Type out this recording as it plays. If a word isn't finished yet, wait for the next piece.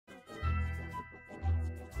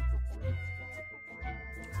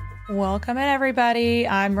Welcome in, everybody.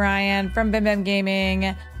 I'm Ryan from BimBam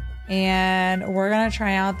Gaming, and we're gonna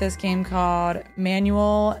try out this game called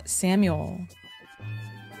Manual Samuel.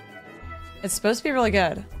 It's supposed to be really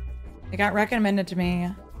good. It got recommended to me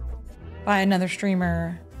by another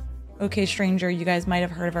streamer, OK Stranger. You guys might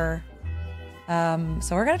have heard of her.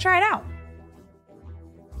 So we're gonna try it out.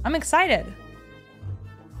 I'm excited.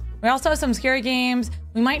 We also have some scary games.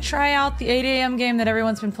 We might try out the 8 a.m. game that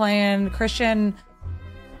everyone's been playing. Christian,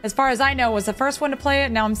 as far as I know, was the first one to play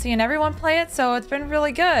it. Now I'm seeing everyone play it, so it's been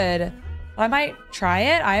really good. I might try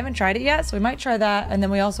it. I haven't tried it yet, so we might try that. And then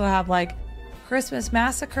we also have like Christmas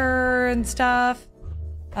Massacre and stuff.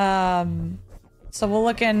 So we'll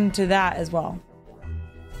look into that as well.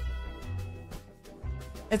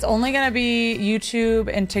 It's only gonna be YouTube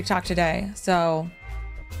and TikTok today, so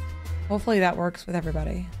hopefully that works with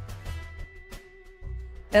everybody.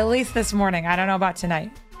 At least this morning. I don't know about tonight.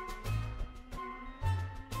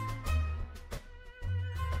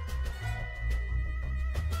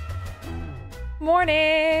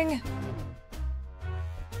 Morning!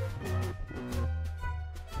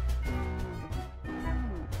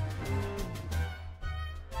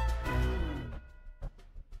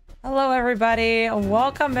 Hello, everybody.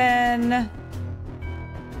 Welcome in.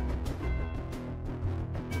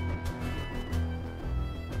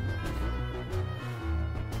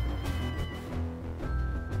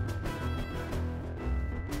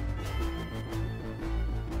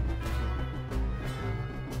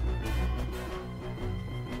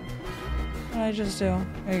 What did I just do?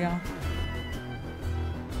 There you go.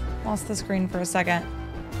 Lost the screen for a second.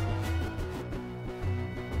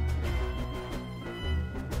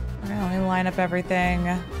 Okay, let me line up everything.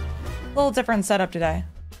 A little different setup today.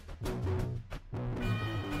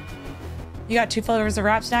 You got 2 flavors of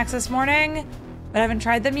wrap snacks this morning, but I haven't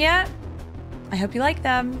tried them yet. I hope you like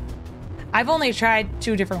them. I've only tried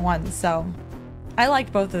 2 different ones, so I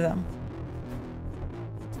liked both of them.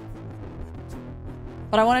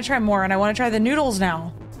 But I want to try more, and I want to try the noodles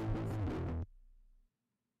now.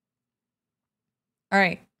 All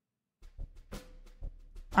right.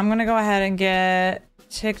 I'm going to go ahead and get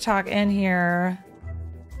TikTok in here.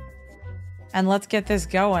 And let's get this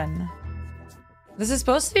going. This is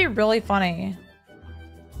supposed to be really funny.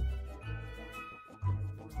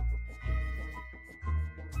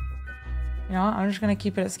 You know what? I'm just going to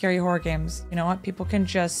keep it at Scary Horror Games. You know what? People can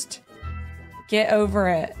just get over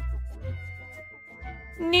it.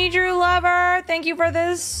 Need Your Lover, thank you for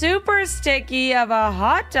this super sticky of a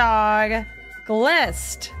hot dog.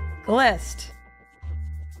 Glist. Glist.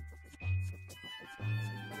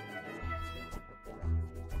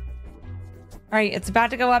 All right, it's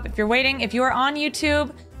about to go up. If you're waiting, if you are on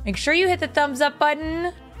YouTube, make sure you hit the thumbs up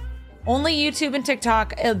button. Only YouTube and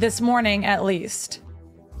TikTok this morning, at least.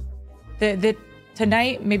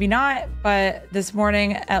 Tonight, maybe not, but this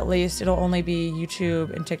morning, at least, it'll only be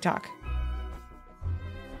YouTube and TikTok.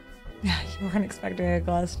 Yeah, you weren't expecting a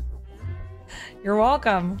glist. You're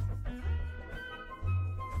welcome.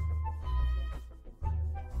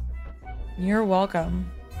 You're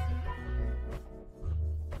welcome.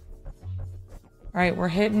 All right, we're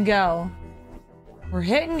hit and go. We're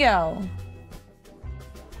hit and go.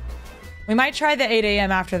 We might try the 8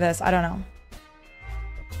 a.m. after this. I don't know.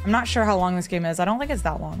 I'm not sure how long this game is. I don't think it's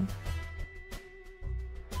that long.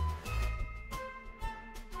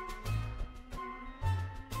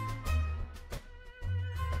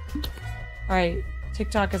 All right,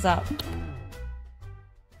 TikTok is up.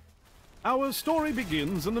 Our story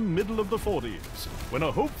begins in the middle of the 40s, when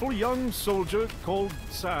a hopeful young soldier called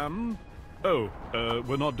Sam... Oh,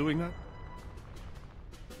 we're not doing that?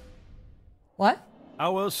 What?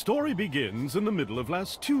 Our story begins in the middle of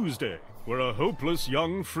last Tuesday, where a hopeless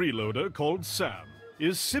young freeloader called Sam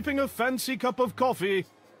is sipping a fancy cup of coffee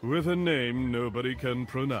with a name nobody can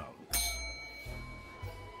pronounce.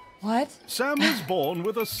 What? Sam was born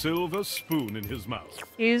with a silver spoon in his mouth.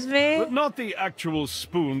 Excuse me? But not the actual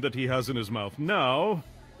spoon that he has in his mouth now.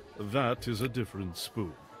 That is a different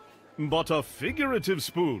spoon. But a figurative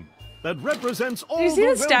spoon that represents all the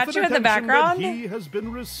wealth and attention that he has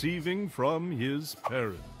been receiving from his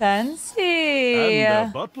parents. Fancy. And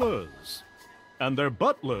their butlers. And their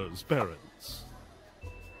butlers' parents.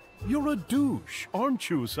 You're a douche, aren't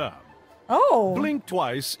you, Sam? Oh. Blink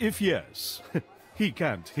twice if yes. He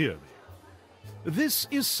can't hear me. This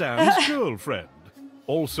is Sam's girlfriend,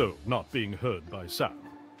 also not being heard by Sam.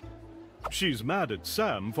 She's mad at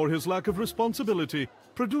Sam for his lack of responsibility,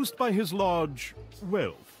 produced by his large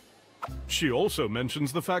wealth. She also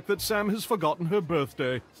mentions the fact that Sam has forgotten her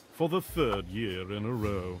birthday for the 3rd year in a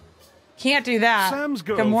row. Can't do that. Sam's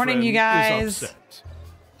Good morning, you guys. is upset.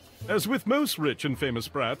 As with most rich and famous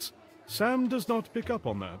brats, Sam does not pick up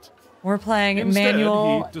on that. We're playing Instead,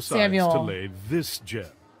 Manuel he decides Samuel. to lay this gem.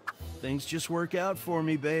 Things just work out for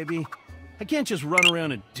me, baby. I can't just run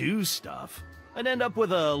around and do stuff. I'd end up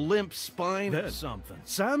with a limp spine or something.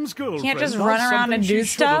 Sam's girlfriend Can't just does run around and something do she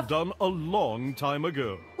should have stuff? done a long time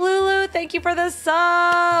ago. Lulu, thank you for the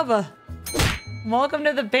sub. Welcome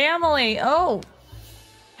to the family. Oh,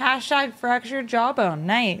 hashtag fractured jawbone.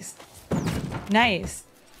 Nice. Nice.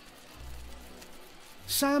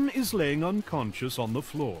 Sam is laying unconscious on the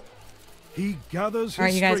floor. He gathers his All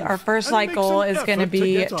right, you guys, our strength first and like makes goal an is going to effort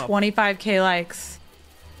be get up. 25K likes.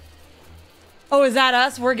 Oh, is that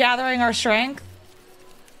us? We're gathering our strength?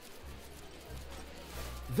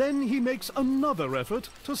 Then he makes another effort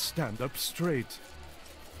to stand up straight.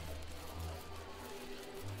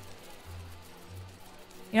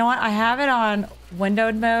 You know what? I have it on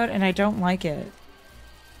windowed mode and I don't like it.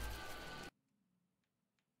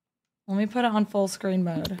 Let me put it on full screen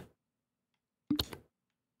mode.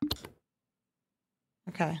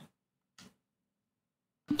 Okay.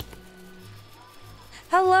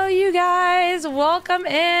 Hello, you guys. Welcome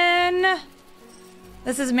in.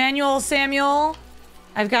 This is Manuel Samuel.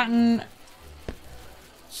 I've gotten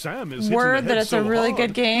Sam is word hitting the that head it's so a really hard,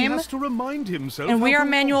 good game. He has to remind himself And we how are to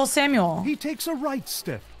Manuel walk. Samuel. He takes a right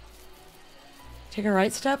step. Take a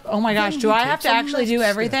right step? Oh my gosh, Then do he I have takes to a actually left do step.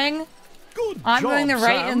 everything? Good I'm job, doing the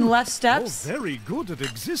right Sam. and left steps? You're very good at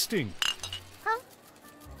existing.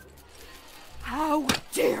 How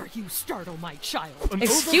dare you startle my child? An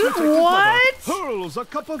Excuse- overprotective what? mother hurls a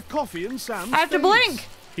cup of coffee in Sam's I have to face. blink.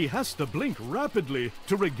 He has to blink rapidly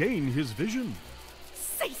to regain his vision.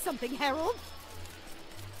 Say something, Harold.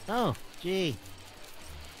 Oh, gee.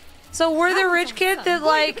 So we're the How is rich our kid son that, going to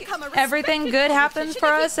like, become a everything respected good happens for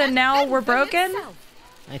politician if us he and now can't we're fend for broken? himself?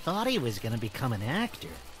 I thought he was gonna become an actor.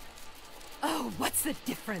 Oh, what's the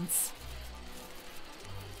difference?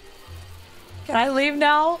 Can I leave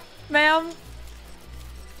now, ma'am?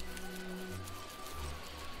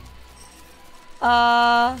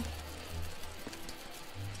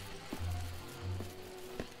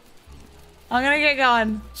 I'm gonna get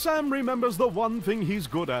going. Sam remembers the one thing he's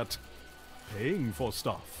good at, paying for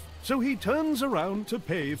stuff. So he turns around to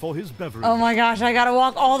pay for his beverage. Oh my gosh, I gotta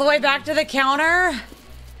walk all the way back to the counter.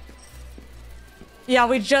 Yeah,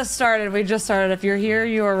 we just started. We just started. If you're here,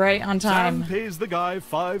 you are right on time. Sam pays the guy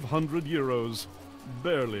 500 euros,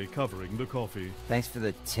 barely covering the coffee. Thanks for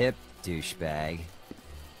the tip, douchebag.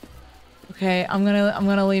 Okay, I'm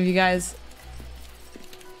gonna leave you guys.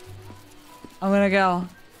 I'm gonna go.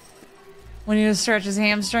 We need to stretch his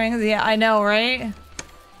hamstrings. Yeah, I know, right?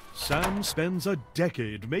 Sam spends a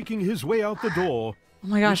decade making his way out the door. Oh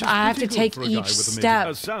my gosh, which is I have to pretty take good for a guy each with a midget. step.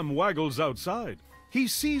 As Sam waggles outside, he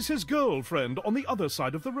sees his girlfriend on the other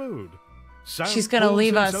side of the road. Sam She's gonna pulls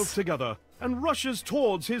leave himself us. together and rushes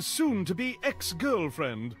towards his soon-to-be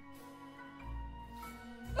ex-girlfriend.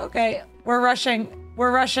 Okay, we're rushing.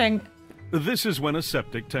 We're rushing. This is when a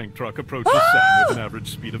septic tank truck approaches Sam with an average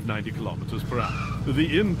speed of 90 kilometers per hour.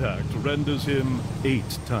 The impact renders him 8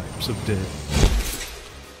 types of dead.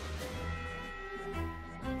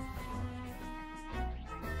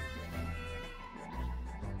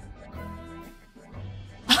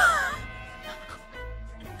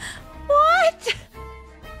 What?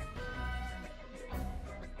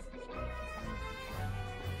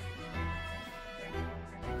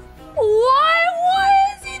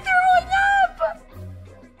 Why is he throwing up?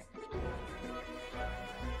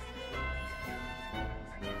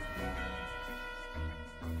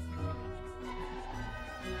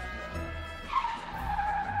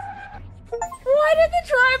 Why did the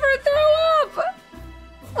driver throw up?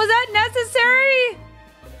 Was that necessary?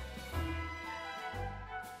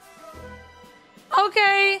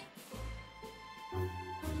 Okay.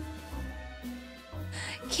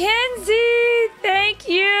 Kenzie, thank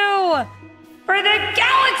you for the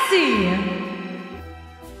galaxy.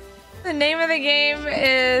 The name of the game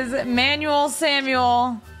is Manuel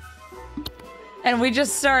Samuel. And we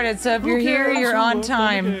just started, so if you're Who here, cares you're who on worked the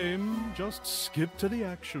time. game? Just skip to the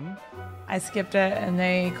action. I skipped it and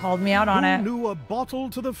they called me out on Who it. knew a bottle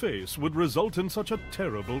to the face would result in such a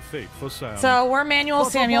terrible fate for Sam? So we're Manuel But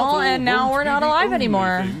a Samuel, bottle and now won't we're be not the alive only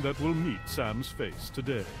anymore. thing that will meet Sam's face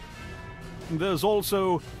today. There's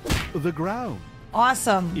also the ground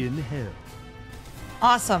Awesome. in hell.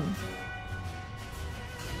 Awesome.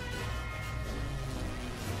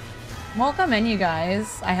 Welcome in, you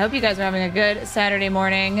guys. I hope you guys are having a good Saturday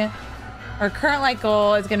morning. Our current like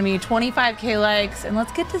goal is going to be 25K likes, and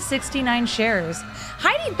let's get to 69 shares.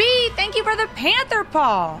 Heidi B, thank you for the panther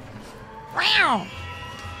paw. Wow.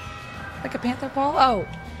 Like a panther paw? Oh,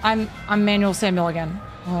 I'm Manuel Samuel again.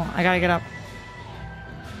 Oh, I gotta get up.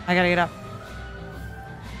 I gotta get up.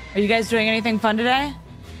 Are you guys doing anything fun today?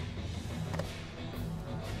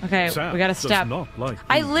 Okay, Sam we gotta does step. not like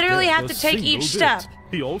I being literally dead have a to take single each bit. step.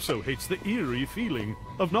 He also hates the eerie feeling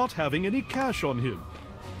of not having any cash on him.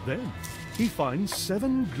 Then he finds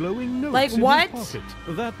 7 glowing notes Like in what? his pocket.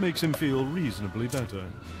 That makes him feel reasonably better.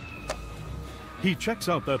 He checks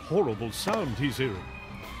out that horrible sound he's hearing.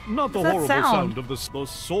 Not the What's that horrible sound? sound of the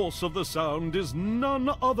source of the sound is none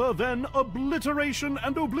other than obliteration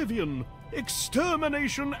and oblivion,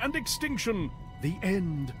 extermination and extinction, the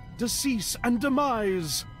end, decease and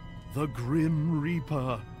demise, the Grim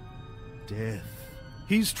Reaper, death.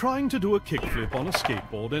 He's trying to do a kickflip on a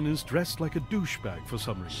skateboard and is dressed like a douchebag for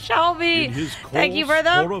some reason. Shelby, In his thank you coarse, for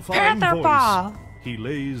the horrifying panther voice, paw. he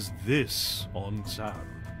lays this on Sam.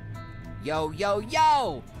 Yo, yo,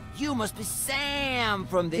 yo! You must be Sam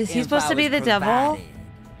from the Is he info supposed to be I was the devil? provided.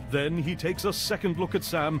 Then he takes a second look at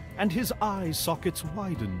Sam and his eye sockets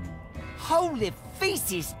widen. Holy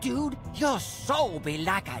feces, dude! Your soul be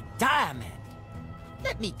like a diamond.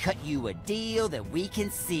 Let me cut you a deal that we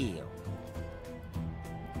can seal.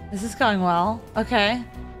 This is going well. Okay.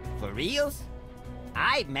 For reals?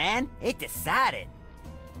 Aight, man. It decided.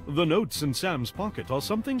 The notes in Sam's pocket are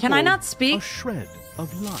something Can I called not speak? a shred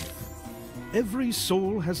of life. Every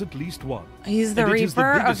soul has at least one. He's the and it is the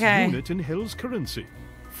Reaper? biggest Okay. unit in Hell's currency,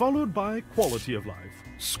 followed by quality of life,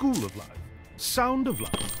 school of life, sound of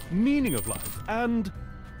life, meaning of life, and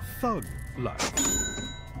thug life.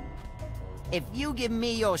 If you give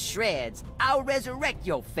me your shreds, I'll resurrect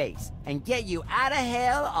your face and get you out of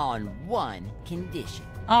hell on one condition.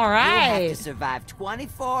 All You'll have right. to survive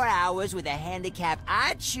 24 hours with a handicap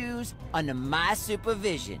I choose under my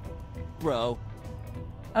supervision, bro.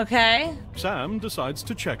 Okay. Sam decides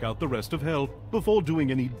to check out the rest of Hell before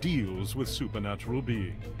doing any deals with supernatural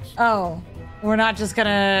beings. Oh, we're not just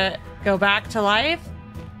gonna go back to life?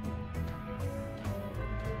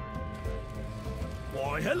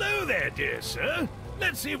 Why, hello there, dear sir.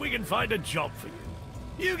 Let's see if we can find a job for you.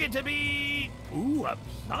 You get to be... Ooh, a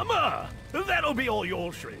plumber. That'll be all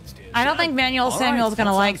your shreds, dear I don't sir. think Manuel Samuel's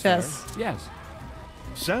gonna like this. Yes.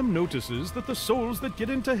 Sam notices that the souls that get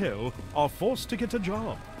into Hell are forced to get a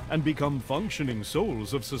job and become functioning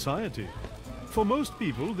souls of society. For most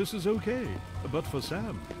people, this is okay, but for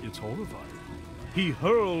Sam, it's horrifying. He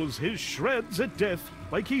hurls his shreds at death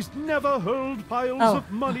like he's never hurled piles Oh,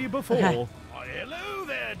 of money before. okay. Why, hello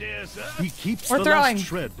there, dear sir. He keeps We're the throwing. last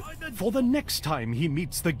shred for the next time he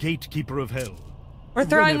meets the gatekeeper of Hell. We're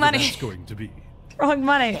throwing Whenever money. that's going to be. Throwing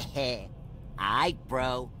money. Aight,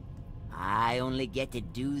 bro. I only get to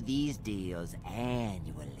do these deals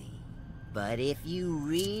annually. But if you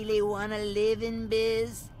really want to live in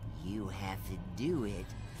biz, you have to do it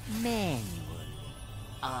manually.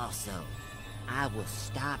 Also, I will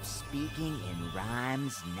stop speaking in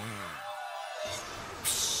rhymes now.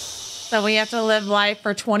 So we have to live life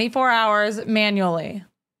for 24 hours manually.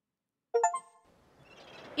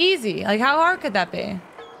 Easy. Like, how hard could that be?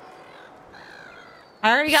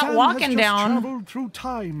 I already got Sam walking has just down. traveled through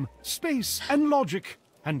time, space, and logic,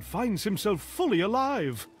 and finds himself fully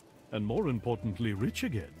alive, and more importantly, rich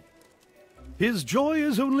again. His joy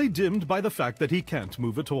is only dimmed by the fact that he can't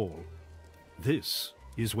move at all. This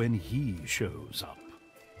is when he shows up.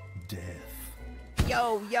 Death.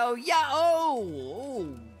 Yo, yo, yo!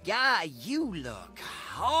 Oh, yeah, you look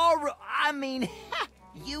horrible. I mean,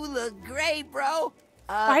 you look great, bro.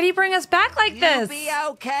 Why'd he bring us back like You this? be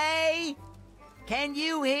okay? Can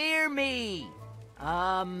you hear me?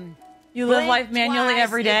 You live blink life manually twice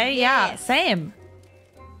every day? if Yeah, yes. same.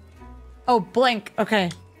 Oh, blink. Okay.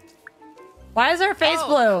 Why is our face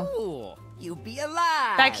blue? Cool. You be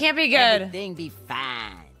alive. That can't be good. Everything be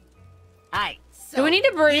fine. Aight, so Do we need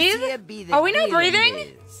to breathe? this here be the Are we not deal breathing?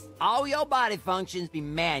 is, all your body functions be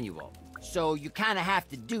manual, so you kind of have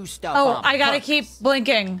to do stuff Oh, on I gotta purpose. keep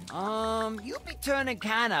blinking. You be turning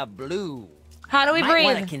kind of blue. How do we Might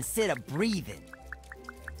want to breathe? consider breathing.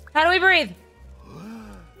 How do we breathe?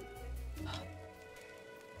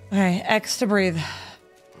 Okay, X to breathe.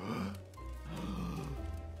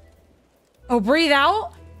 Oh, breathe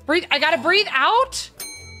out? Breathe. I gotta breathe out?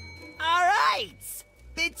 All right,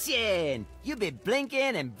 bitchin'. You be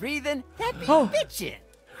blinking and breathing. That be Oh. bitchin'.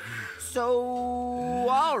 So,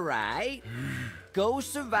 all right. Go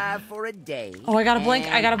survive for a day. Oh, I gotta blink,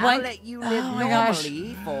 I and gotta blink. I'll let you live Oh my gosh.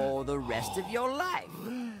 normally for the rest of your life.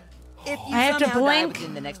 If you I have to somehow blink. die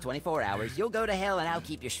within the next 24 hours, you'll go to hell and I'll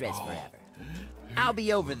keep your shreds forever. I'll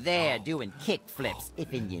be over there doing kick flips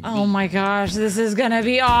if in you Oh need. my gosh, this is gonna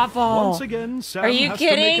be awful. Once again, Sam Are you has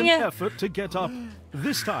kidding? to make an effort to get up.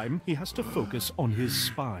 This time, he has to focus on his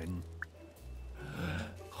spine.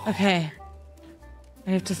 Okay.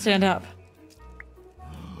 I have to stand up.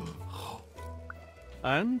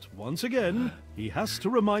 And once again, he has to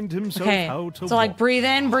remind himself Okay. how to So like walk. breathe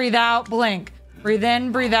in, breathe out, blink. Breathe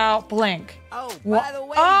in, breathe out, blink. Oh, by the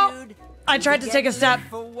way, Oh! dude. I tried to take a step.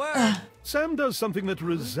 For work. Sam does something that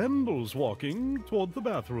resembles walking toward the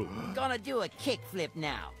bathroom. Gonna do a kickflip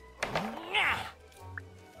now.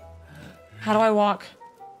 How do I walk?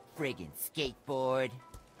 Friggin' skateboard.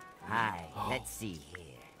 Hi, let's see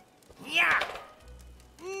here. Yeah.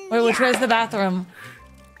 Wait, which way is the bathroom?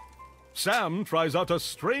 Sam tries out a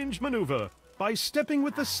strange maneuver by stepping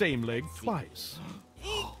with the same leg twice.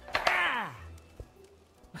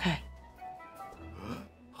 Okay.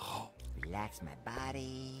 Relax my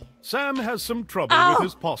body. Sam has some trouble Ow! with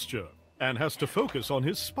his posture and has to focus on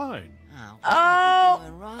his spine. What Oh, am I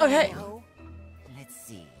doing wrong, okay. yo? Let's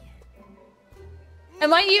see.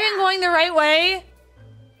 Am I even going the right way?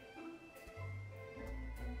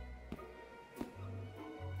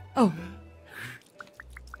 Oh.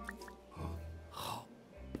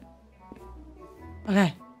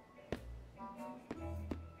 Okay.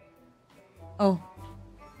 Oh.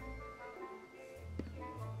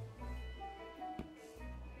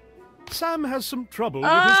 Sam has some trouble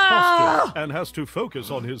with his posture and has to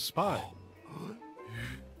focus on his spine.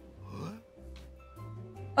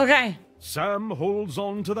 Okay. Sam holds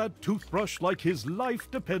on to that toothbrush like his life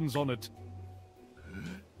depends on it.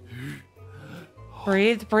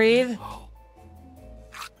 Breathe, breathe.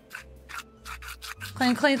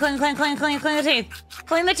 Clean, clean, clean, clean, clean, clean, clean the teeth.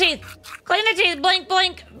 Clean the teeth. Clean the teeth. Blink,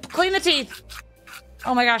 blink. Clean the teeth.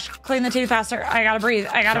 Oh my gosh. Clean the teeth faster. I gotta breathe.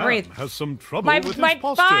 I gotta Sam breathe. has some trouble My with his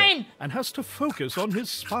posture spine. and has to focus on his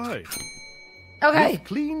spine. Okay. With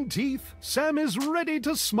clean teeth, Sam is ready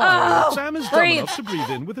to smile. Oh, Sam is dumb breathe. enough to breathe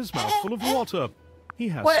in with his mouth full of water. He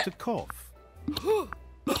has What? to cough.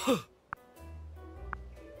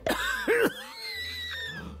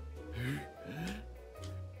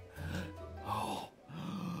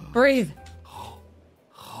 Breathe.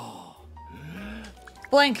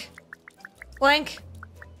 Blink. Blink.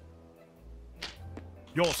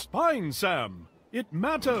 Your spine, Sam. It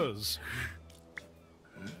matters.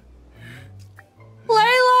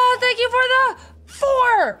 Layla, thank you for the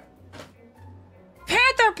 4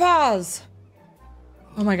 panther paws.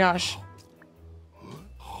 Oh my gosh.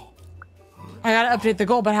 I gotta update the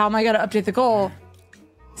goal, but how am I gonna update the goal?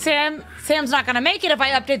 Sam's not gonna make it if I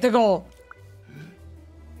update the goal.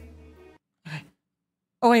 Okay.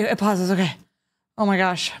 Oh wait, it pauses. Okay. Oh my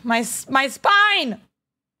gosh, my spine.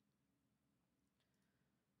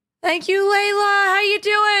 Thank you, Layla. How you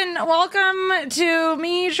doing? Welcome to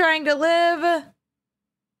me trying to live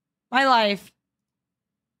my life.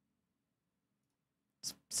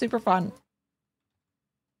 It's super fun.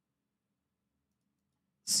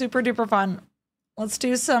 Super duper fun. Let's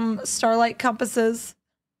do some starlight compasses.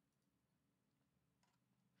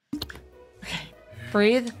 Okay.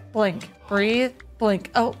 Breathe, blink. Breathe,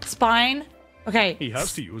 blink. Oh, spine. Okay. He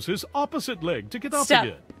has to use his opposite leg to get up Step,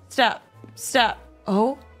 again. step, step.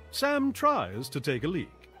 Oh, Sam tries to take a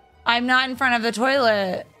leak. I'm not in front of the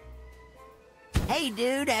toilet. Hey,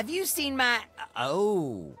 dude, have you seen my...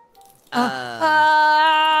 Oh.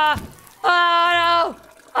 Oh no!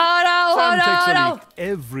 Oh no! Sam takes a Oh no! leak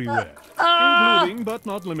everywhere, including but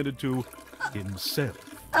not limited to himself.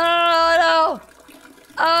 Oh no!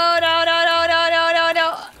 Oh no! No! No! No! No! No!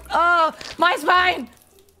 No! Oh, my spine!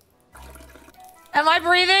 Am I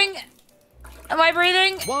breathing? Am I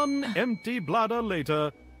breathing? One empty bladder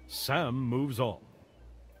later, Sam moves on.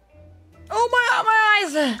 Oh my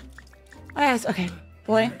eyes! My eyes. Okay.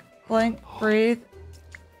 Blink. Blink. Breathe.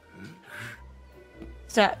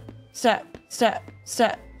 Step. Step. Step.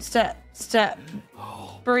 Step. Step. Step.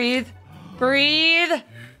 Breathe. Breathe.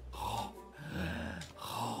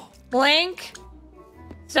 Blink.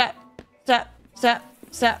 Step. Step. Step.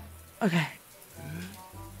 Step. Okay.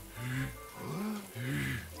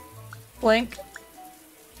 Blink.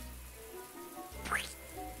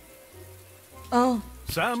 Oh.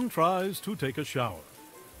 Sam tries to take a shower.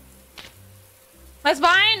 My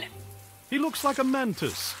spine! He looks like a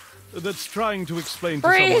mantis that's trying to explain to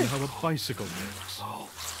Breathe. someone how a bicycle works.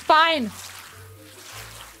 Spine!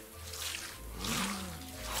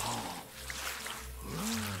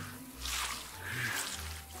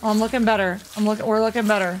 Oh, I'm looking better. We're looking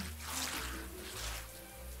better.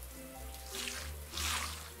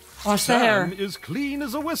 Wash the hair. Sam is clean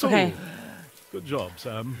as a whistle. Okay. Good job,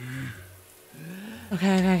 Sam.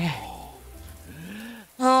 Okay, okay, okay.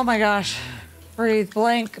 Oh my gosh. Breathe.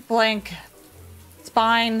 Blink, blink.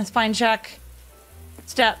 Spine, spine check.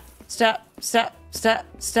 Step, step, step, step,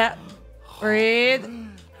 step. Breathe.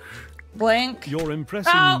 Blink. You're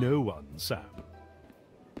impressing Ow. no one, Sam.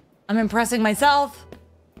 I'm impressing myself.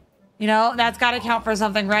 You know, that's got to count for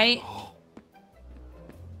something, right?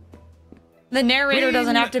 The narrator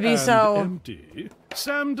doesn't have to be so... empty.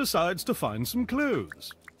 Sam decides to find some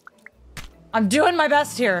clues. I'm doing my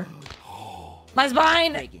best here. My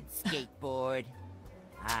spine. Friggin' skateboard.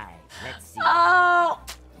 Alright, let's see. Oh!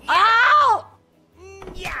 Oh!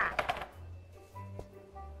 Yeah.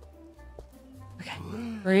 Okay,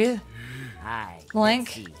 breathe. Alright, Blink.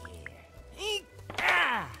 let's see here.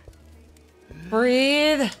 Ah.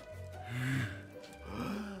 Breathe.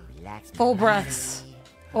 Relax. Full breaths.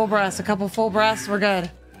 Full breaths. A couple full breaths. We're good.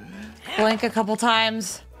 Blink a couple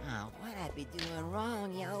times. Oh, what I be doing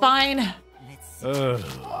wrong, yo? Fine. Let's see.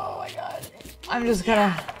 Oh my god. I'm just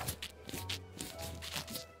gonna...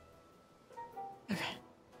 Okay.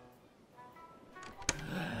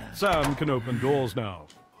 Sam can open doors now.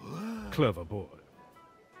 Clever boy.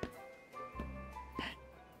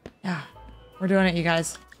 Yeah. We're doing it, you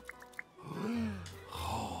guys.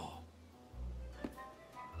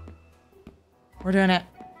 We're doing it.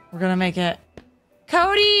 We're gonna make it.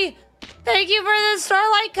 Cody! Thank you for the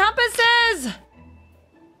starlight compasses!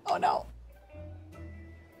 Oh no.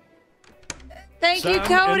 Thank you, Sam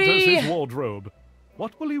Cody! enters his wardrobe.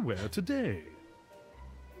 What will he wear today?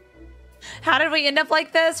 How did we end up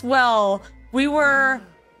like this? Well, we were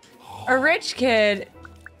a rich kid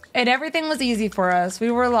and everything was easy for us. We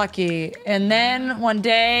were lucky. And then one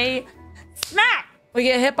day, smack! We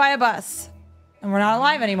get hit by a bus. And we're not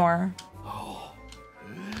alive anymore.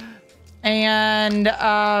 And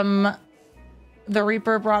the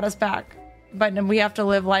Reaper brought us back. But we have to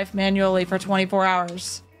live life manually for 24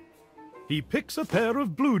 hours. He picks a pair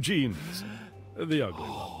of blue jeans. The ugly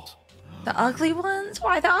ones. The ugly ones?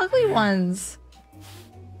 Why the ugly ones?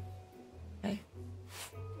 Okay.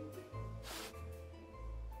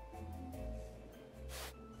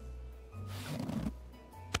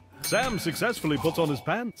 Sam successfully puts on his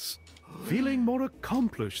pants. Feeling more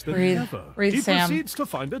accomplished than Breathe. ever. Breathe, he Sam. proceeds to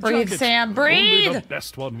find a Breathe, jacket. Sam. Breathe! Only the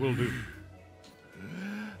best one will do.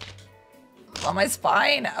 On my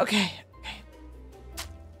spine. Okay. Okay.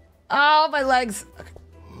 Oh, my legs. Okay.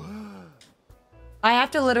 I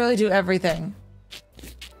have to literally do everything.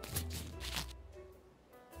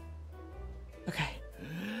 Okay.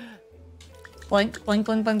 Blink, blink,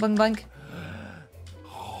 blink, blink, blink, blink.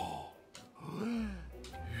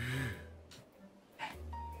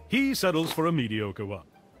 He settles for a mediocre one.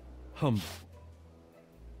 Humble.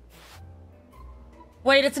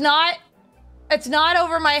 Wait, it's not. It's not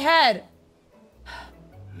over my head.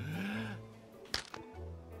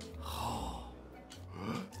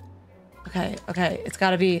 Okay, okay. It's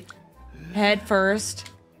gotta be head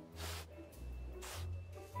first.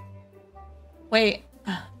 Wait.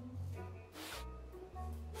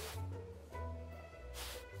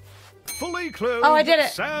 Fully clothed, Oh, I did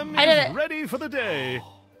it. Sam I did is it. ready for the day.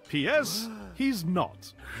 P.S. He's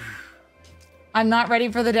not. I'm not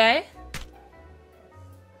ready for the day?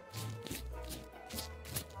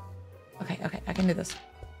 Okay, okay. I can do this.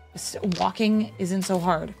 Walking isn't so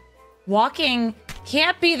hard. Walking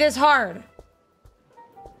can't be this hard.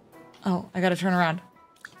 Oh, I gotta turn around.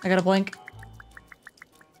 I gotta blink.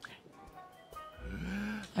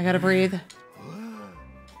 I gotta breathe.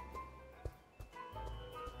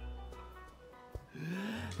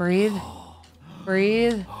 Breathe.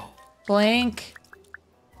 Breathe. Blink.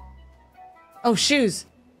 Oh, shoes.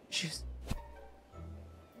 Shoes.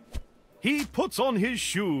 He puts on his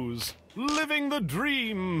shoes, living the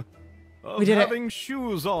dream of We did it. having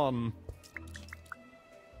shoes on.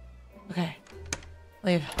 Okay.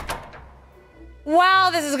 Leave. Wow,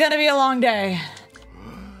 this is gonna be a long day.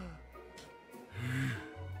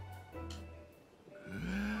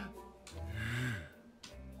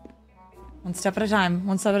 One step at a time.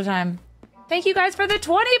 One step at a time. Thank you guys for the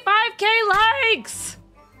 25K likes!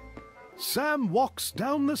 Sam walks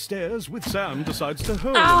down the stairs with Sam decides to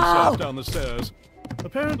hurl Ow! himself down the stairs.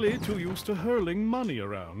 Apparently too used to hurling money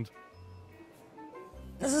around.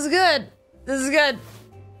 This is good. This is good.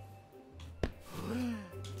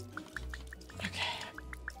 Okay.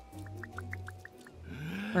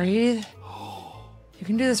 Breathe. You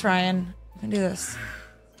can do this, Ryan. You can do this.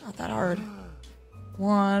 It's not that hard.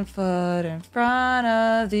 One foot in front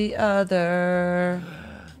of the other.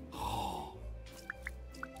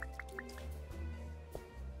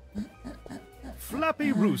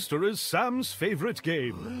 Flappy Rooster is Sam's favorite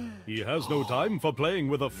game. He has no time for playing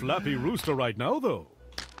with a Flappy Rooster right now, though.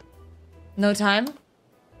 No time?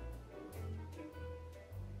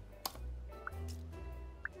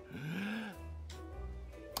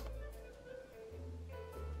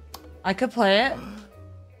 I could play it.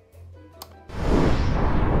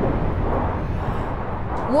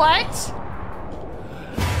 What?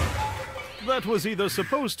 That was either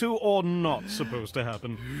supposed to or not supposed to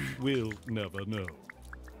happen. We'll never know.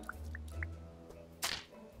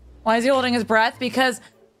 Why is he holding his breath? Because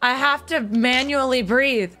I have to manually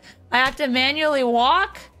breathe. I have to manually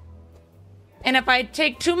walk. And if I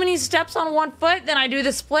take too many steps on one foot, then I do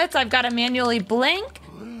the splits. I've got to manually blink.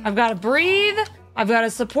 I've got to breathe. I've got to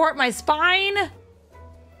support my spine.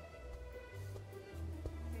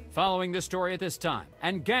 Following the story at this time,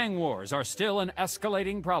 and gang wars are still an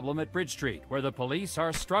escalating problem at Bridge Street, where the police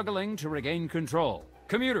are struggling to regain control.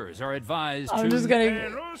 Commuters are advised to... I'm just gonna... Hey,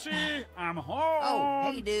 Lucy, I'm home.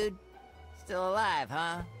 Oh, hey, dude. Still alive,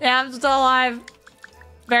 huh? Yeah, I'm still alive.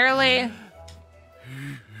 Barely.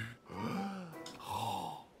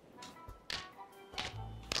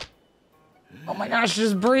 Oh my gosh,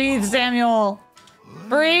 just breathe, Samuel.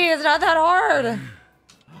 Breathe, it's not that hard.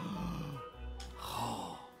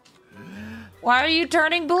 Why are you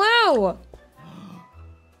turning blue?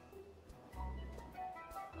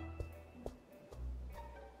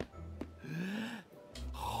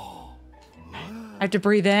 I have to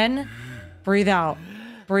breathe in, breathe out.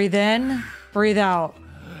 Breathe in, breathe out.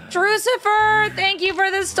 Drucifer, thank you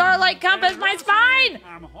for the starlight compass, my spine!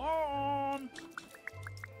 I'm home.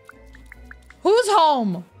 Who's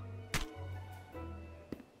home?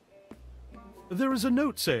 There is a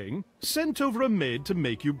note saying, sent over a maid to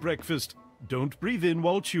make you breakfast. Don't breathe in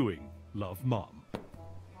while chewing. Love, Mom.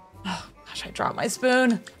 Oh, gosh, I dropped my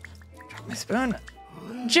spoon. Dropped my spoon.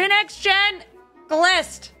 Gen X Gen, the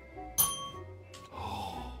list.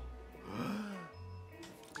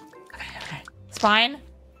 Okay. Spine.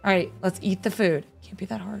 All right, let's eat the food. Can't be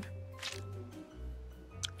that hard.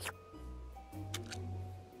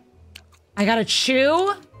 I gotta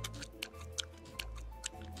chew.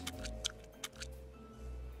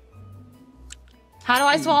 How do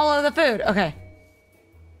I swallow the food? Okay.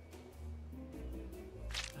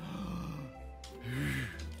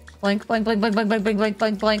 Blink, blink, blink, blink, blink, blink, blink, blink,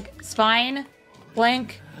 blink, blink. Spine.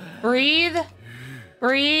 Blink. Breathe.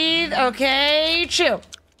 Breathe. Okay. Chew.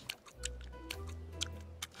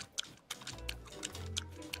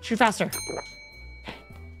 Chew faster. Okay.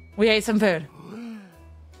 We ate some food.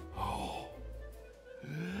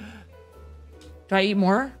 Do I eat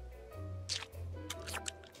more?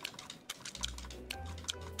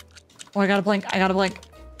 Oh, I gotta blink. I gotta blink.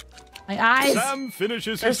 My eyes. Sam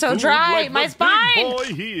finishes They're his so food dry. like My the spine. big boy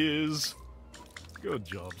he is. Good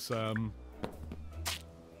job, Sam.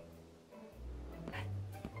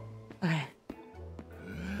 Okay.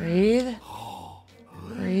 Breathe.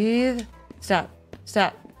 Breathe. Step.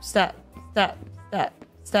 Step. Step. Step. Step.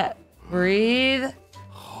 Step. Breathe.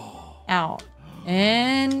 Out.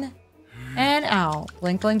 In. And out.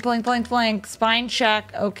 Blink, blink, blink, blink, blink. Spine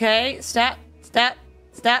check. Okay. Step. Step.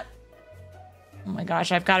 Step. Oh my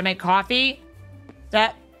gosh, I've got to make coffee.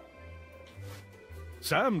 Step.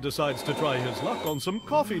 Sam decides to try his luck on some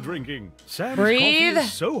coffee drinking. Sam's Breathe. coffee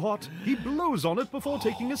is so hot, he blows on it before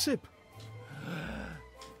taking a sip.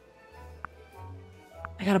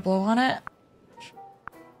 I gotta blow on it.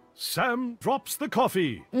 Sam drops the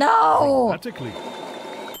coffee. No! Dramatically.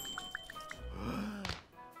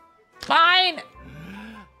 Fine!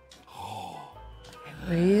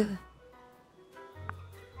 Breathe.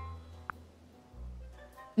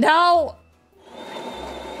 No!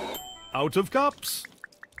 Out of cups.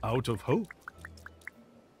 Out of hope.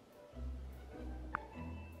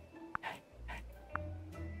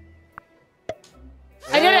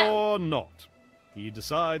 I did it! Or not. He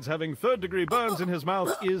decides having third-degree burns in his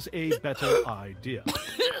mouth is a better idea.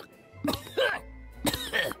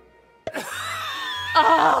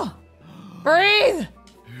 Oh! Breathe!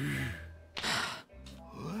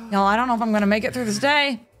 Y'all, I don't know if I'm gonna make it through this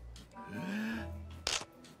day.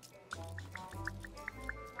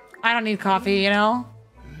 I don't need coffee, you know?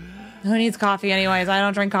 Who needs coffee anyways? I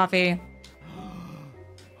don't drink coffee.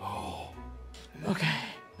 Okay,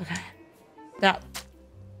 okay. Step.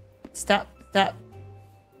 Step, step.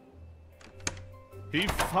 He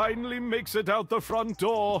finally makes it out the front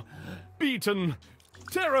door. Beaten.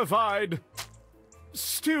 Terrified.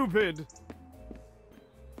 Stupid.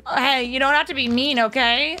 Hey, you don't have to be mean,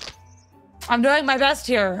 okay? I'm doing my best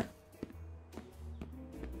here.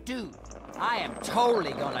 Dude, I am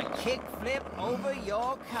totally gonna kickflip over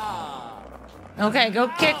your car. Okay, go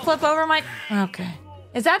kickflip over my... Okay.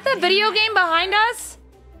 Is that the video game behind us?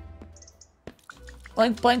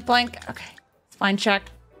 Blink, blink, blink. Okay. Spine check.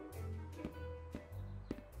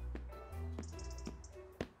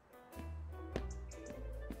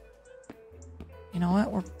 You know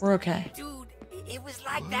what? We're okay. Dude, it was was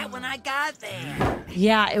like that when I got there.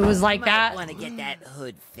 Yeah, it was like Might that. want to get that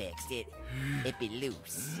hood fixed. It be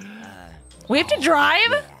loose. We have to drive?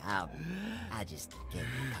 Yeah, I'll just get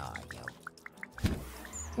in the car, yo.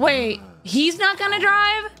 Wait, he's not gonna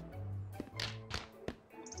drive?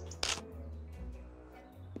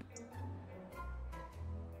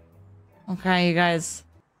 Okay, you guys.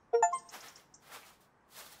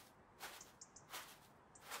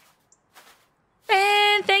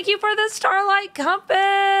 And thank you for the Starlight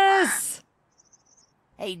Compass.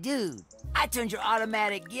 Hey, dude, I turned your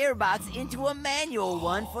automatic gearbox into a manual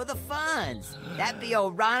one for the funds. That be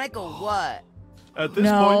ironic or what? At this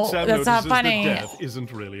No, point, Sam that's not notices funny. that Death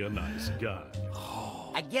isn't really a nice guy.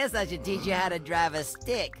 I guess I should teach you how to drive a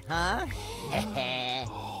stick, huh?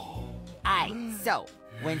 Aight, so,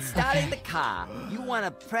 when starting the car, you want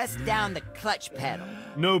to press down the clutch pedal.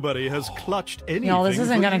 Nobody has clutched anything. Y'all, this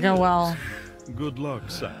isn't for gonna go years. well. Good luck,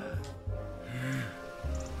 Sam.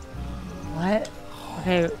 What?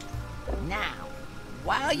 Okay. Now,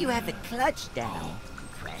 while you have the clutch down,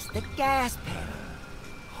 press the gas pedal.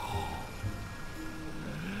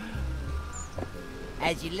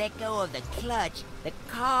 As you let go of the clutch, the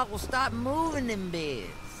car will start moving in biz.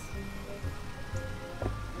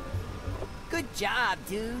 Good job,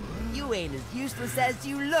 dude. You ain't as useless as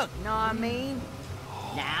you look, know what I mean?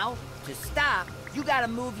 Now, to stop, you gotta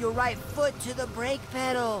move your right foot to the brake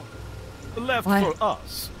pedal. Left What? for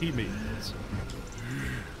us, he means.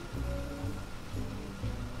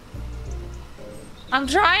 I'm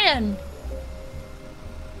trying.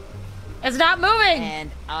 It's not moving.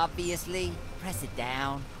 And obviously, press it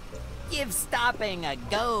down. Give stopping a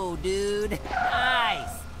go, dude.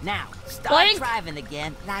 Nice. Now, start Blink. driving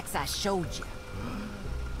again like I showed you.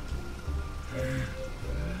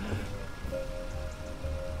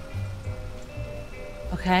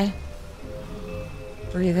 Okay.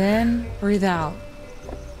 Breathe in, breathe out.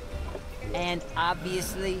 And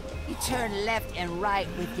obviously, you turn left and right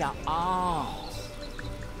with your arms.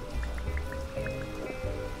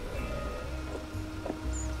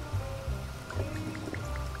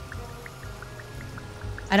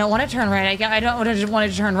 I don't want to turn right. I don't want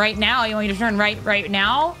to turn right now. You want me to turn right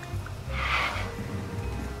now?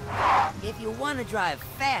 If you want to drive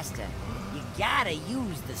faster, you gotta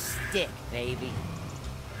use the stick, baby.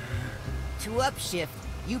 To upshift,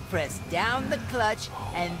 you press down the clutch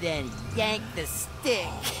and then yank the stick.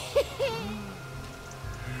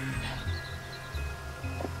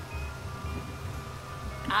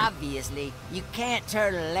 Obviously, you can't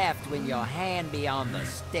turn left when your hand be on the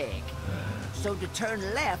stick. So to turn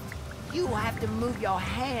left, you have to move your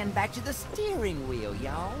hand back to the steering wheel,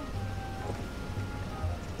 y'all.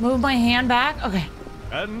 Move my hand back? Okay.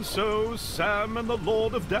 And so, Sam and the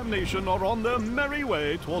Lord of Damnation are on their merry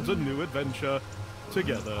way towards a new adventure.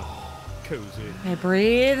 Together. Cozy. Okay,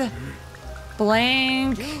 breathe.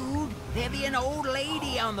 Blink. Dude, there be an old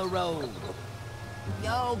lady on the road.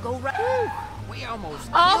 Yo, go right. We almost.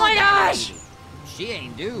 Oh my killed that gosh! lady. She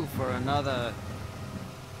ain't due for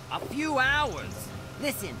a few hours.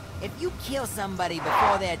 Listen, if you kill somebody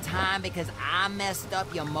before their time because I messed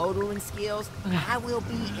up your motoring skills, I will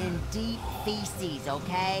be in deep feces,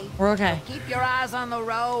 okay? We're okay. So keep your eyes on the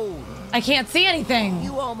road. I can't see anything.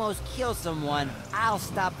 You almost kill someone, I'll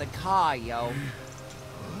stop the car, yo.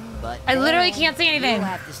 But I literally then can't see anything. You'll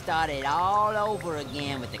have to start it all over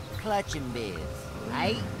again with the clutch and biz,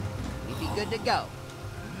 right? You'll be good to go.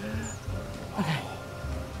 Okay.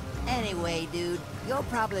 Anyway, dude, you're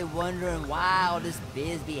probably wondering why all this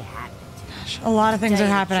biz be happening to you. A lot of things Tell are you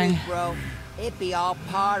the happening. truth, bro, it be all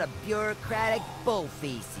part of bureaucratic bull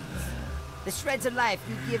feces. The shreds of life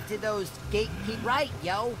you give to those gatekeepers, right,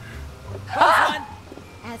 yo? First one,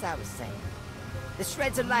 as I was saying, the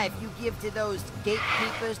shreds of life you give to those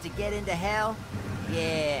gatekeepers to get into hell,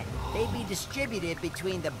 yeah, they be distributed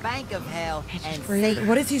between the Bank of Hell and Breathe. Satan.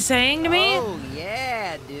 What is he saying to me? Oh,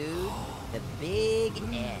 yeah, dude. The big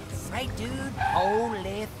S. Right, dude?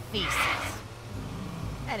 Holy feces.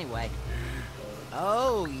 Anyway.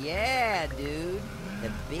 Oh, yeah, dude.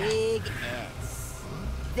 The big S.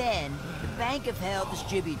 Then, the Bank of Hell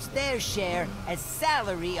distributes their share as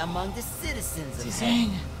salary among the citizens of What's Hell. he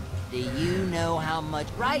saying? Do you know how much?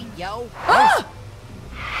 Right, yo. Ah!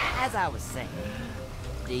 As I was saying,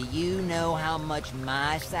 do you know how much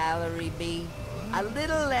my salary be? A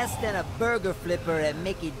little less than a burger flipper at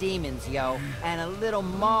Mickey Demon's, yo. And a little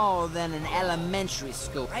more than an elementary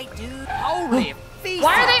school. Right, dude? Holy feces!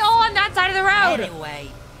 Why are they all on that side of the road? Anyway,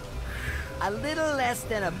 a little less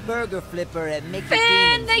than a burger flipper at Mickey Finn,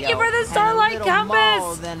 Demon's, thank you yo, for the and Starlight a little Compass.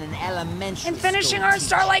 more than an elementary And finishing school our teacher.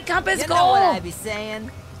 Starlight Compass You goal. know what I be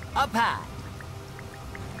saying? Up high.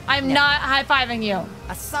 I'm No. not high-fiving you.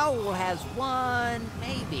 A soul has one,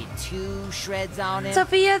 maybe two shreds on it.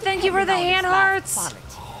 Sophia, thank you for the depending on hand its life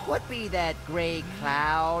hearts. quality. What be that gray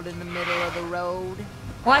cloud in the middle of the road?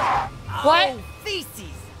 What? What? Oh,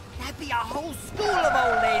 feces! That be a whole school of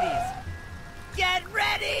old ladies! Get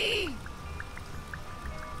ready!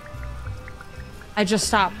 I just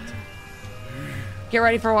stopped. Get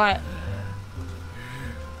ready for what?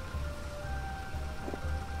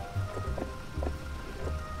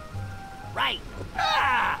 Right!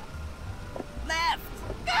 Ah! Left!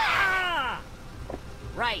 Ah!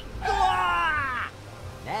 Right! Ah!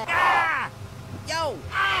 Left! Ah! Yo!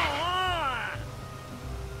 Ah!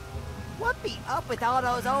 What be up with all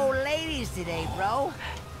those old ladies today, bro?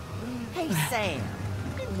 Hey, Sam.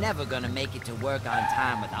 You're never gonna make it to work on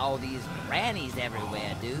time with all these grannies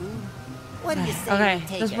everywhere, dude. What do you say Okay, we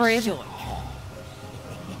take just a breathe. shortcut?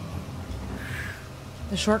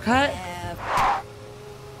 The shortcut?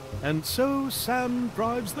 And so Sam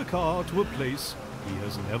drives the car to a place he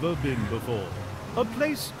has never been before. A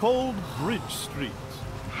place called Bridge Street.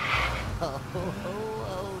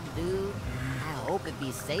 Oh, dude. I hope it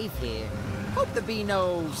be safe here. Hope there be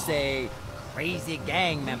no, say, crazy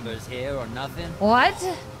gang members here or nothing. What?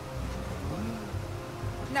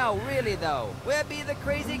 No, really though. Where be the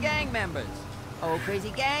crazy gang members? Oh,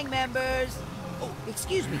 crazy gang members. Oh,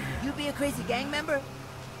 excuse me. You be a crazy gang member?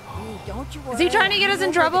 Ooh, don't you worry. Is he trying to get You us know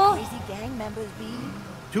in where the trouble? Crazy gang members be?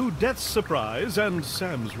 To Death's surprise and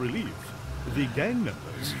Sam's relief, the gang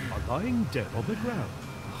members are lying dead on the ground.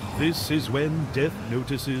 This is when Death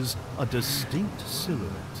notices a distinct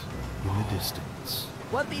silhouette in the distance.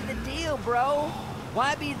 What be the deal, bro?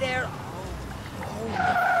 Why be there? Oh, the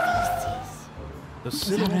feces. The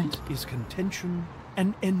silhouette is contention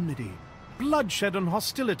and enmity, bloodshed and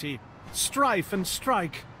hostility, strife and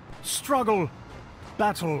strike, struggle,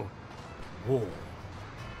 battle, war.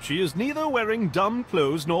 She is neither wearing dumb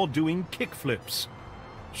clothes nor doing kickflips.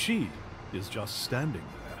 She is just standing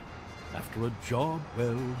there after a job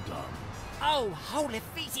well done. Oh, holy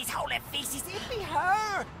feces, it be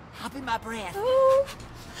her! Hop in my breath. Ooh,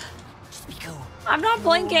 Just be cool. I'm not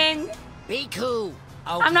blinking. Be cool.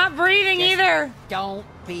 Okay. I'm not breathing Just either. Don't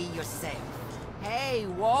be yourself. Hey,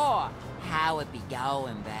 War, how it be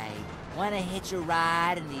going, babe? Wanna hitch a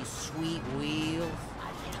ride in these sweet wheels?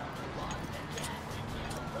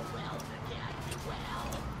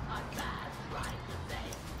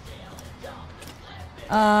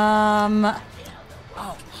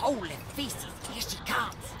 Oh, holy feces, here she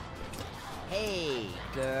comes. Hey,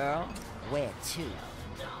 girl, where to?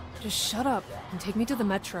 Just shut up and take me to the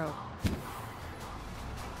metro.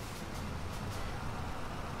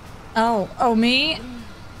 Oh, me?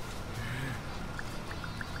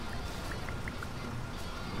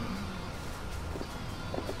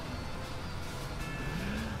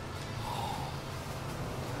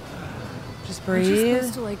 Just Aren't you breathe.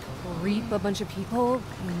 supposed to, like, reap a bunch of people?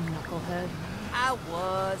 You knucklehead. I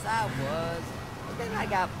was. But then I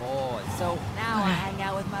got bored, so now I hang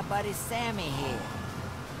out with my buddy Sammy here.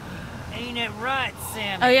 Ain't it right,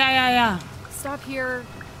 Sammy? Oh, yeah. Stop here.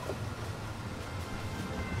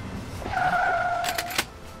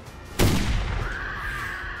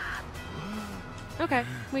 Okay,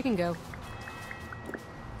 we can go.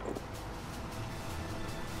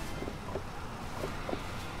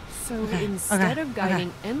 So instead of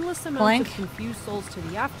guiding endless amounts Blank. of confused souls to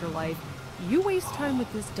the afterlife, you waste time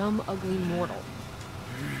with this dumb, ugly mortal.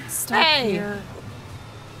 Stop Hey! here.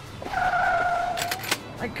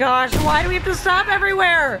 My gosh, why do we have to stop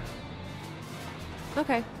everywhere?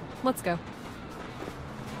 Okay, let's go.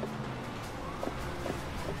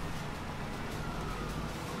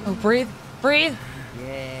 Oh, breathe.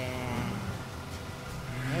 Yeah.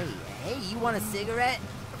 Hey, you want a cigarette?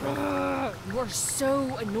 Ugh, you are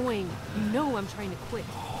so annoying. You know I'm trying to quit.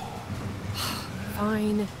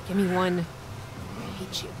 Fine, give me one. I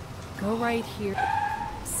hate you. Go right here.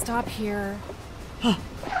 Stop here.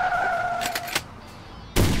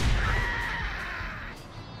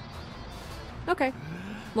 Okay,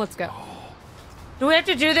 let's go. Do we have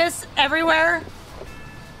to do this everywhere?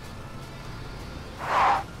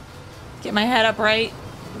 Get my head up right.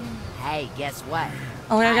 Hey, guess what?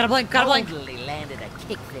 Oh, I gotta blink, Totally landed a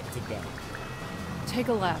kickflip today. Take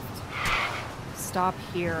a left. Stop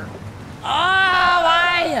here. Oh,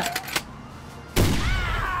 why?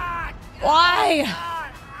 Why?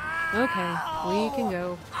 Okay, we can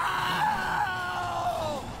go.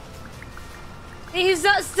 He's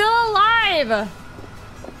still alive.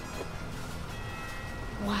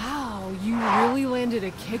 Wow, you really landed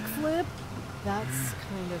a kickflip? That's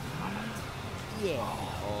kind of hot. Yeah,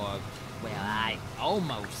 or, well, I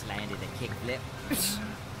almost landed a kickflip.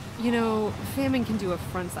 You know, Famine can do a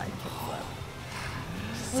frontside kickflip.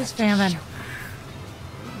 Who's Famine?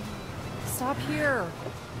 Stop here.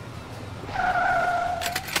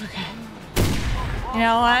 You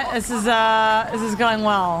know what? This is going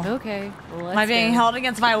well. Okay, let's Am I being go. held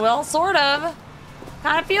against my will? Sort of.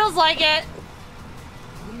 Kind of feels like it.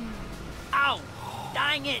 Oh,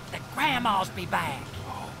 dang it, the grandmas be back.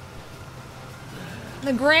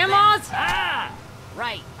 The grandmas? Ah!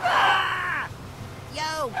 Right. Ah!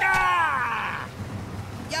 Yo! Ah!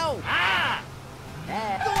 Yo! Ah!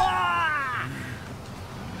 Ah!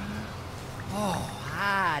 Oh,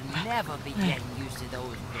 I'd never be getting used to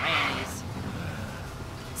those grannies.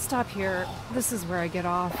 Stop here. This is where I get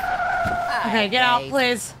off. Okay, get out,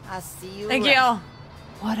 please. I'll see you Thank around. you.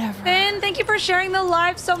 Whatever. Finn, thank you for sharing the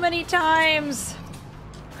live so many times.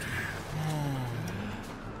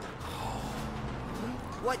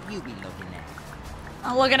 What you be looking at?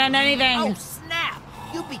 Not looking at anything. Oh, snap!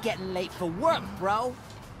 You be getting late for work, bro.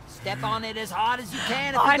 Step on it as hard as you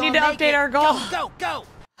can. If I you're need to gonna make update it. our goal. Go, go, go!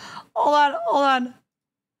 Hold on, hold on.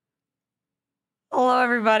 Hello,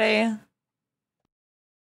 everybody.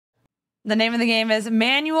 The name of the game is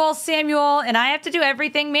Manual Samuel, and I have to do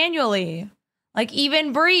everything manually. Like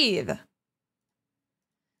even breathe.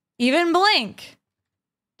 Even blink.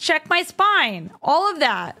 Check my spine. All of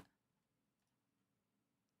that.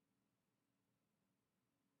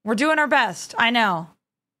 We're doing our best. I know.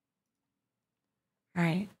 All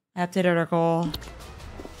right. I updated our goal.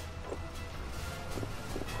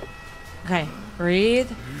 Okay. Breathe.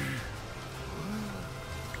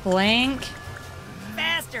 Blink.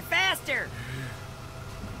 Faster, faster!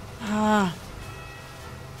 Ah.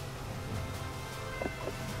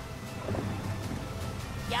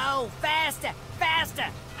 Yo, faster, faster!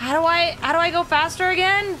 How do I go faster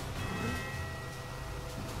again?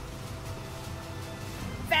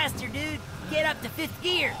 Faster, dude! Get up to 5th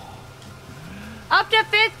gear! Up to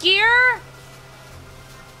 5th gear?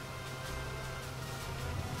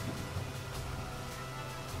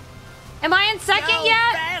 Am I in second Yo,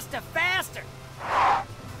 yet? Faster, faster!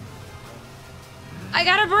 I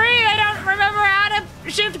gotta breathe. I don't remember how to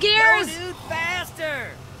shift Yo, gears. dude, faster!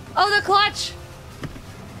 Oh, the clutch.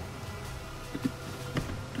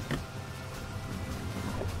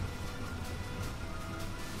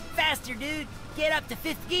 Faster, dude! Get up to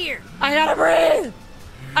 5th gear! I gotta breathe.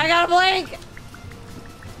 I gotta blink.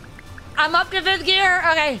 I'm up to 5th gear.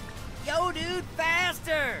 Okay. Yo, dude,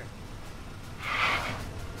 faster!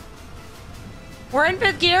 We're in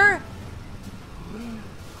 5th gear.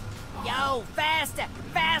 Yo, faster,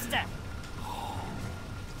 faster!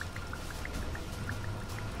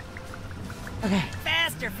 Okay.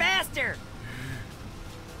 Faster, faster!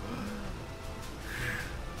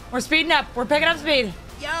 We're speeding up. We're picking up speed.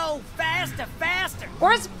 Yo, faster, faster!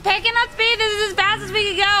 We're picking up speed. This is as fast as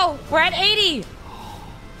we can go. We're at 80.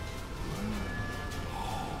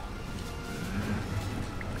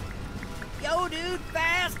 Yo, dude,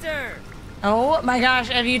 faster! Oh my gosh.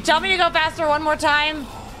 If you tell me to go faster one more time,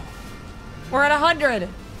 we're at 100.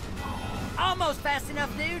 Almost fast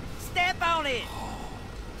enough, dude! Step on it!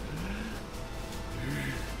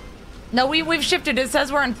 No, we've shifted. It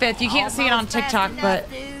says we're in 5th. You can't see it on Almost fast TikTok, enough, but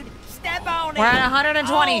dude. Step on we're it! at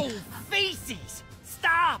 120. Oh, feces!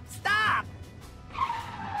 Stop! Stop!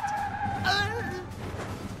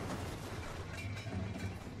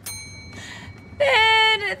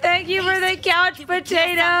 Ben, thank you for the couch Can we kill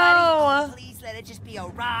potato. somebody? Please let it just be a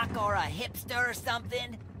rock or a hipster or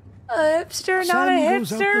something. A hipster, not a Sam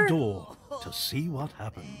goes out the hipster. door to see what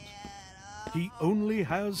happens. He only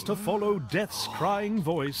has to follow Death's crying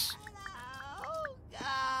voice. Oh,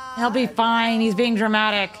 God. He'll be fine. He's being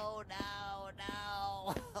dramatic. Oh,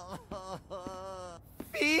 no, no.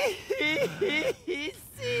 Feces.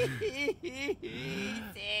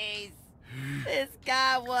 This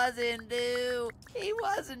guy wasn't due. He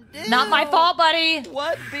wasn't due. Not my fault, buddy.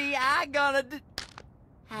 What be I gonna do?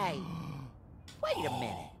 Hey, wait a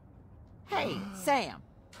minute. Hey, Sam,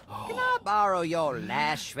 can I borrow your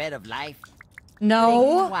last shred of life? Blink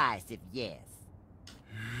No. twice if yes.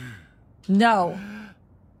 No.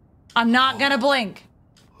 I'm not gonna blink.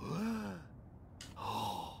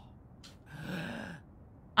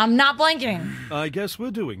 I'm not blinking. I guess we're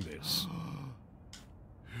doing this.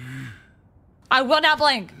 I will not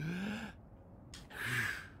blink.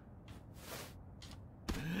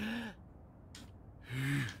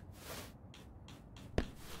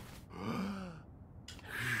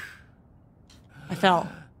 I fell.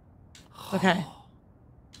 It's okay.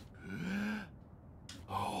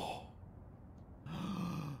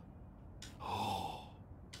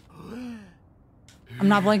 I'm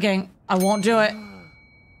not blinking. I won't do it.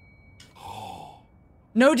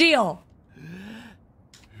 No deal.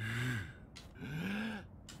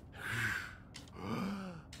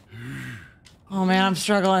 Oh man, I'm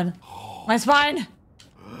struggling. My spine.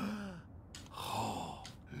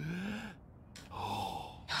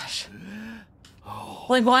 Gosh.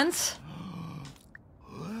 Blink once.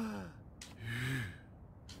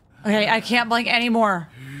 Okay, I can't blink anymore.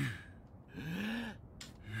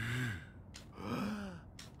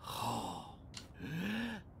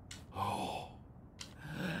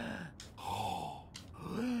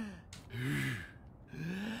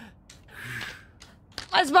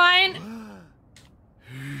 My spine.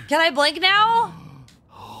 Can I blink now?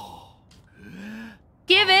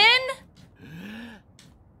 Give in?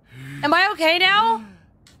 Am I okay now?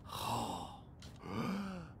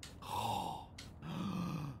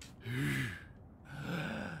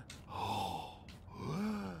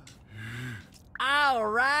 All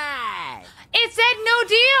right. It said no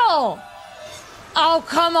deal. Oh,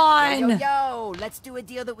 come on. Yo, let's do a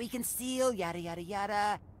deal that we can seal, yada, yada,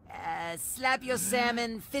 yada. Slap your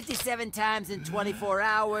salmon 57 times in 24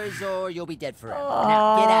 hours or you'll be dead forever.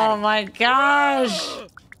 Now, get out Oh of my gosh.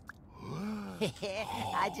 here.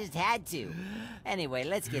 I just had to. Anyway,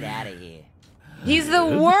 let's get out of here. He's the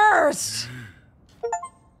worst.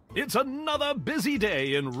 It's another busy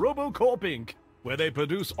day in RoboCorp Inc., where they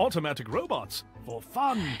produce automatic robots for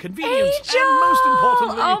fun, convenience, Angel! and most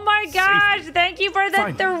importantly, Oh my gosh, safety. thank you for the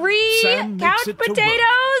Finally, Sam 3 makes couch it to work.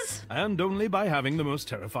 potatoes. And only by having the most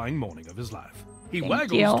terrifying morning of his life. He Thank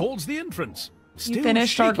waggles you. towards the entrance, still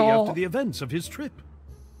finished our shaky goal. after the events of his trip.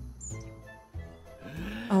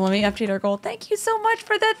 Oh, let me update our goal. Thank you so much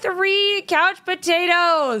for the 3 couch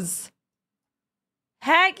potatoes.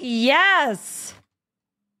 Heck yes.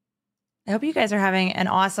 I hope you guys are having an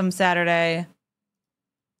awesome Saturday.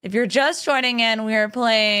 If you're just joining in, we are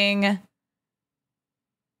playing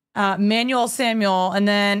Manual Samuel. And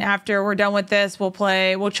then after we're done with this, we'll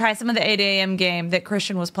try some of the 8 a.m. game that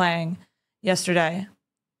Christian was playing yesterday.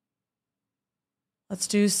 Let's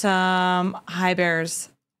do some Hi Bears.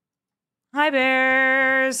 Hi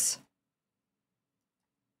Bears.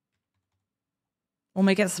 We'll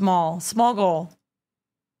make it small. Small goal.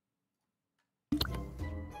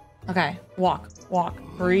 Okay. Walk. Walk.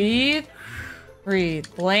 Breathe. Breathe.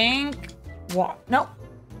 Blink. Walk. Nope.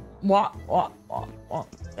 Walk. Walk. Walk. Walk.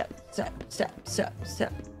 Step. Step. Step. Step.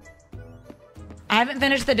 Step. I haven't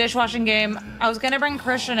finished the dishwashing game. I was gonna bring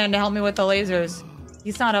Christian in to help me with the lasers.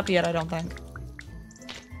 He's not up yet, I don't think.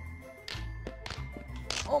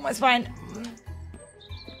 Oh, my spine.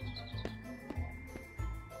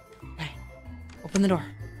 Okay. Open the door.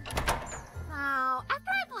 So, after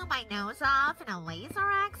I blew my nose off in a laser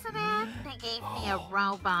accident, they gave me a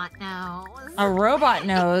robot nose. A robot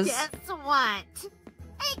nose? Guess what?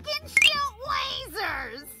 I can shoot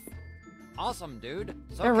lasers! Awesome, dude.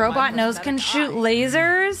 So The can robot my nose can prosthetic shoot eye.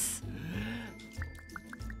 lasers?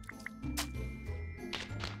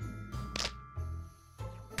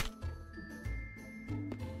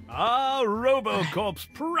 RoboCorp's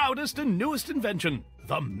proudest and newest invention,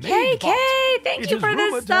 the MaidBot. KK, thank It you is for the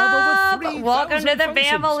rumored to have over sub. 3,000 Welcome to the functions,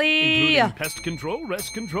 family. including pest control,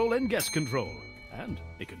 rest control, and guest control. And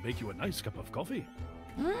it can make you a nice cup of coffee.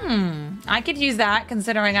 I could use that,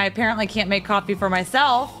 considering I apparently can't make coffee for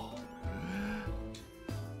myself.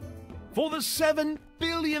 For the 7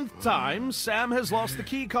 billionth time, Sam has lost the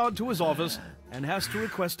key card to his office and has to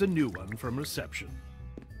request a new one from reception.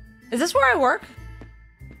 Is this where I work?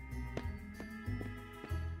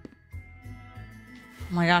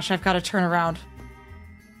 Oh my gosh, I've got to turn around.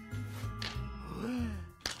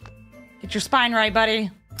 Get your spine right,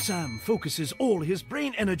 buddy. Sam focuses all his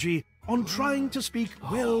brain energy on trying to speak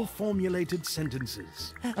well-formulated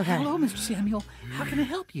sentences. Okay. Hello, Mr. Samuel. How can I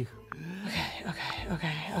help you? Okay.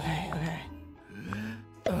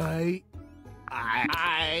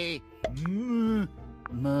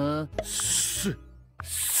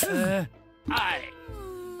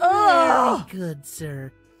 Oh! Very good,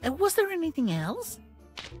 sir. Was there anything else?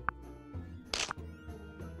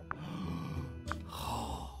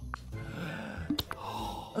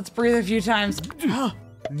 Let's breathe a few times.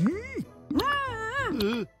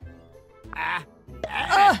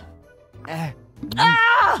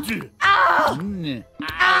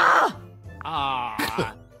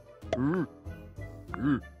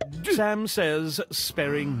 Sam says,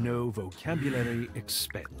 sparing no vocabulary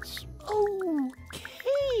expense.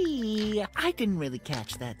 Okay. I didn't really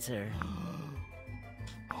catch that, sir.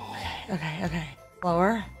 Okay.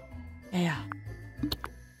 Lower. Yeah.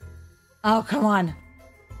 Oh, come on.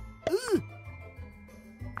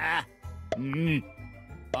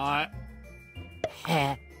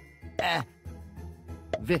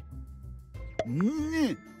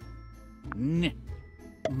 N. N.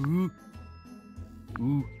 Ooh.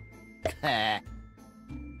 Ooh. K.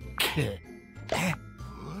 K.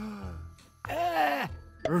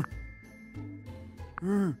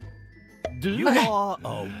 You are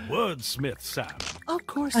a wordsmith, Sam. Of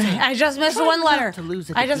course. Okay, I just missed Try one not letter. to lose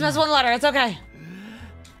it I at just the missed end. one letter. It's okay.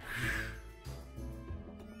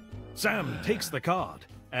 Sam takes the card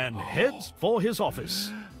and heads for his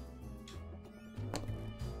office.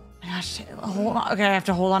 Gosh, hold on. Okay, I have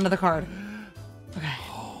to hold on to the card. Okay.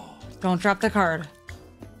 Don't drop the card.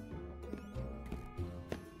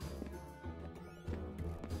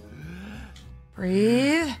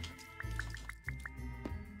 Breathe.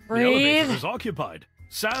 The elevator Breathe. is occupied.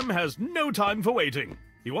 Sam has no time for waiting.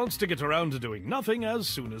 He wants to get around to doing nothing as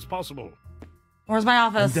soon as possible. Where's my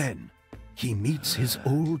And office? then he meets his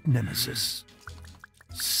old nemesis.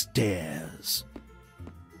 Stairs.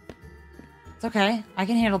 It's okay. I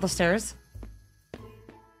can handle the stairs.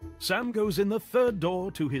 Sam goes in the third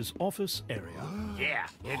door to his office area. Yeah,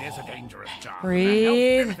 it is a dangerous job. Breathe. The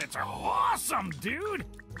health benefits are awesome, dude.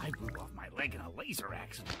 I blew off my leg in a laser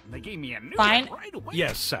accident, and they gave me a new Fine. one right away.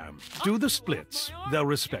 Yes, Sam. Do the splits. They'll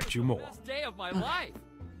respect you more. Best day of my life.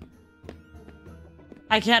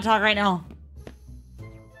 I can't talk right now.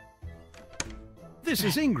 This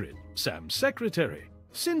is Ingrid, Sam's secretary.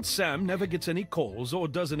 Since Sam never gets any calls or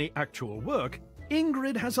does any actual work,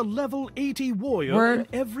 Ingrid has a level 80 warrior in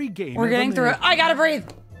every game. We're ever getting through made. it. I gotta breathe.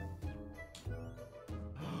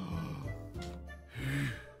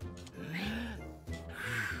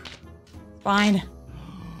 Fine.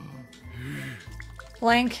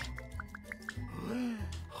 Blank.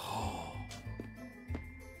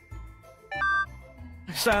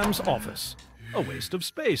 Sam's office. A waste of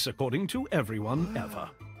space, according to everyone ever.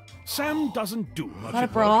 Sam doesn't do much Not a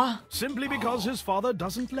at bra. work, simply because his father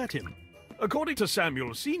doesn't let him. According to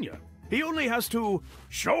Samuel Sr., he only has to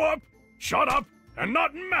show up, shut up, and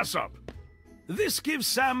not mess up. This gives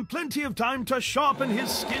Sam plenty of time to sharpen his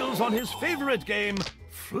skills on his favorite game,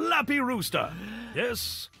 Flappy Rooster.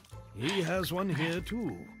 Yes, he has one here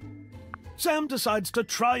too. Sam decides to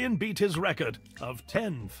try and beat his record of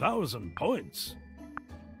 10,000 points.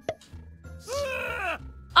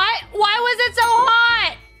 Why was it so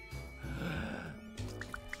hot?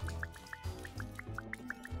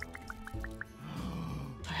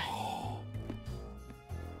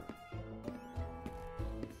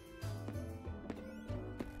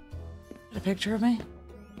 A picture of me?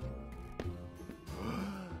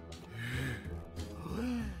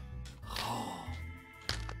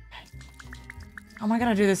 How am I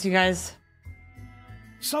gonna do this, you guys?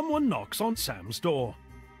 Someone knocks on Sam's door.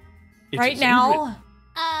 It's Right Ingrid. now?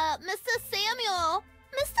 Mr. Samuel,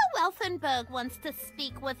 Mr. Welfenberg wants to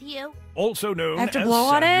speak with you. Also known I have to as blow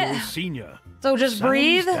on Samuel it? Sr. So just Sam's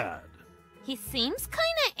breathe? dad. He seems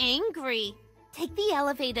kinda angry. Take the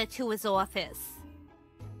elevator to his office.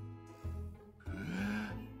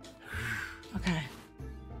 Okay.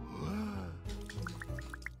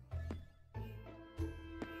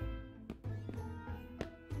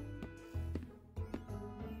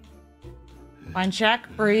 Fine, check.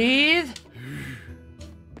 Breathe.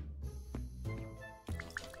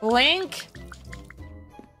 Blink.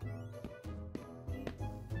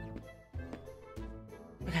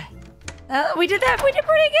 Okay. We did that. We did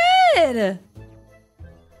pretty good.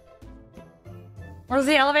 Where's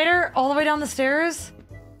the elevator? All the way down the stairs?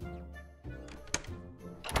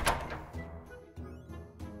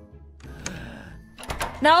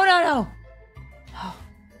 No, no, no. Oh.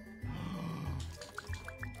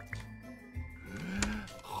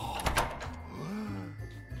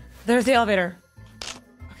 There's the elevator.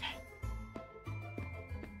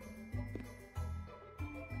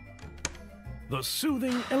 The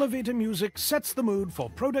soothing elevator music sets the mood for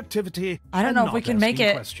productivity. I don't and know if not we can make asking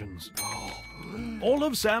it. Questions. All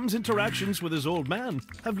of Sam's interactions with his old man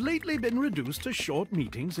have lately been reduced to short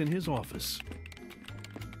meetings in his office.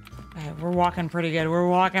 Okay, we're walking pretty good. We're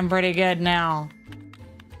walking pretty good now.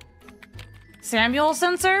 Samuel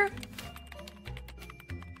sensor?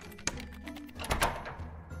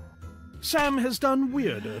 Sam has done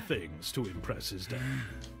weirder things to impress his dad.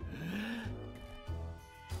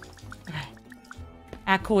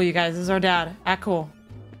 Act cool, you guys. This is our dad. Act cool.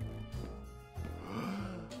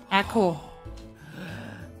 Act cool.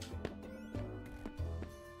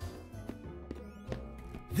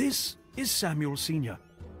 This is Samuel Sr.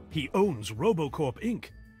 He owns RoboCorp Inc.,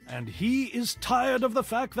 and he is tired of the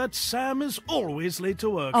fact that Sam is always late to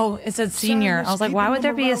work. Oh, it said senior. Sam is I was like, why keeping would the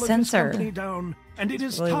there be a morale of his sensor? company down, and it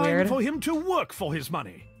is Really time weird. for him to work for his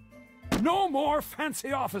money. No more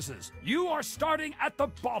fancy offices. You are starting at the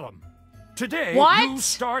bottom. Today, What? you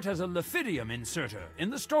start as a Lefidium inserter in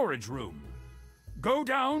the storage room. Go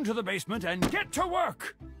down to the basement and get to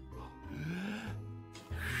work.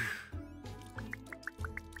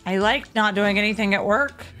 I like not doing anything at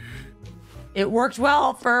work. It worked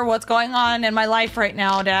well for what's going on in my life right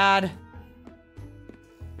now, Dad.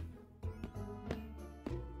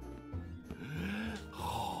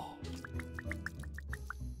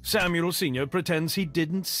 Samuel Sr. pretends he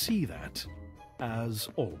didn't see that, as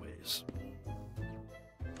always.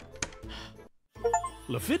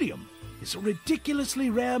 Lefidium is a ridiculously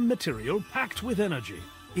rare material packed with energy.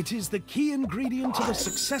 It is the key ingredient to the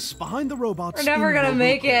success behind the robots. We're never gonna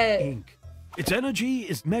make it. Inc. Its energy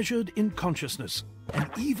is measured in consciousness, and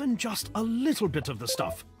even just a little bit of the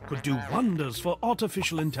stuff could do wonders for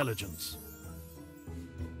artificial intelligence.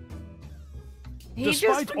 He just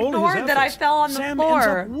Despite all his ignored that I efforts, fell on the Sam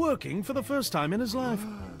floor. ends up working for the first time in his life.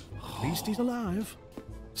 At least he's alive.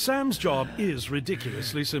 Sam's job is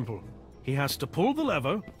ridiculously simple. He has to pull the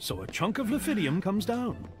lever so a chunk of Lefidium comes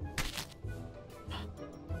down.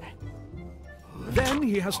 Then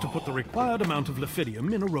he has to put the required amount of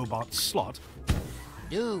Lefidium in a robot's slot.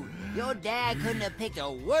 Dude, your dad couldn't have picked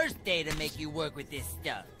a worse day to make you work with this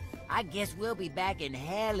stuff. I guess we'll be back in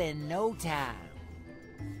hell in no time.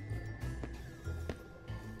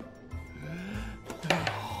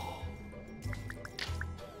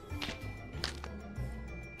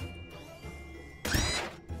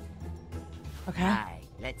 Okay. Alright,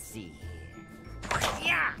 let's see here.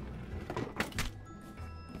 Yeah!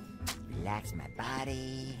 Relax my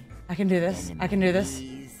body. I can do this. bend I can do my this.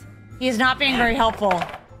 knees. He is not being very helpful.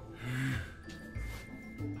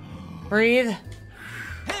 Breathe.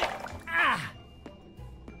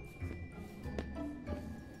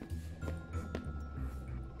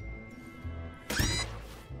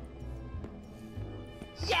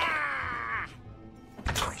 Yeah!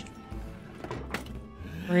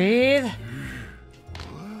 Breathe.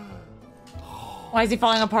 Why is he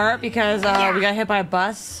falling apart? Because we got hit by a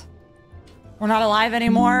bus. We're not alive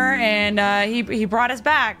anymore, and he brought us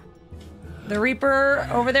back. The Reaper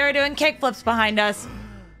over there doing kickflips behind us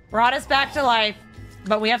brought us back to life,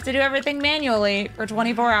 but we have to do everything manually for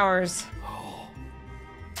 24 hours.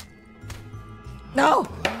 No!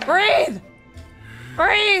 Breathe!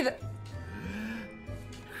 Breathe!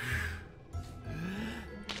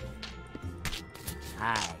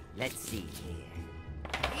 Alright, let's see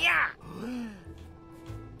here. Yeah!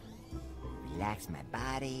 Relax my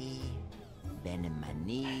body. Bending my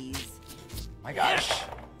knees. My gosh.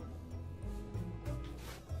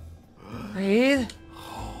 Breathe.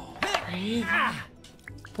 Breathe.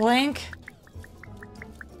 Blink.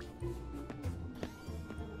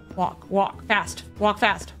 Walk, walk, fast. Walk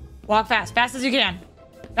fast. Walk fast. Fast as you can.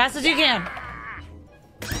 Fast as you can.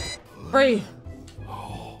 Breathe.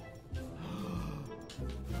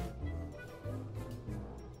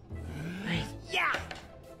 Breathe. Yeah!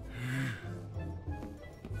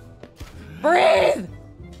 Breathe!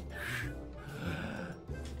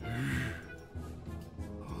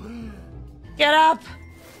 Get up!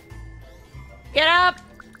 Get up!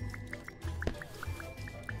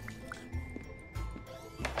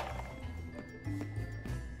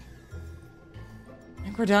 I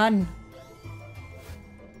think we're done.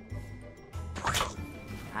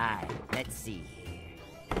 Alright, let's see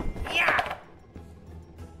here. Yeah!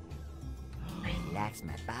 Relax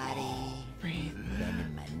my body. Breathe.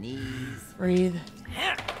 Bending my knees. Breathe.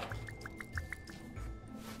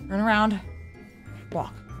 Turn around.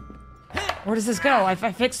 Walk. Where does this go? I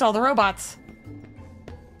fixed all the robots.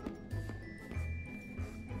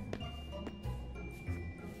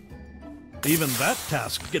 Even that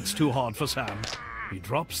task gets too hard for Sam. He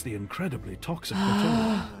drops the incredibly toxic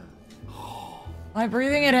material. Am I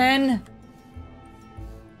breathing it in?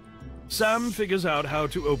 Sam figures out how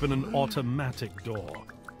to open an automatic door.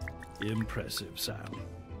 Impressive, Sam.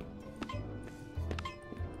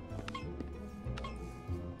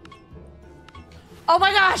 Oh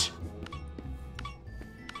my gosh!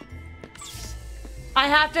 I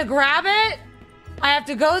have to grab it. I have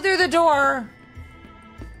to go through the door.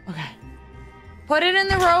 Okay. Put it in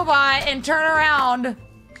the robot and turn around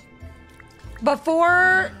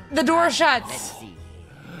before the door shuts. Let's see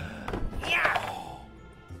here. Yeah!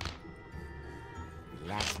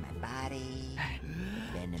 Relax my body.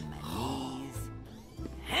 Bending my knees.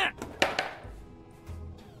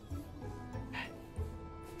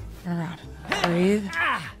 Turn around. Breathe.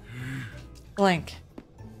 Blink.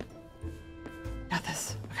 Got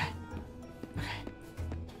this. Okay. Okay.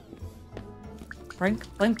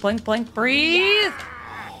 Blink, blink, blink, blink. Breathe.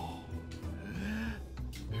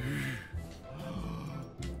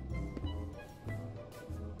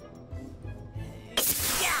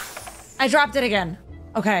 I dropped it again.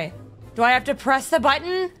 Okay. Do I have to press the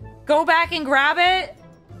button? Go back and grab it?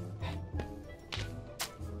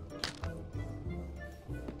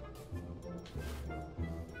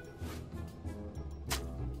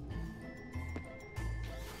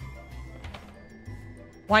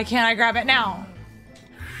 Why can't I grab it now?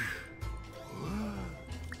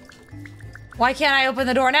 Why can't I open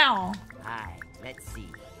the door now? Alright, let's see.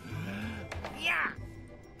 Yeah!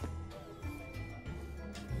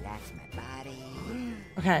 Relax my body.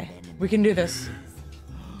 Okay, we can do this.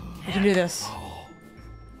 We can do this.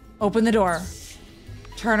 Open the door.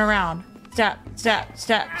 Turn around. Step, step,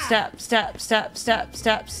 step, step, step, step, step,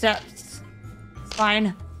 step, step.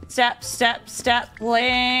 Fine. Step, step, step,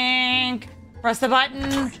 blink. Press the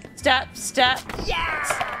button. Step, step.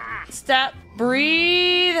 Yeah! Step,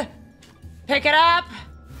 breathe. Pick it up.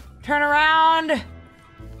 Turn around.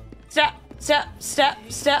 Step, step, step,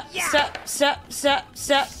 step, step, step, step,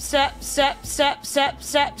 step, step, step, step, step,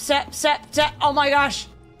 step, step, step, step. Oh my gosh.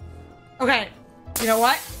 Okay. You know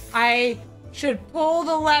what? I should pull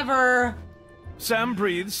the lever. Sam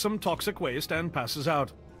breathes some toxic waste and passes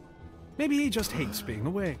out. Maybe he just hates being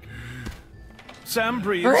awake. Sam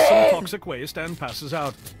breathes some toxic waste and passes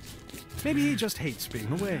out. Maybe he just hates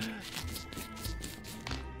being awake.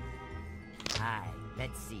 Alright,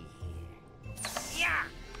 let's see here. Yeah!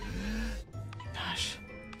 Gosh.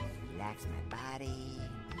 Relax my body.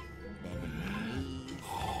 Bend my knees.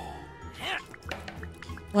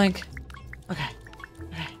 Blink. Okay.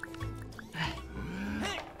 Okay. Okay.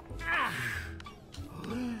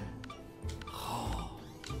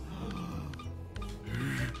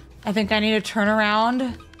 I think I need to turn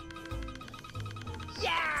around.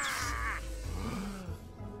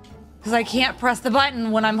 Because I can't press the button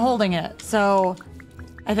when I'm holding it. So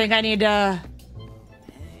I think I need to...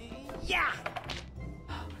 Yeah!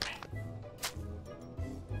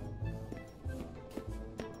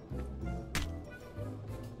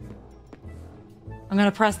 I'm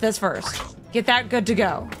gonna press this first. Get that good to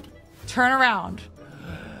go. Turn around.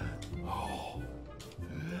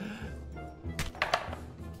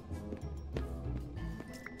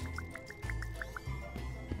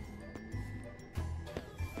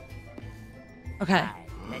 Okay.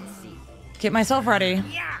 Let's see. Get myself ready.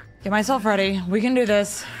 Yeah! Get myself ready. We can do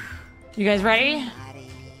this. You guys ready? Body.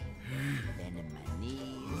 Bend my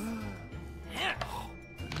knees.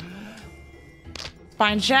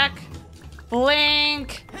 Spine check.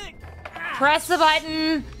 Blink. Press the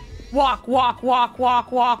button. Walk, walk, walk,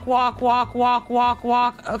 walk, walk, walk, walk, walk, walk,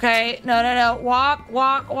 walk. Okay. No, no, no. Walk,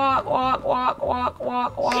 walk, walk, walk, walk, walk,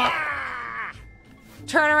 walk, walk.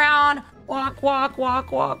 Turn around. Walk, walk,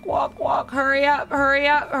 walk, walk, walk, walk. Hurry up, hurry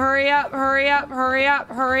up, hurry up, hurry up, hurry up,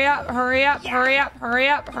 hurry up, hurry up, hurry up, hurry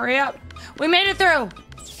up, hurry up. We made it through.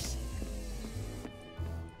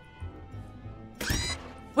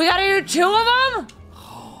 We gotta do 2 of them?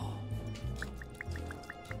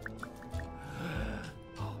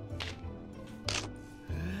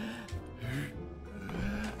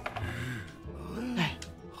 Okay.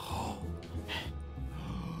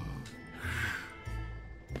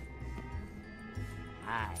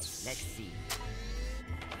 Alright, let's see.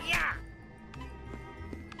 Yeah!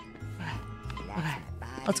 Okay.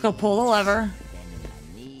 Let's go pull the lever. Bend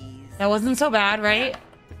my knees. That wasn't so bad, right?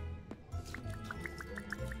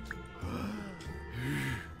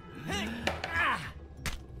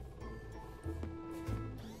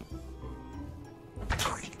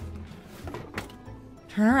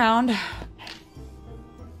 Turn around.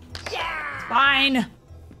 Yeah! Fine. All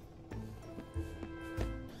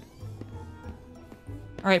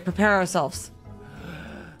right, prepare ourselves.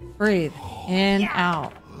 Breathe. In,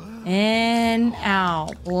 out. In,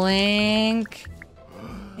 out. Blink.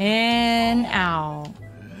 In, out.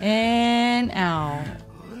 In, out.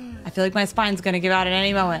 I feel like my spine's gonna give out at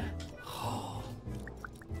any moment.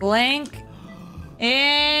 Blink.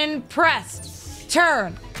 In, press.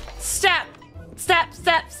 Turn. Step. Step,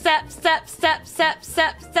 step, step, step, step, step,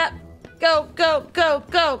 step, step. Go, go, go,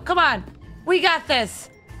 go. Come on. We got this.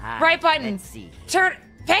 Right button. Let's see. Turn.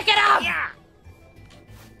 Pick it up. Yeah!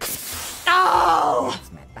 Oh!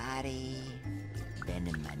 Relax my body.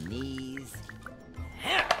 Bend my knees.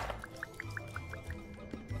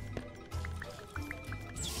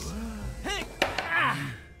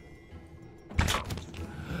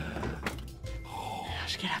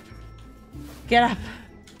 Gosh, get up. Get up.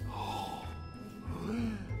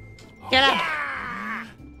 Get up.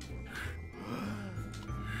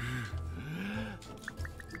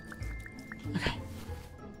 Okay.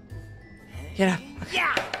 Get up. Okay.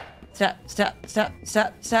 Yeah! Step, step, step,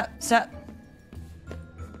 step, step, step.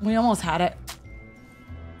 We almost had it.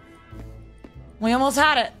 We almost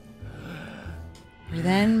had it. Breathe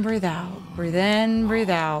in, breathe out. Breathe in, breathe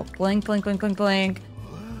out. Blink, blink, blink, blink, blink.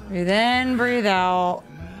 Breathe in, breathe out.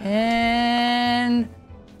 In.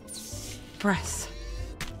 Breath.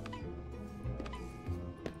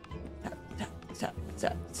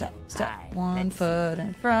 Step. One foot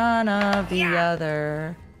in front of the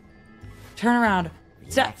other. Turn around.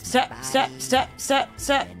 Step.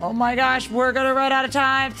 Oh my gosh, we're gonna run out of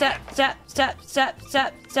time. Step.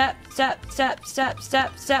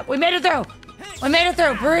 We made it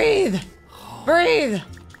through. Breathe.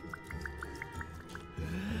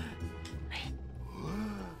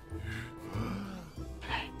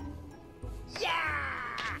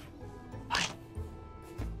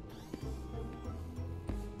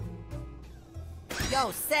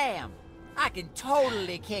 Yo, Sam, I can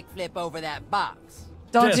totally kickflip over that box.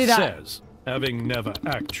 Don't Death do that. says, having never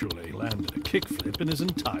actually landed a kickflip in his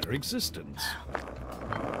entire existence.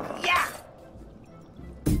 Yeah!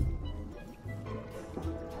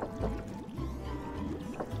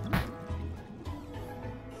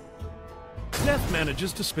 Death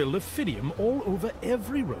manages to spill Liphidium all over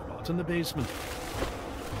every robot in the basement.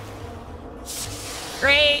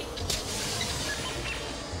 Great.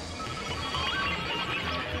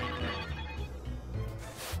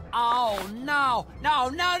 Oh, no.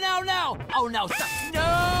 Oh, no,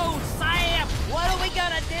 Sam! What are we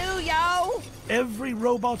gonna do, yo? Every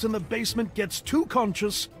robot in the basement gets too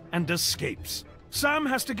conscious and escapes. Sam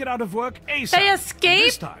has to get out of work ASAP. They and escape?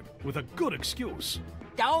 this time with a good excuse.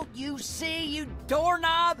 Don't you see, you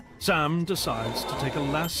doorknob? Sam decides to take a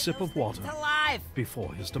last sip of water It's alive!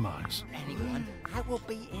 before his demise. Anyone, I will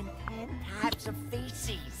be in 10 types of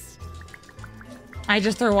feces. I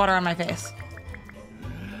just threw water on my face.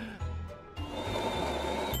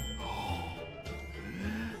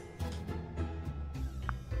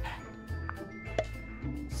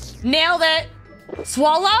 Nailed it!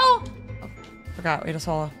 Swallow? Oh, forgot, we had to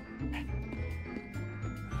swallow.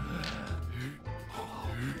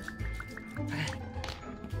 Okay.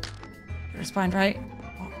 Your spine right.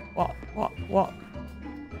 Walk.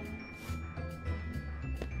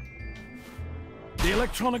 The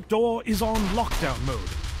electronic door is on lockdown mode.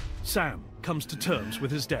 Sam comes to terms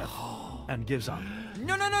with his death and gives up.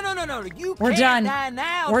 No. You We're can't done. die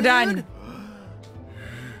now, We're dude. done.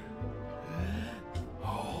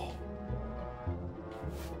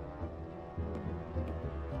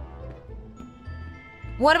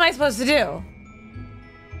 What am I supposed to do?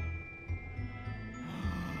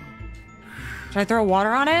 Should I throw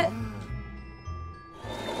water on it?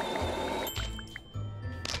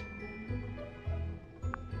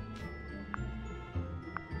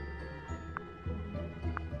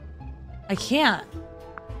 I can't.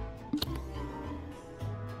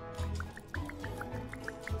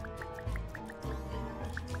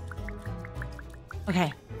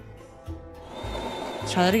 Okay.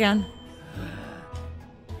 Let's try that again.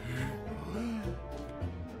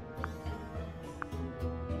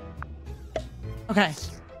 Okay.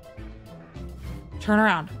 Turn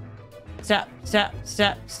around. Step.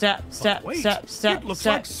 Wait, it looks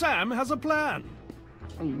like Sam has a plan.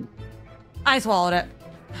 I swallowed it.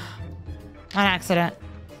 On accident.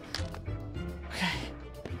 Okay.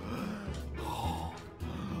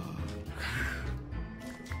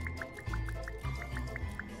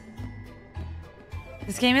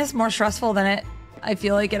 This game is more stressful than I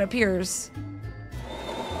feel like it appears.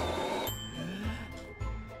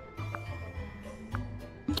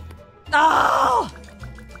 Oh!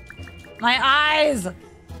 My eyes!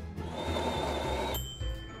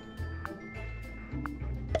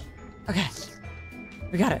 Okay.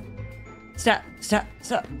 We got it. Step.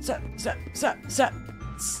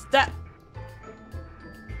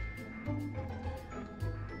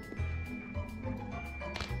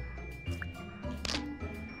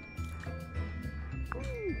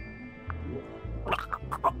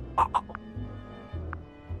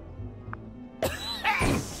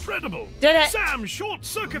 Incredible! Did it! Sam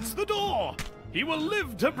short-circuits the door! He will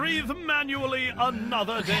live to breathe manually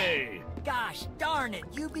another day. Gosh darn it,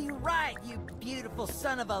 you be right, you beautiful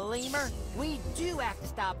son of a lemur. We do have to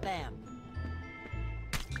stop them.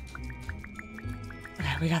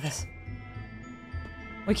 Okay, we got this.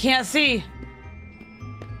 We can't see.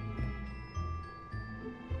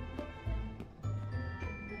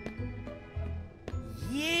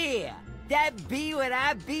 Yeah, that be what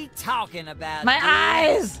I be talking about. My dude.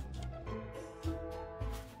 eyes!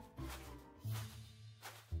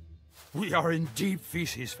 We are in deep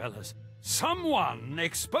feces, fellas. Someone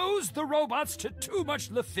exposed the robots to too much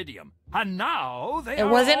Liphidium, and now they It are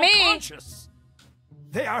wasn't all me. conscious.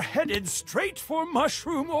 They are headed straight for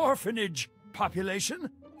Mushroom Orphanage. Population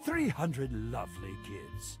 300 lovely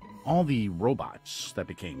kids. All the robots that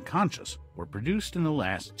became conscious were produced in the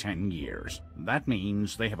last 10 years. That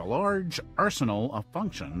means they have a large arsenal of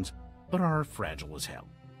functions, but are fragile as hell.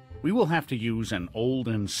 We will have to use an old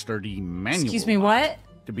and sturdy manual Excuse me, what?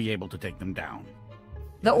 to be able to take them down.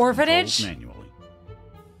 The orphanage? Manually.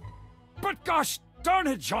 But gosh darn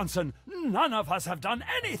it, Johnson, none of us have done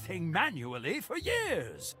anything manually for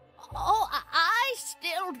years. Oh, I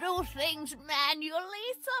still do things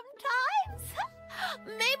manually sometimes.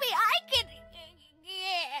 Maybe I can...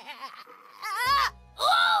 Yeah.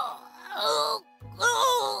 Oh! Oh!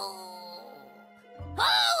 Oh!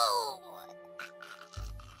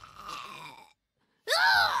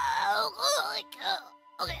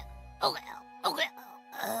 Oh! Okay.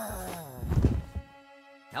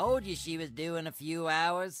 Told you she was doing a few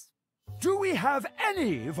hours. Do we have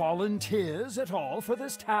any volunteers at all for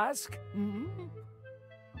this task? Hmm?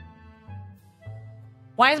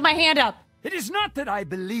 Why is my hand up? It is not that I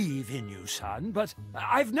believe in you, son, but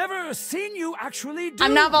I've never seen you actually do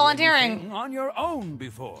I'm not volunteering. anything on your own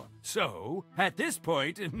before. So, at this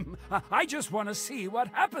point, I just want to see what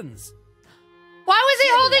happens. Why was he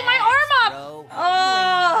holding my arm Bro, up?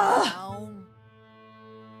 Oh. Oh.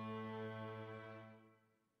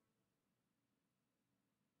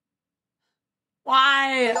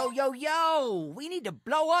 Why? Yo! We need to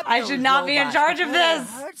blow up. I those should not be in robots charge of before they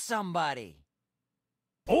this. Hurt somebody.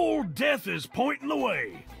 Old Death is pointing the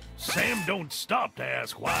way. Sam don't stop to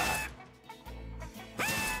ask why.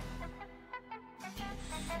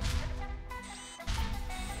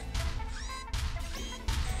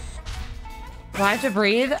 Do I have to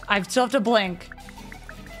breathe? I still have to blink.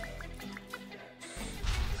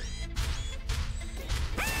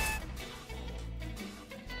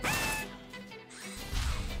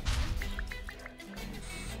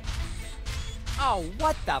 Oh,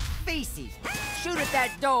 what the feces? Shoot at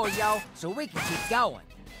that door, yo, so we can keep going.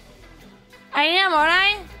 I am, aren't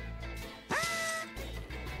I?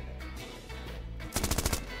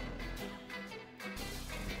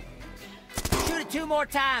 Shoot it 2 more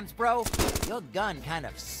times, bro. Your gun kind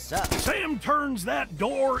of sucks. Sam turns that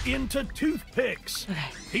door into toothpicks.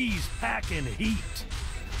 He's packing heat.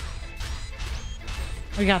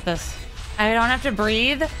 We got this. I don't have to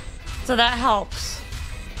breathe, so that helps.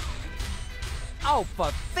 Oh,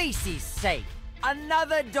 for feces' sake.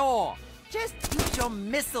 Another door. Just use your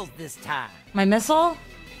missiles this time. My missile?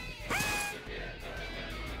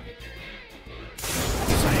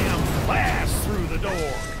 Sam blasts through the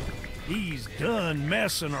door. He's done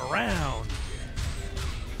messing around.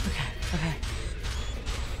 Okay.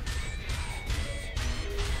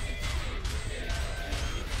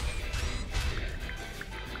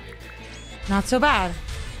 Not so bad.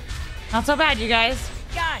 Not so bad, you guys.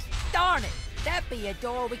 Gosh darn it. That be a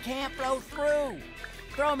door we can't blow through.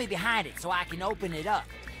 Throw me behind it so I can open it up.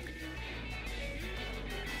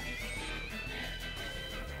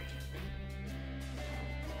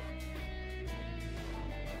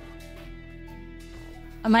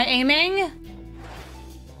 Am I aiming?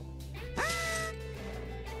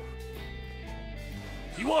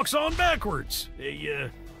 He walks on backwards.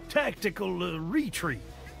 A tactical retreat.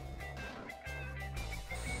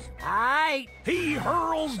 Aight. He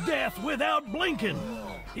hurls death without blinking.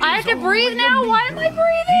 I have He's to breathe only a now? Why am I medium.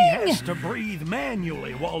 breathing? He has to breathe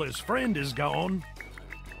manually while his friend is gone.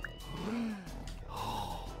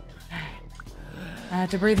 I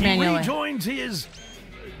have to breathe He manually. rejoins his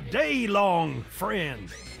day-long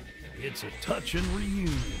friend. It's a touching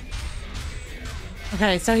reunion.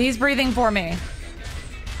 Okay, so he's breathing for me.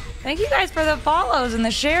 Thank you guys for the follows and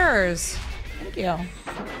the shares. Thank you.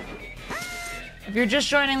 If you're just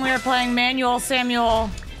joining, we are playing Manual Samuel.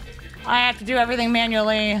 I have to do everything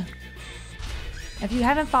manually. If you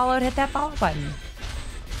haven't followed, hit that follow button.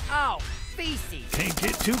 Oh, feces. Can't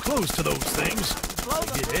get too close to those things. Blow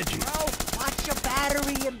They the get edgy. bro. Watch your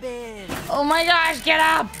battery in bed. Oh my gosh, get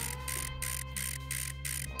up!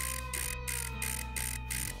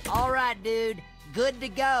 All right, dude. Good to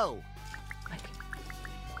go.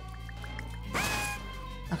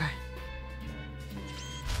 Okay.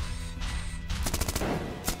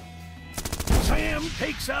 Sam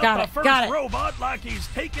takes out Got the it, first got it. robot like he's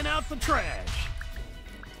taking out the trash.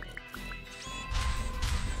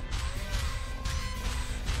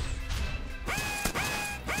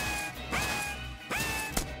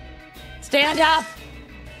 Stand up!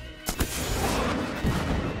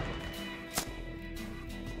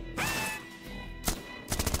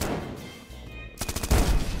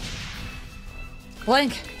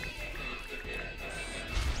 Blink.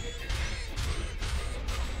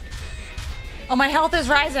 Oh, my health is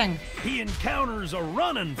rising. He encounters a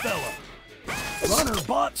running fella. Runner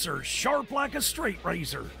bots are sharp like a straight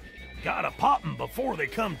razor. Gotta pop 'em before they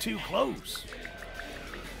come too close.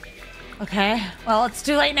 Okay, well, it's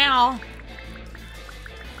too late now.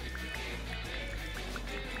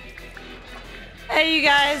 Hey, you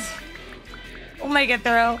guys. We'll make it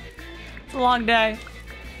through. It's a long day.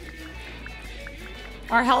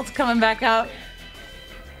 Our health's coming back up.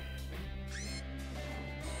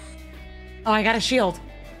 Oh, I got a shield.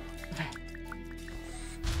 Okay.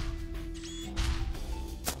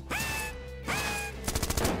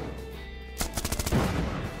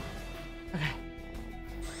 Okay.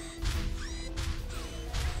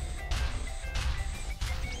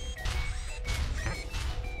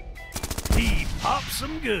 He pops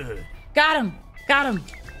 'em good. Got him. Got him.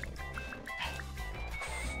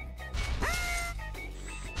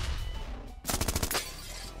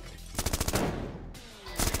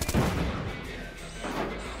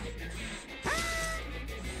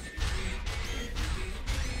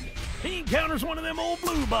 He encounters one of them old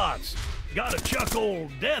blue bots. Gotta chuck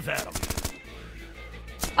old death at him.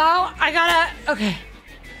 Oh, I gotta... Okay.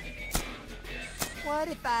 What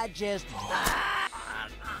if I just...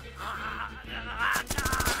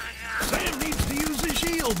 Sam needs to use his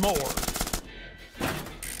shield more.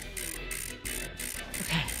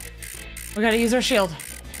 Okay. We gotta use our shield.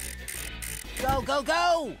 Go, go,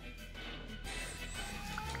 go!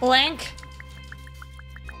 Blink.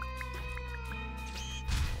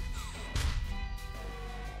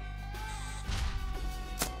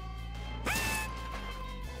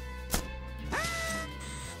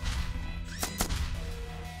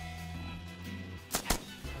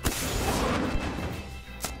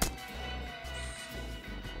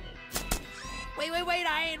 Wait,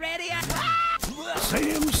 I ain't ready.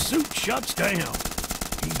 Sam's suit shuts down.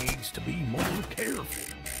 He needs to be more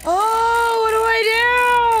careful. Oh, what do I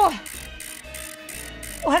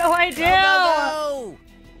do? What do I do? Go!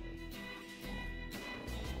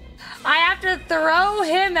 I have to throw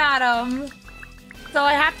him at him. So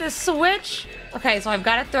I have to switch. Okay, so I've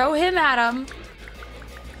got to throw him at him.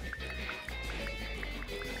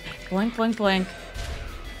 Blink, blink, blink.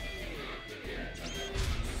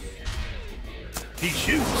 He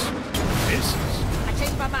shoots, misses. I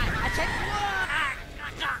changed my mind.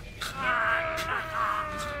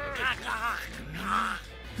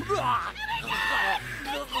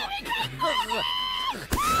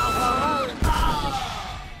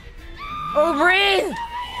 Oh, breathe!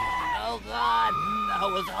 Oh God, that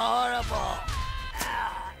was horrible.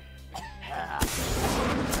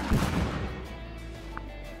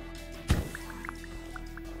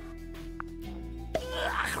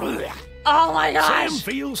 Oh my Sam gosh!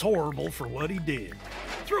 feels horrible for what he did.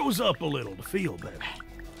 Throws up a little to feel better.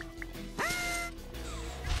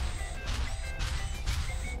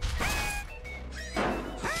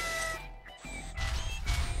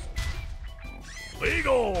 Big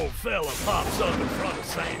old fella pops up in front of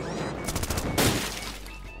Sam.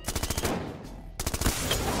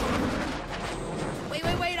 Wait,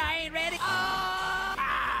 I ain't ready.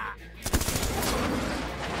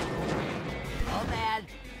 Oh man,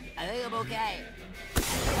 I think I'm okay.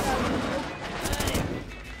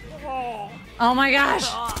 Oh my gosh!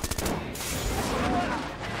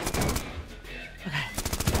 Okay.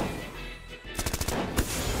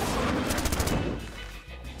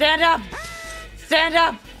 Stand up! Stand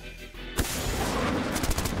up!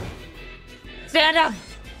 Stand up!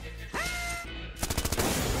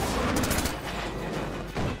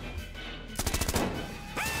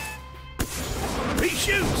 He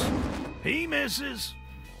shoots. He misses.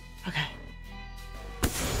 Okay.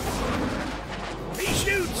 He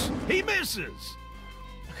shoots. He misses.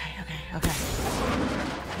 Okay.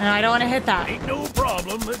 No, I don't want to hit that. Ain't no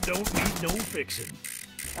problem that don't need no fixing.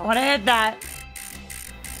 I want to hit that.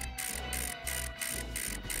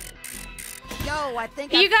 Yo, I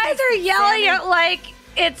think You guys are yelling at it like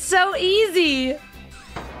it's so easy.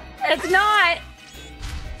 It's not.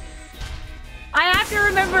 I have to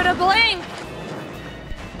remember to blink.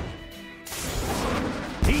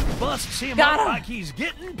 He busts him Got up him. like he's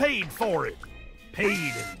getting paid for it. Paid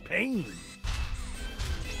in pain.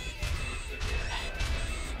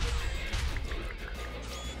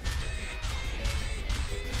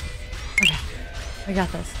 Okay, I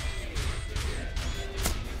got this.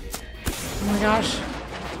 Oh my gosh.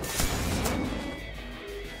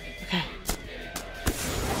 Okay.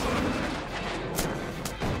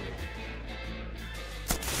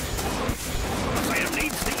 Sam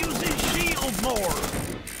needs to use his shield more.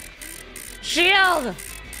 Shield!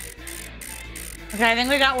 Okay, I think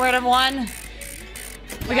we got word of one.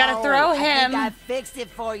 We gotta throw I him. think I fixed it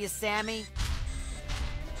for you, Sammy.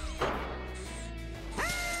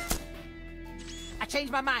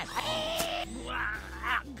 changed my mind.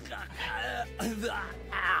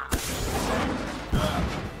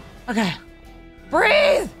 Okay.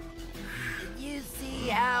 Breathe! You see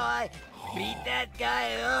how I beat that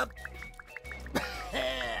guy up?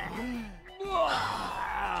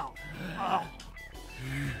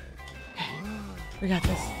 We got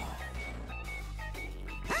this.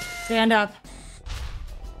 Stand up.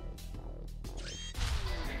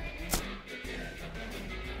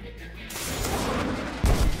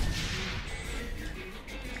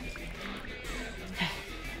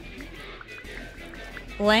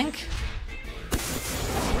 Blink.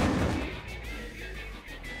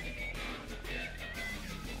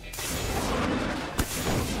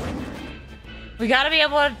 We gotta be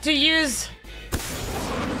able to use...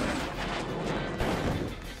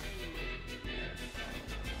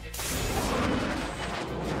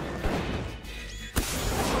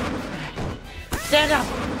 Stand up.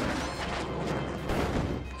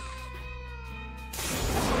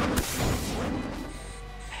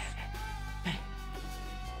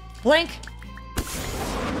 Blink.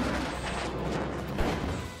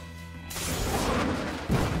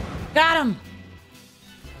 Got him.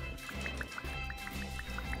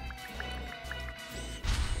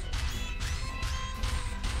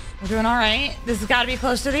 We're doing all right. This has got to be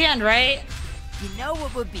close to the end, right? You know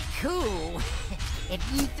what would be cool?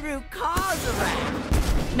 If you threw cars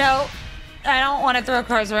around. No, I don't want to throw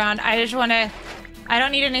cars around. I just want to... I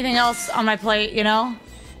don't need anything else on my plate, you know?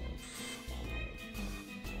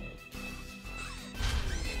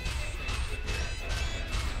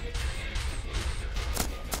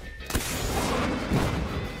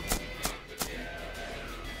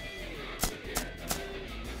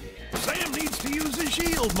 Sam needs to use his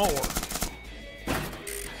shield more.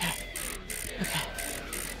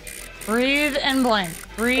 Breathe and blink.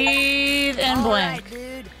 Breathe and blink. Right,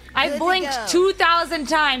 dude. I've blinked 2,000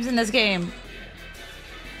 times in this game.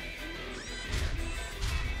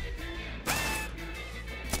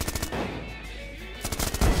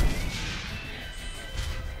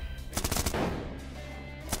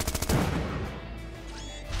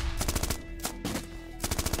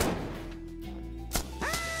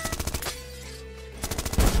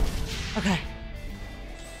 Okay.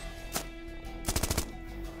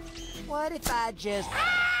 What if I just...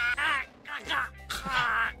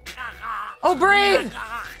 Oh, breathe!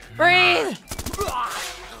 Breathe!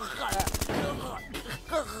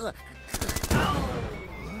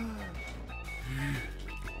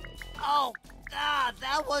 Oh, God,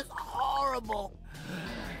 that was horrible.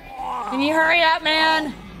 Can you hurry up,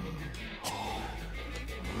 man?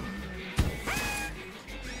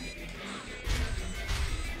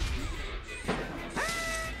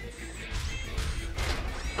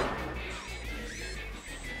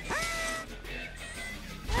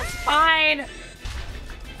 Fine.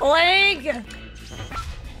 Blink.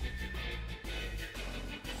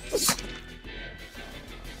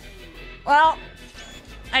 Well,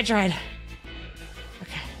 I tried.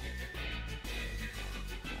 Okay.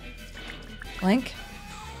 Blink.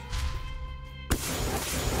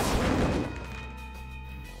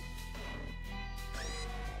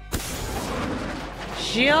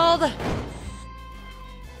 Shield.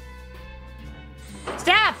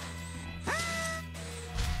 Step.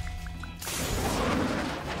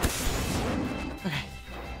 Okay.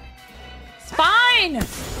 Spine!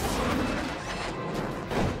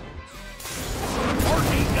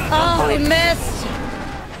 Oh, we missed!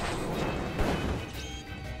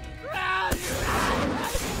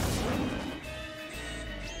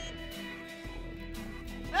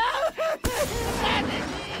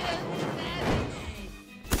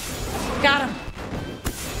 Got him.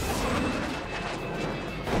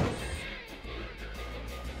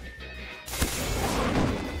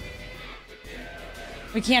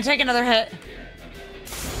 We can't take another hit.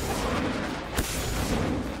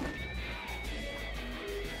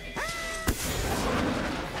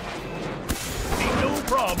 Ain't no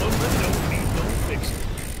problem that don't need no fixing.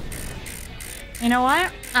 You know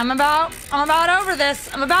what? I'm about over this.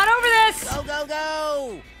 I'm about over this. Go, go,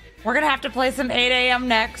 go! We're gonna have to play some 8 a.m.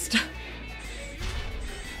 next.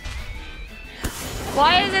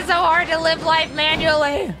 Why is it so hard to live life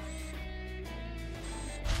manually?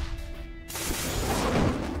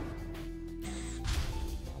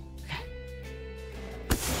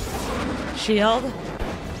 Shield.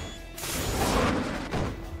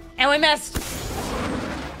 And we missed.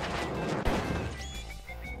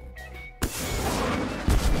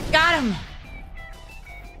 Got him.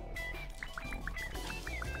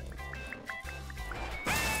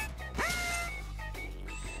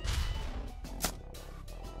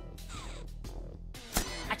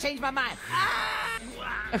 changed my mind.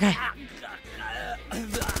 Okay.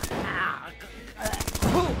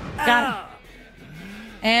 Got him.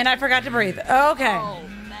 And I forgot to breathe. Okay. Oh,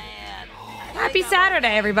 man. Happy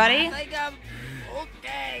Saturday, everybody. I think I'm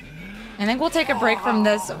okay. I think we'll take a break from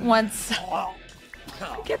this once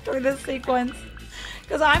we get through this sequence.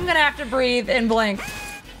 Because I'm going to have to breathe and blink.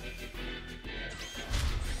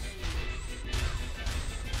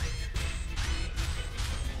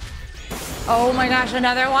 Oh my gosh,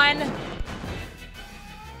 another one.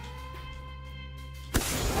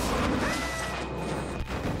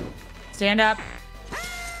 Stand up.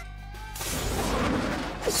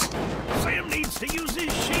 Sam needs to use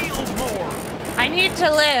his shield more. I need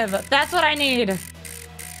to live. That's what I need.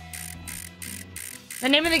 The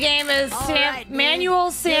name of the game is All right, dude. Manual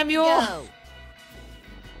Good to Samuel. go.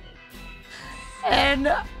 And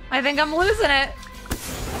I think I'm losing it.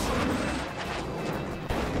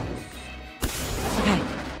 Okay.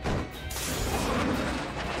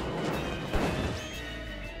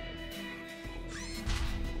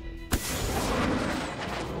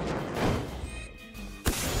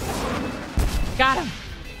 Got him.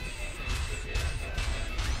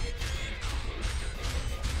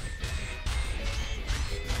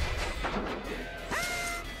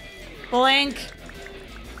 Blink.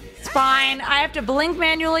 It's fine. I have to blink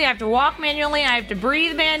manually. I have to walk manually. I have to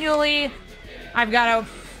breathe manually. I've got to...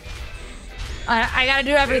 I got to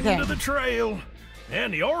do everything. Into the trail.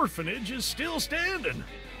 And the orphanage is still standing.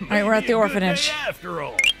 All right, we're at the orphanage. After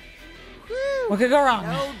all. What could go wrong?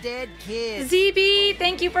 No dead kids. ZB,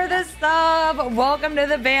 thank you for the sub. Welcome to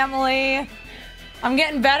the family. I'm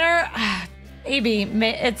getting better. AB,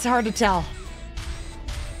 it's hard to tell.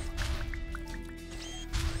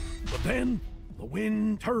 But then the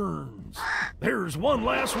wind turns. There's one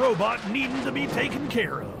last robot needing to be taken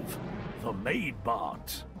care of. The maid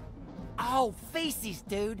bot. Oh, feces,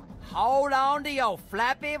 dude. Hold on to your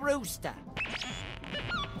flappy rooster.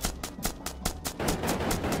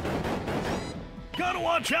 Gotta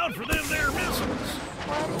watch out for them there missiles.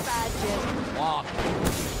 What if I just walk?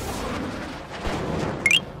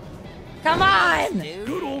 Come on. Dude.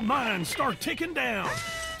 Good old minds start ticking down.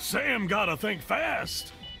 Sam gotta think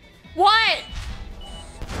fast. What?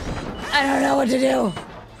 I don't know what to do.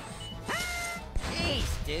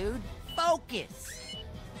 Jeez, dude. Focus.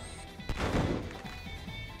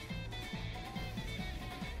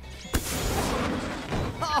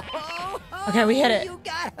 Okay, we hit it. You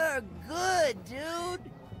got her good, dude.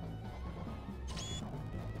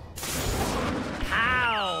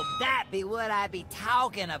 How that be what I be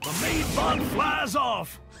talking about? The maid bot flies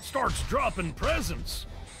off, starts dropping presents.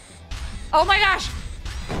 Oh my gosh.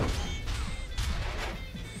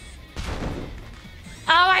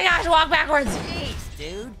 Oh my gosh, walk backwards. Jeez,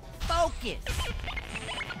 dude. Focus.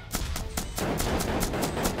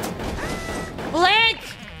 Blink.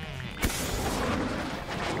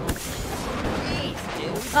 Jeez,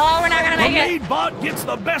 dude. Oh, we're not gonna The make it. maid bot gets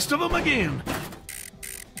the best of them again.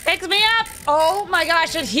 Fix me up. Oh my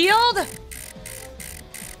gosh, it healed.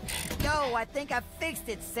 Yo, I think I fixed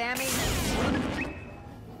it, Sammy.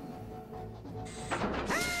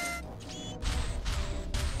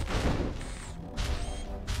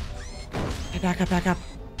 Okay, back up, back up.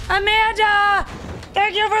 Amanda!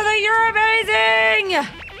 Thank you for the You're Amazing!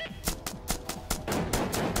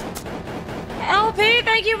 LP,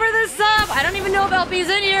 thank you for the sub! I don't even know if LP's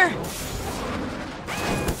in here.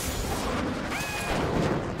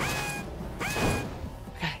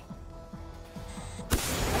 Okay.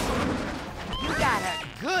 You got her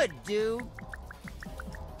good, dude.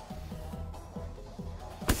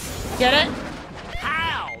 Get it?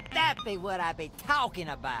 How that be what I be talking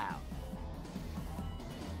about?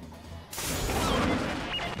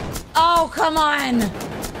 Oh, come on!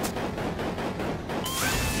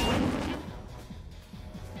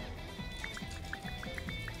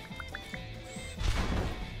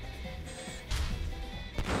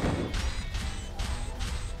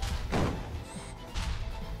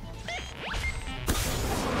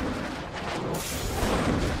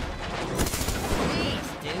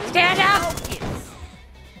 Jeez, dude. Stand up! Focus.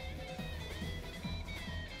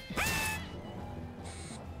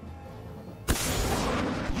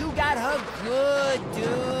 You got her good,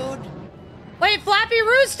 dude. Wait, Flappy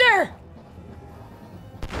Rooster!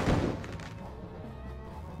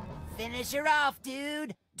 Finish her off,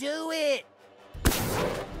 dude. Do it.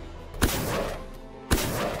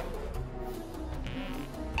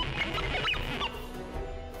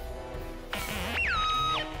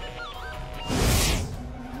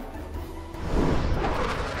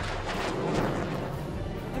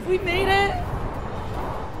 Have we made it?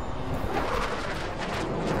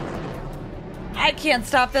 I can't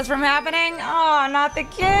stop this from happening. Oh, not the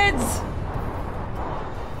kids.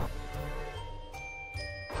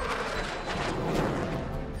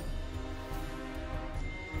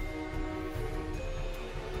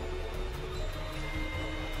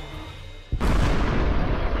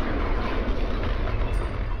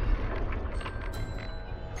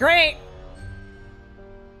 Great.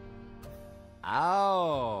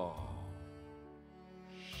 Oh.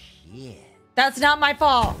 Shit. That's not my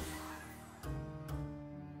fault.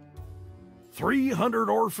 300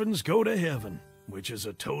 orphans go to heaven, which is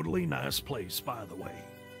a totally nice place, by the way.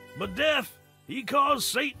 But Death, he caused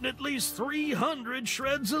Satan at least 300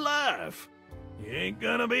 shreds of life. He ain't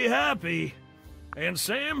gonna be happy. And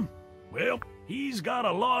Sam, well, he's got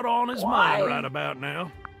a lot on his mind right about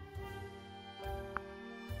now.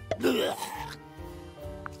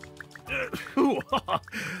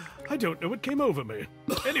 I don't know what came over me.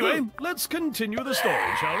 Anyway, let's continue the story,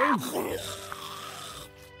 shall we?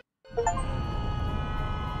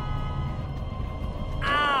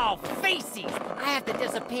 Oh, feces! I have to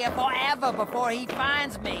disappear forever before he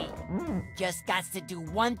finds me. Just got to do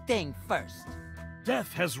one thing first.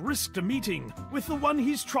 Death has risked a meeting with the one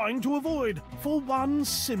he's trying to avoid for one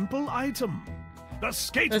simple item. The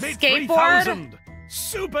Skatemate 3000!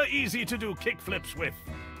 Super easy to do kickflips with.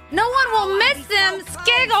 No one will miss them,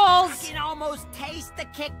 Skiggles! I can almost taste the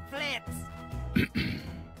kick flips.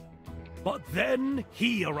 But then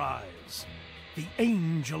he arrives. The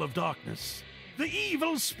Angel of Darkness. The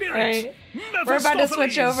evil spirit. Right. We're about to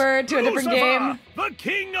switch over to a different game. The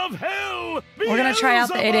King of Hell. We're gonna try out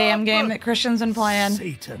the 8 a.m. game that Christian's been playing.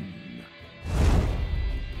 Satan.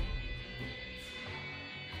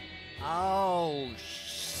 Oh,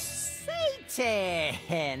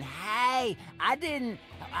 Satan. Hey,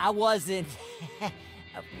 I wasn't.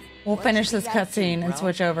 We'll finish this cutscene and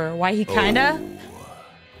switch over. Why he kinda? Oh,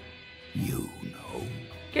 you know.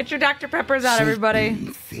 Get your Dr. Peppers out, everybody.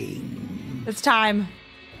 Thing. It's time.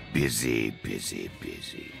 Busy, busy,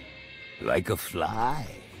 busy. Like a fly.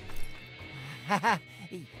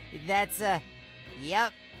 That's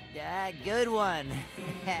yep, good one.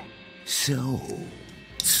 So,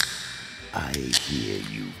 I hear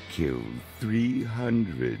you killed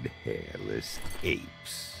 300 hairless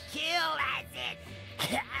apes. Kill as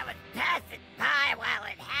in, I was passing by while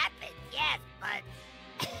it happened, yes, but...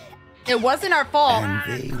 It wasn't our fault. And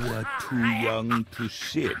they were too young to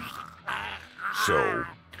sin. So,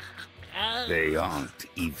 they aren't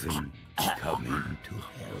even coming to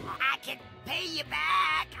hell. I can pay you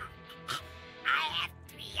back. I have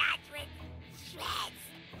 300 shreds.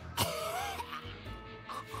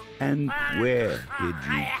 And where did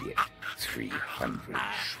you get 300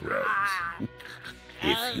 shreds?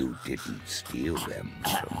 If you didn't steal them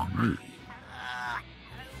from me.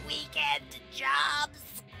 Weekend jobs.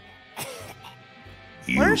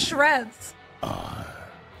 What are shreds? Are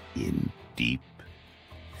in deep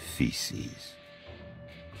feces.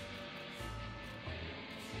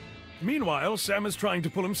 Meanwhile, Sam is trying to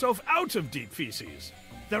pull himself out of deep feces.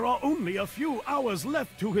 There are only a few hours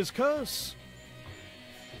left to his curse.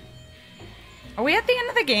 Are we at the end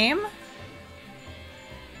of the game?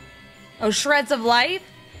 Oh, shreds of light?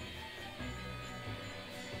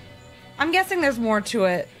 I'm guessing there's more to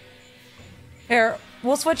it. Here,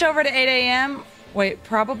 we'll switch over to 8 a.m. Wait,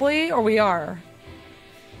 probably? Or we are?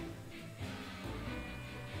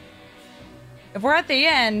 If we're at the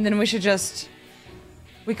end, then we should just...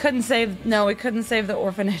 We couldn't save... No, we couldn't save the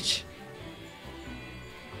orphanage.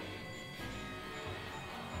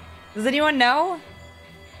 Does anyone know?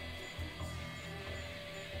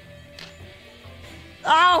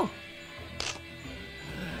 Oh!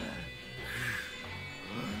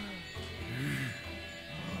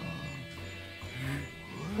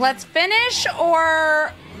 Let's finish,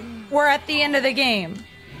 or we're at the end of the game?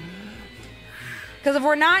 Because if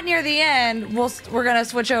we're not near the end, we're gonna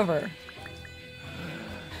switch over.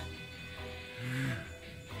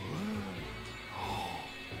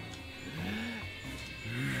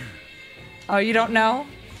 Oh, you don't know?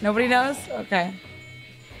 Nobody knows? Okay.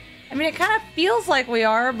 I mean, it kind of feels like we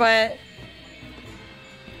are, but...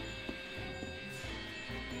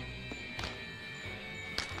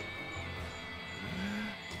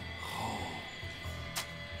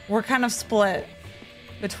 We're kind of split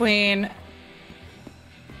between...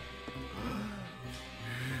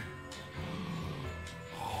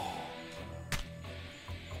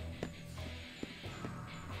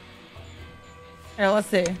 Here, let's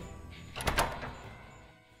see.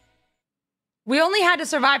 We only had to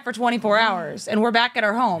survive for 24 hours, and we're back at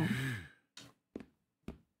our home.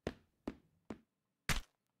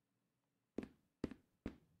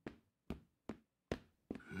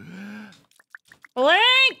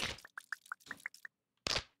 Blink!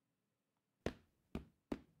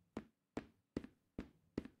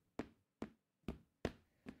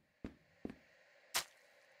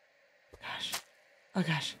 Gosh. Oh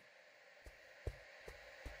gosh.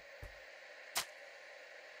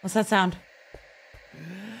 What's that sound?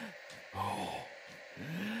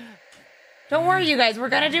 Don't worry, you guys. We're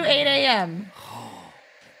gonna do 8 a.m.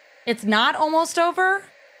 It's not almost over.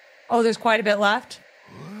 Oh, there's quite a bit left.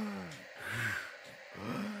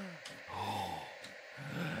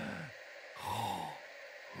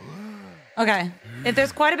 Okay. If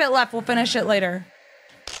there's quite a bit left, we'll finish it later.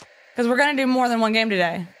 Because we're gonna do more than one game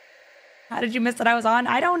today. How did you miss that I was on?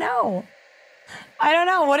 I don't know. I don't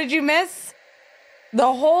know. What did you miss?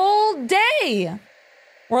 The whole day.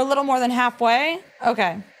 We're a little more than halfway.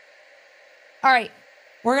 Okay. All right.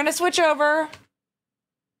 We're going to switch over.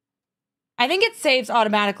 I think it saves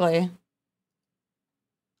automatically.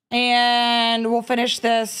 And we'll finish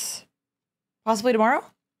this possibly tomorrow.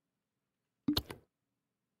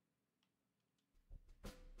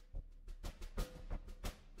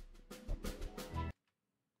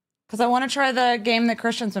 Because I want to try the game that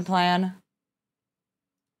Christian's been playing.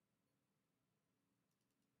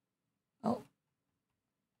 Oh.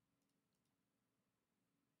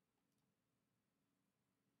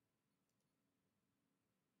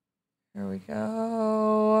 Here we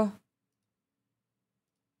go.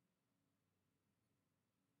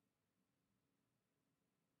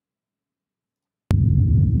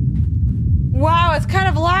 Wow, it's kind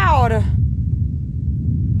of loud.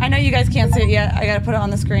 I know you guys can't see it yet. I gotta put it on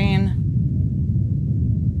the screen.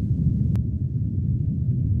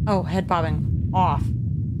 Oh, head bobbing. Off.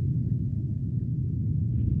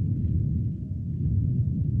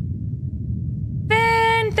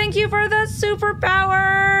 Finn, thank you for the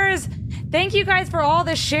superpowers. Thank you guys for all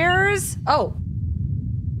the shares. Oh.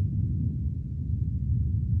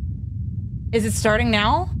 Is it starting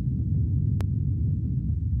now?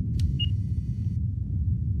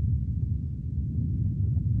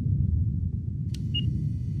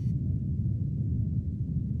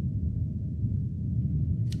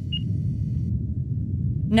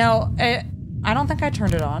 No, I don't think I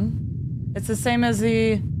turned it on. It's the same as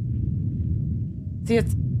the... See,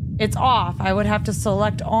 it's off. I would have to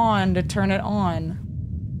select on to turn it on.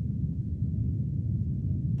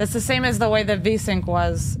 That's the same as the way the VSync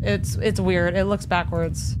was. It's weird. It looks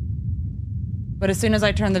backwards. But as soon as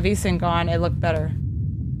I turn the VSync on, it looked better.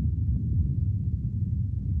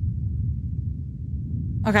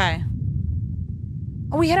 Okay.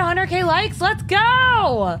 Oh, we hit 100K likes. Let's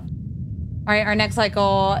go! All right, our next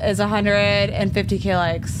cycle is 150K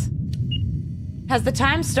likes. Has the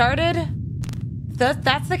time started?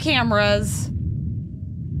 That's the cameras.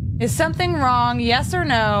 Is something wrong? Yes or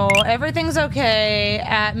no? Everything's okay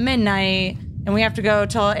at midnight, and we have to go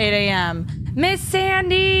till 8 a.m. Miss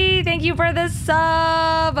Sandy, thank you for the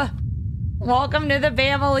sub. Welcome to the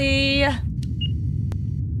family.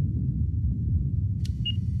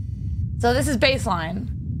 So this is baseline,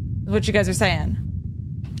 is what you guys are saying.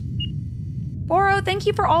 Boro, thank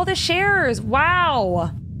you for all the shares.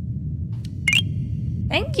 Wow.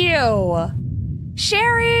 Thank you.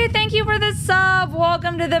 Sherry, thank you for the sub.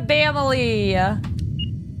 Welcome to the family.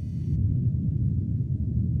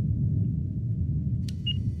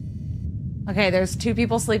 Okay, there's 2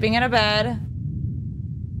 people sleeping in a bed.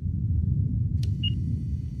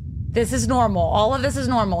 This is normal. All of this is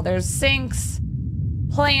normal. There's sinks,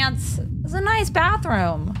 plants. It's a nice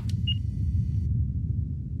bathroom.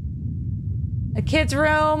 A kid's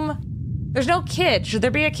room. There's no kid. Should there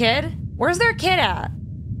be a kid? Where's their kid at?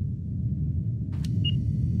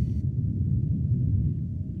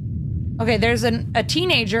 Okay, there's a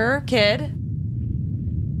teenager kid.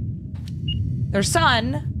 Their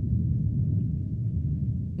son.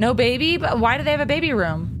 No baby, but why do they have a baby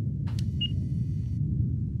room?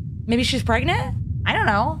 Maybe she's pregnant? I don't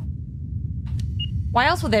know. Why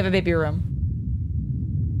else would they have a baby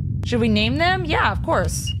room? Should we name them? Yeah, of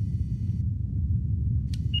course.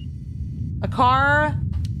 A car,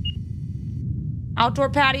 outdoor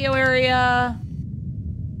patio area,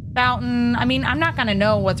 fountain. I mean, I'm not gonna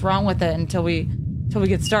know what's wrong with it until we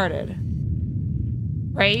get started,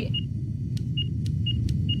 right?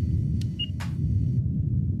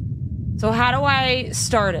 So how do I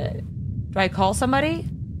start it? Do I call somebody?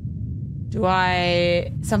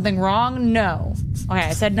 Something wrong? No. Okay,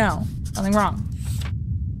 I said no. Something wrong.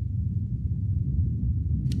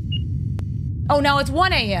 Oh, now it's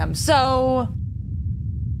 1 a.m. So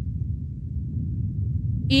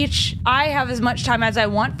I have as much time as I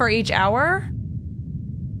want for each hour.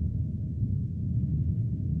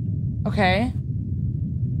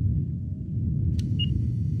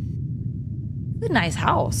 a nice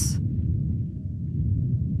house.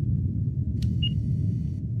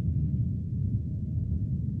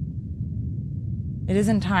 It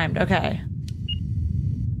isn't timed. Okay.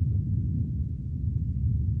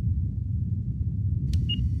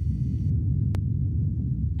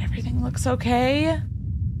 Everything looks okay.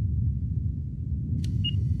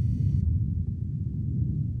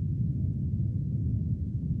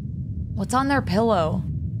 What's on their pillow?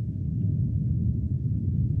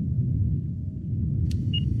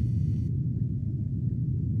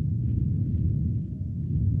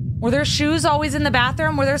 Were their shoes always in the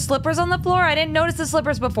bathroom? Were there slippers on the floor? I didn't notice the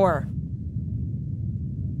slippers before.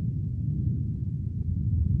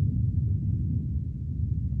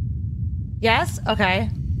 Yes?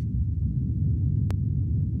 Okay.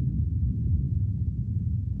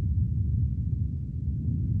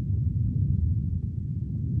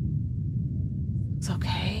 It's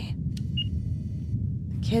okay.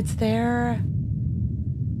 The kid's there.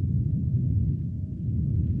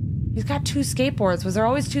 He's got 2 skateboards. Was there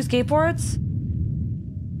always 2 skateboards?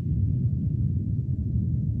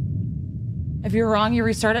 If you're wrong, you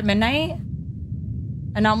restart at midnight?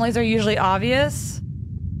 Anomalies are usually obvious?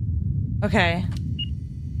 Okay.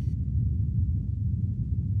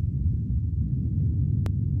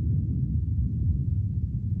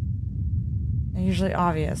 They're usually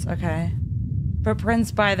obvious. Okay.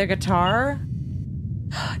 Footprints by the guitar?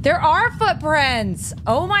 There are footprints!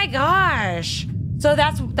 Oh my gosh! So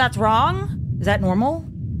that's wrong? Is that normal?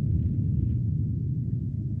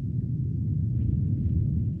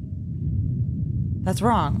 That's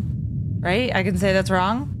wrong, right? I can say that's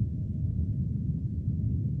wrong?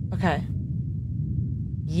 Okay.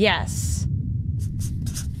 Yes.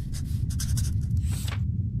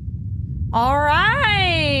 All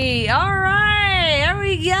right. All right. There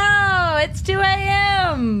we go. It's 2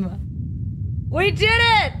 a.m. We did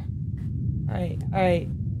it. All right. All right.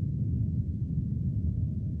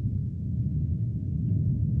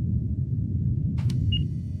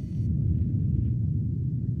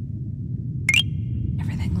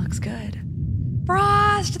 Looks good.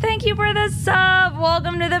 Frost, thank you for the sub.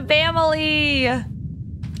 Welcome to the family.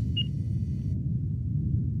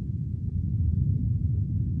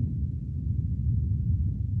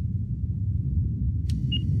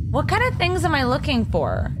 What kind of things am I looking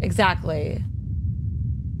for exactly?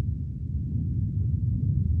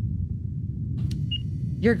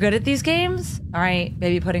 You're good at these games? All right,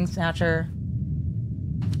 baby pudding snatcher.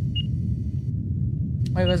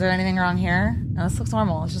 Wait, was there anything wrong here? No, this looks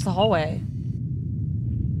normal. It's just a hallway.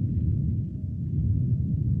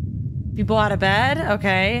 People out of bed?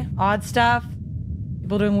 Okay. Odd stuff.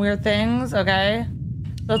 People doing weird things? Okay.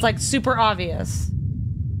 So it's like super obvious.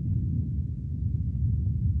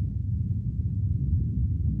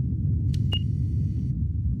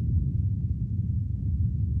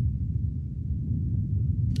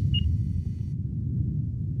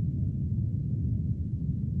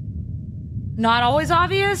 Not always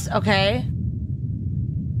obvious? Okay.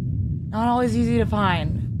 Not always easy to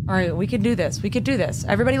find. All right, we can do this. We could do this.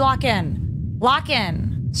 Everybody lock in. Lock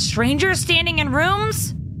in. Strangers standing in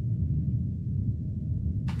rooms?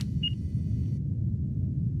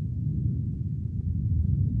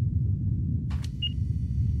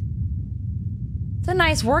 It's a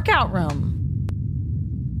nice workout room.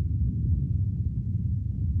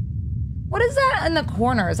 What is that in the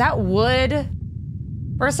corner? Is that wood?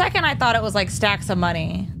 For a second, I thought it was like stacks of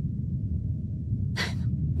money.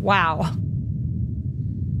 Wow.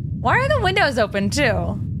 Why are the windows open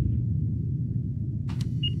too?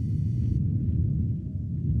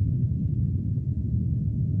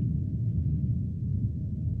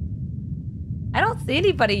 I don't see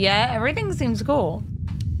anybody yet. Everything seems cool.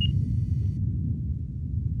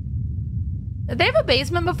 Did they have a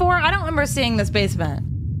basement before? I don't remember seeing this basement.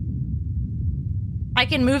 I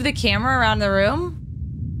can move the camera around the room?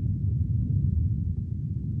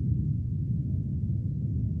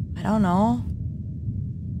 I don't know.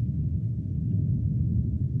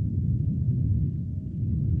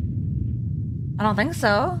 I don't think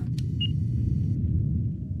so.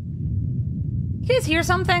 You guys hear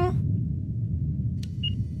something?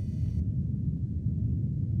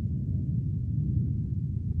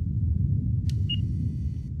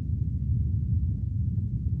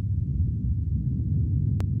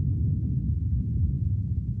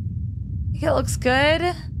 I think it looks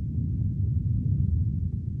good.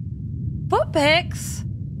 Foot pics?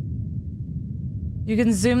 You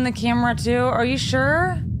can zoom the camera too. Are you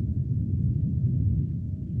sure?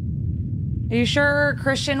 Are you sure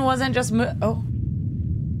Christian wasn't just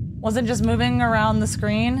wasn't just moving around the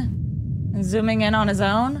screen and zooming in on his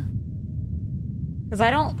own? Because I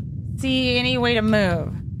don't see any way to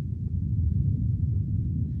move.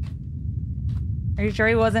 Are you sure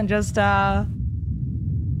he wasn't just,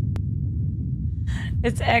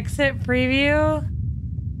 it's exit preview?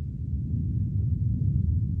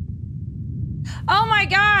 Oh my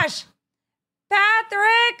gosh!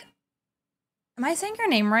 Patrick! Am I saying your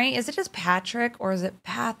name right? Is it just Patrick or is it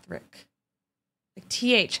Patrick? Like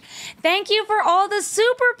TH. Thank you for all the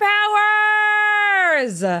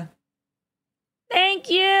superpowers! Thank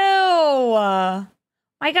you!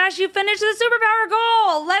 My gosh, you finished the superpower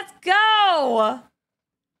goal! Let's go!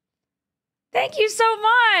 Thank you so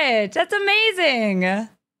much! That's amazing!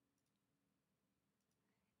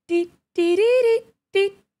 Dee, dee, dee,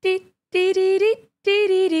 dee, dee, dee, dee, dee,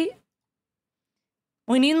 dee, dee.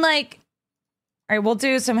 We need like... All right, we'll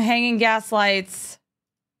do some hanging gas lights.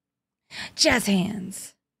 Jazz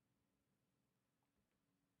hands.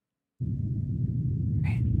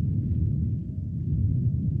 Right.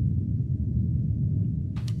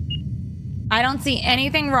 I don't see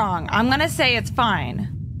anything wrong. I'm gonna say it's fine.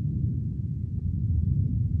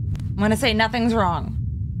 I'm gonna say nothing's wrong.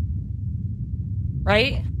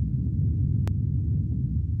 Right?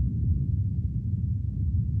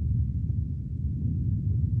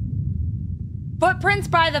 Footprints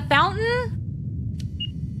by the fountain?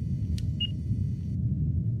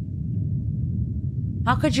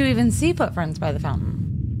 How could you even see footprints by the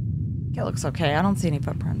fountain? It looks okay. I don't see any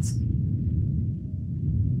footprints.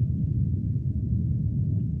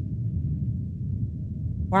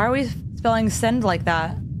 Why are we spelling send like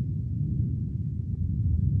that?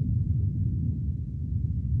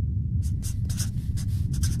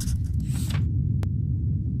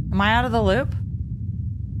 Am I out of the loop?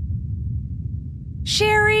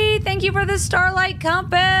 Sherry, thank you for the starlight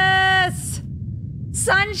compass.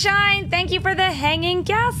 Sunshine, thank you for the hanging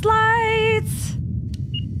gas lights.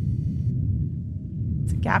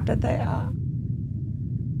 It's gapped at the,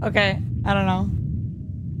 okay, I don't know.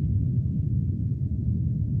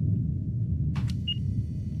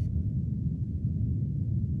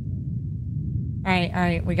 All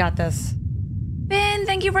right, we got this. Ben,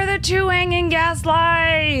 thank you for the 2 hanging gas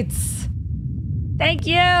lights. Thank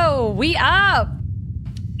you. We up.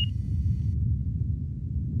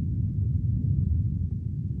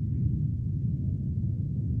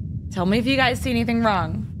 Tell me if you guys see anything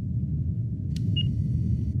wrong.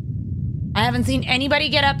 I haven't seen anybody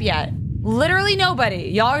get up yet. Literally nobody.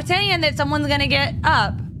 Y'all are saying that someone's gonna get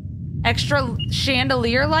up. Extra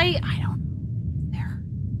chandelier light? I don't know. There.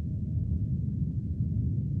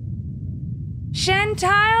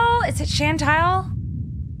 Chantal? Is it Chantal?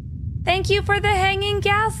 Thank you for the hanging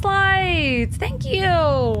gas lights. Thank you.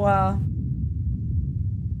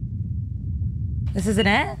 This isn't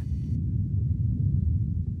it?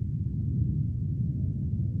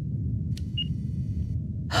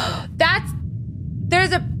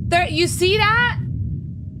 You see that?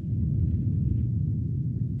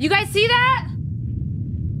 You guys see that?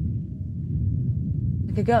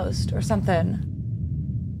 Like a ghost or something.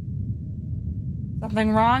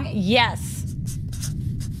 Something wrong? Yes.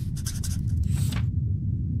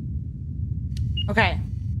 Okay.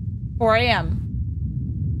 4 a.m.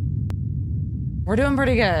 We're doing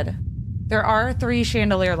pretty good. There are 3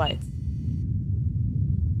 chandelier lights.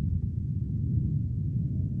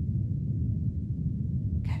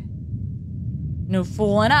 No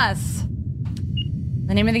fooling us.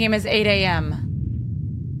 The name of the game is 8 a.m.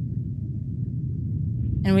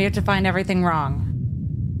 And we have to find everything wrong.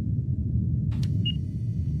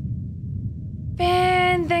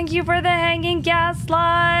 Ben, thank you for the hanging gas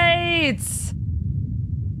lights.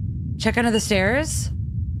 Check under the stairs.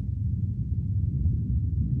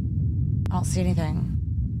 I don't see anything.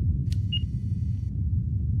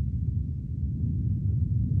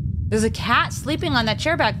 There's a cat sleeping on that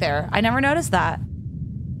chair back there. I never noticed that.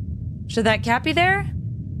 Should that cat be there?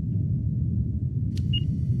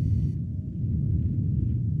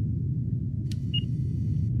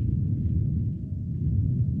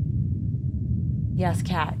 Yes,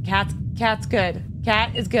 cat. Cat's good.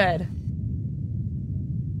 Cat is good.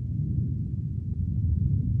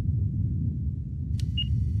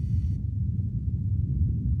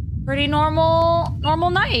 Pretty normal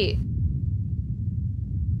night.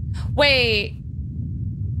 Wait,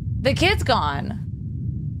 the kid's gone.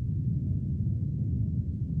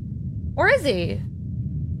 Where is he?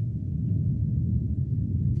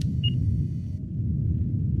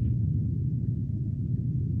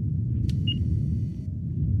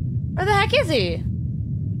 Where the heck is he?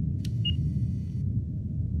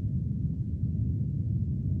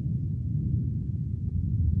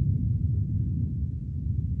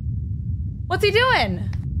 What's he doing?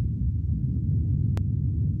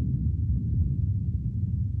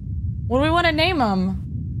 What do we want to name him?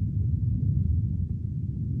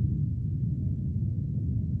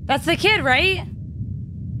 That's the kid, right?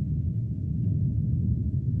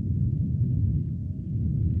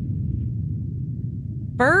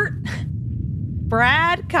 Bert?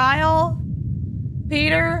 Brad? Kyle?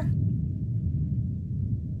 Peter?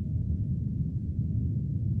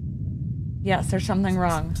 Yes, there's something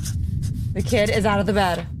wrong. The kid is out of the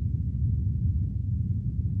bed.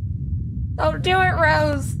 Don't do it,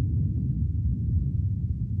 Rose.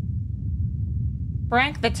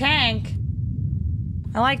 Frank the Tank.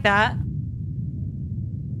 I like that.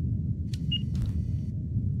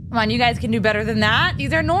 Come on, you guys can do better than that.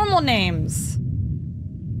 These are normal names.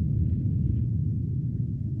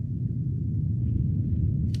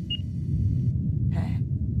 Okay.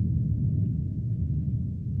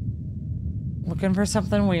 Looking for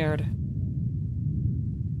something weird.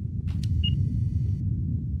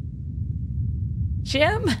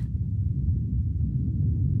 Jim?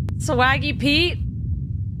 Swaggy Pete?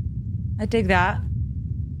 I dig that.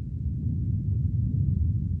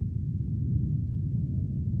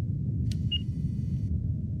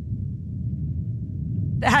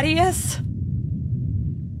 Thaddeus?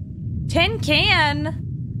 Tin Can?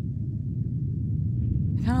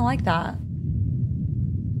 I kind of like that.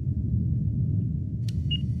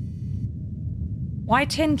 Why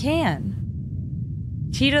Tin Can?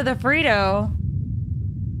 Tito the Frito?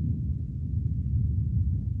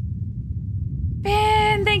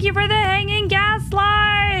 Ben, thank you for the hanging gas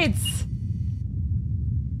lights!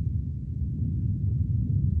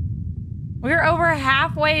 We're over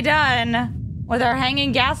halfway done with our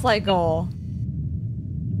hanging gaslight goal.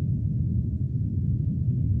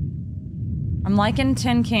 I'm liking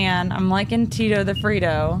Tin Can. I'm liking Tito the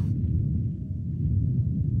Frito.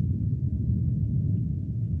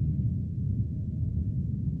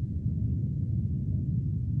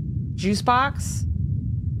 Juice box?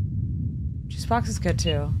 Juice box is good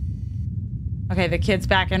too. Okay, the kid's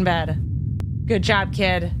back in bed. Good job,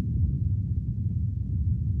 kid.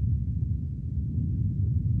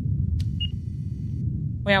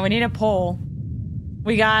 Yeah, we need a poll.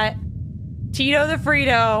 We got Tito the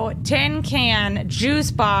Frito, Tin Can,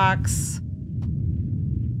 Juice Box,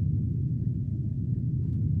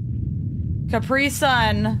 Capri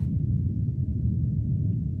Sun,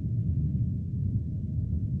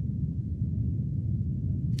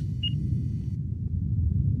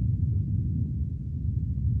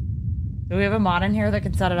 do we have a mod in here that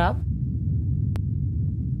can set it up?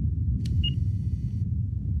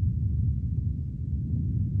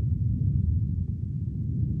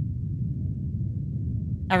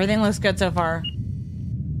 Everything looks good so far.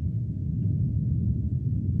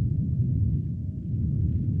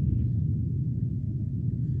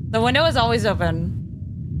 The window is always open.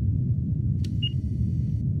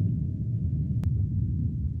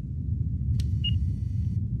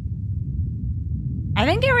 I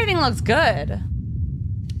think everything looks good.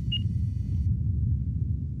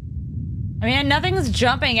 I mean, nothing's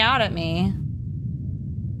jumping out at me.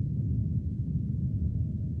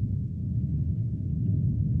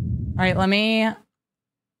 All right, let me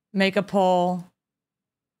make a poll.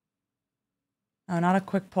 Oh, not a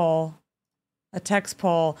quick poll. A text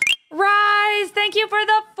poll. Rise! Thank you for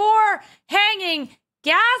the 4 hanging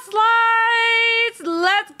gaslights!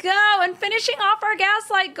 Let's go! And finishing off our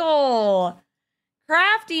gaslight goal.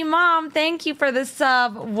 Crafty Mom, thank you for the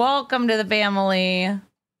sub. Welcome to the family.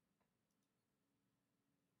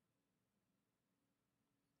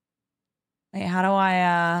 Wait, how do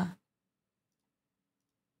I,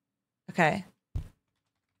 Okay.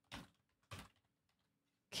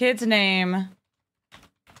 Kid's name.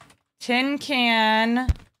 Tin Can.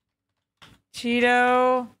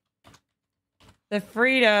 Tito. The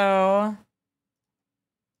Frito.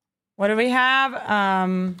 What do we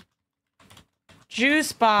have?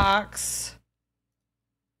 Juice Box.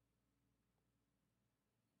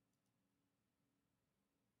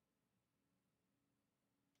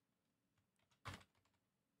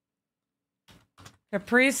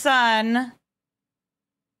 Capri Sun.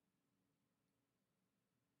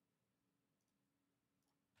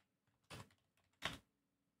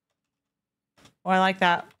 Oh, I like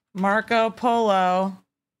that. Marco Polo. All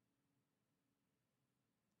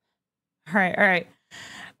right, all right.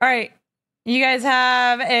 All right. You guys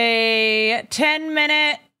have a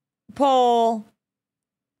 10-minute poll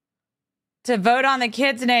to vote on the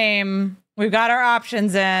kid's name. We've got our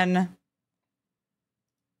options in.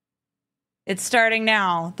 It's starting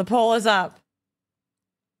now. The poll is up.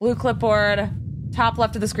 Blue clipboard, top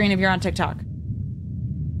left of the screen if you're on TikTok.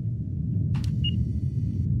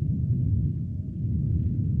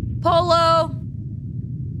 Polo.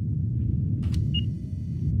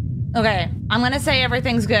 Okay, I'm gonna say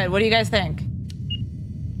everything's good. What do you guys think?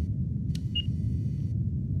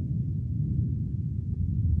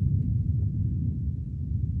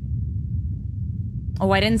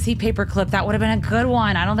 Oh, I didn't see paperclip. That would have been a good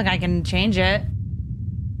one. I don't think I can change it.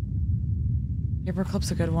 Paperclip's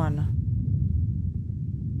a good one.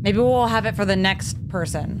 Maybe we'll have it for the next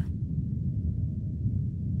person.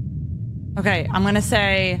 Okay, I'm gonna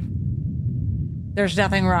say there's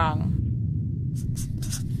nothing wrong.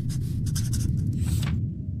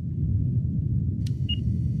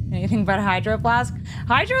 Anything but Hydro Flask?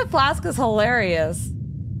 Hydro Flask is hilarious.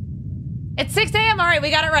 It's 6 a.m. All right, we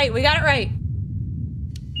got it right. We got it right.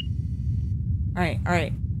 All right, all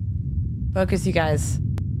right. Focus, you guys.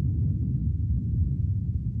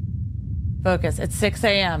 Focus. It's 6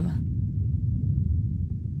 a.m.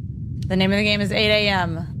 The name of the game is 8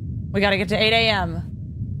 a.m. We gotta get to 8 a.m.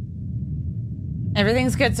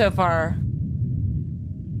 Everything's good so far.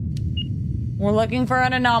 We're looking for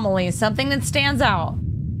an anomaly, something that stands out.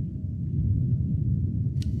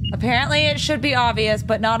 Apparently it should be obvious,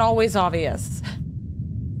 but not always obvious.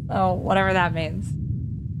 So, whatever that means.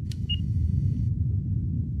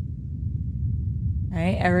 All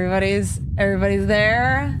right, everybody's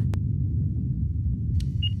there.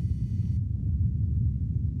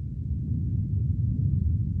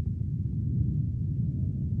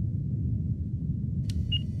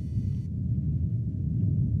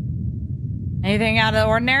 Anything out of the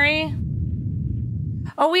ordinary?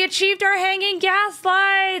 Oh, we achieved our hanging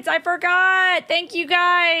gaslights! I forgot! Thank you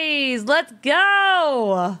guys! Let's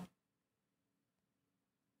go!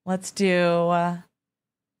 Let's do a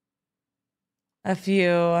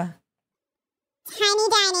few tiny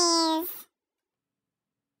Dannies.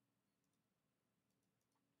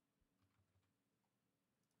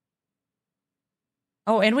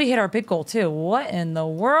 Oh, and we hit our big goal too. What in the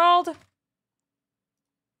world?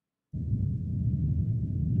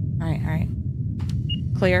 All right, all right.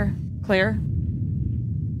 Clear, clear.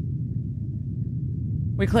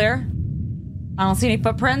 We clear? I don't see any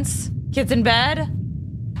footprints. Kids in bed.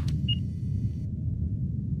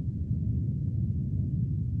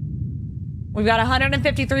 We've got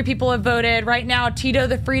 153 people have voted. Right now, Tito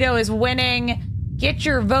the Frito is winning. Get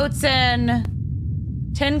your votes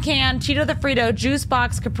in. Tin Can, Tito the Frito, Juice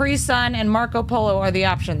Box, Capri Sun, and Marco Polo are the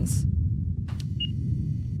options.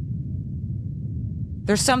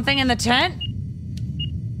 There's something in the tent?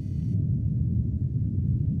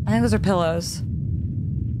 I think those are pillows.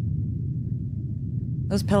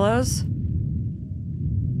 Those pillows?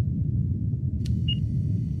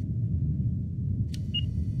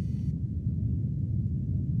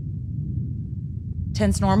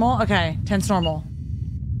 Tent's normal? Okay, tent's normal.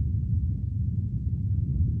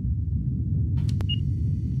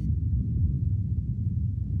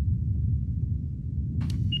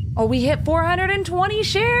 Oh, we hit 420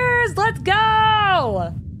 shares! Let's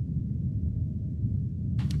go!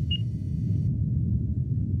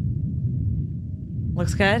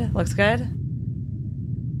 Looks good, looks good.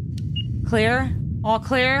 Clear, all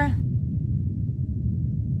clear.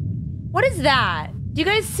 What is that? Do you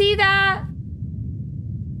guys see that?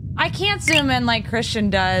 I can't zoom in like Christian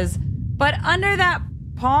does, but under that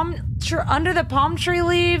under the palm tree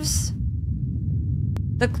leaves,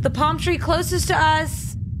 the palm tree closest to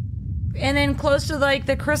us, and then close to like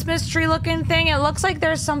the Christmas tree looking thing, it looks like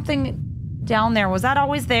there's something down there. Was that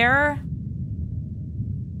always there?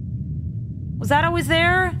 Was that always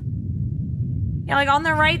there? Yeah, like on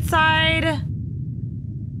the right side.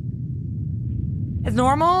 It's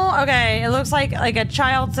normal? Okay, it looks like a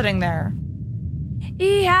child sitting there.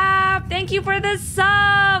 Ehab, thank you for the sub.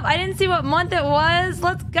 I didn't see what month it was.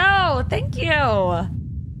 Let's go. Thank you.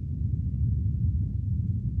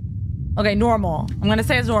 Okay, normal. I'm gonna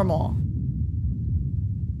say it's normal.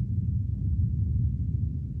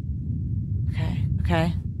 Okay,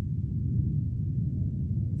 okay.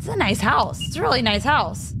 It's a nice house. It's a really nice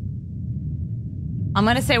house. I'm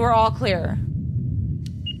gonna say we're all clear.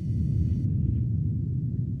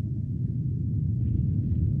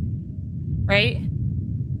 Right?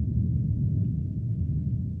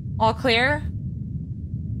 All clear?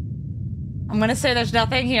 I'm gonna say there's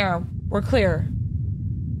nothing here. We're clear.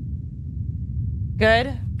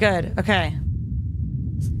 Good? Good. Okay.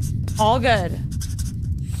 All good.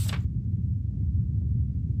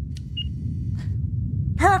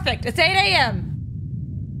 Perfect. It's 8 a.m.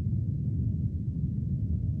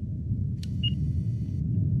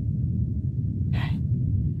 Okay.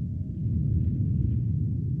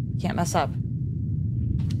 Can't mess up.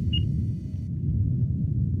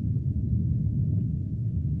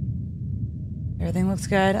 Everything looks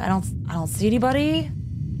good. I don't see anybody.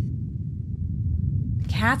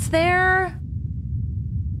 cat's there?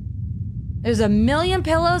 There's a million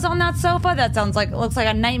pillows on that sofa? That sounds like, looks like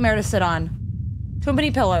a nightmare to sit on. Too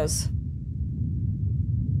many pillows.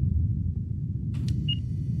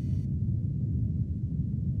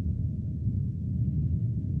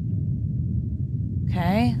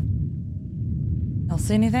 Okay. Y'all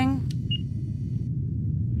see anything?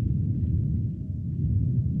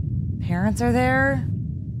 Parents are there.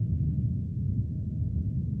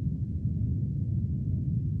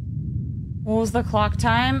 What was the clock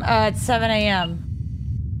time? It's 7 a.m.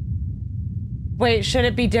 Wait, should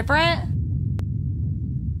it be different?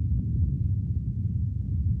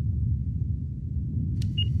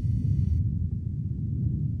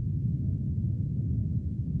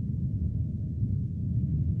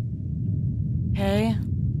 Okay.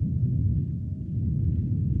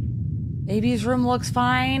 Baby's room looks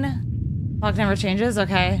fine. Clock never changes,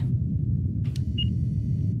 okay.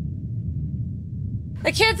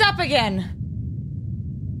 The kid's up again.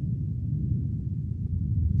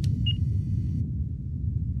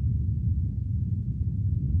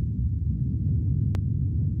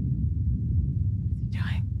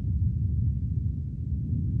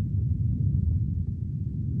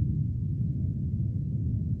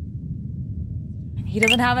 He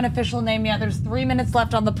doesn't have an official name yet. There's 3 minutes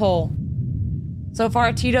left on the poll. So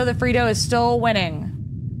far, Tito the Frito is still winning.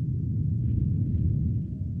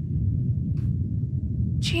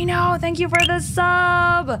 Chino, thank you for the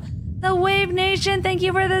sub. The Wave Nation, thank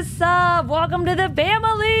you for the sub. Welcome to the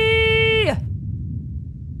family.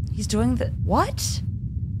 He's doing the... What?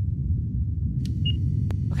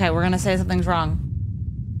 Okay, we're gonna say something's wrong.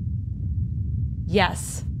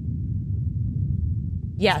 Yes.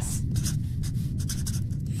 Yes.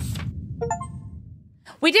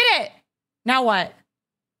 We did it! Now what?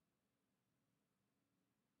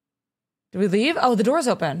 Did we leave? Oh, the door's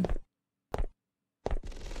open.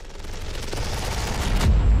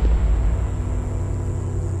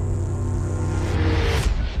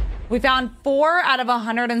 We found 4 out of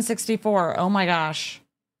 164. Oh my gosh.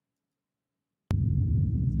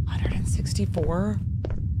 164?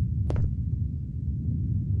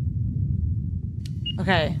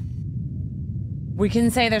 Okay. We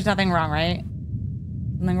can say there's nothing wrong, right?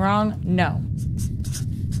 Something wrong? No.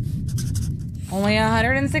 Only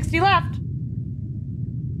 160 left.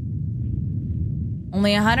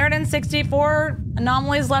 Only 164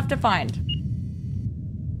 anomalies left to find.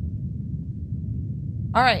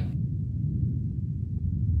 All right.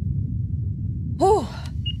 Whew.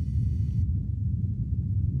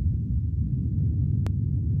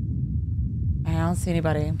 I don't see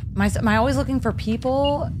anybody. Am I always looking for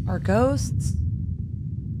people or ghosts?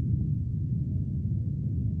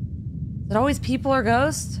 Is it always people or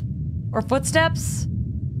ghosts? Or footsteps?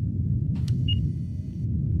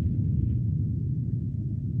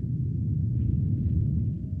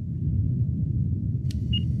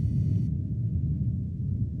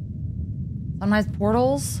 Sometimes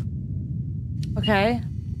portals? Okay.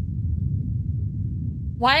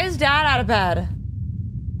 Why is Dad out of bed?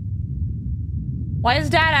 Why is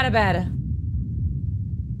Dad out of bed?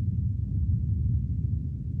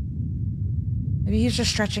 Maybe he's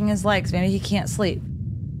just stretching his legs. Maybe he can't sleep.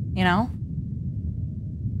 You know?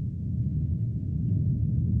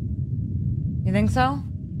 You think so?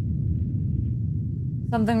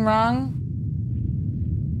 Something wrong?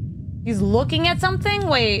 He's looking at something?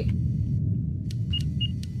 Wait.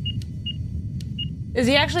 Is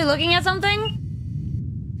he actually looking at something?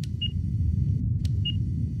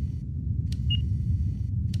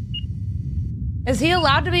 Is he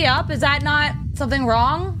allowed to be up? Is that not something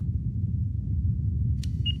wrong?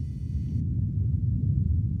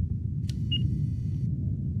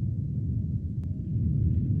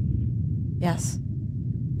 Yes.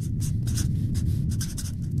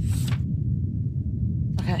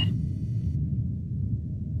 Okay.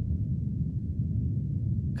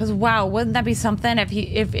 Because wow, wouldn't that be something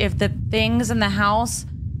if the things in the house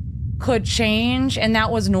could change and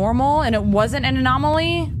that was normal and it wasn't an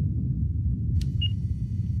anomaly?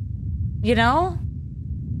 You know?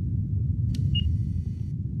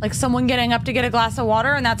 Like someone getting up to get a glass of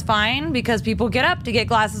water and that's fine because people get up to get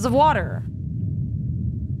glasses of water.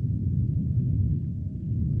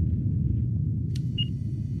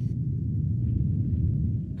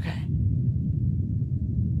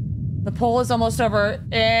 The poll is almost over,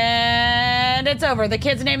 and it's over. The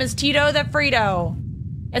kid's name is Tito the Frito.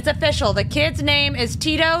 It's official. The kid's name is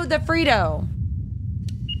Tito the Frito.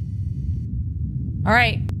 All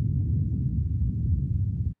right.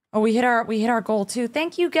 Oh, we hit our goal too.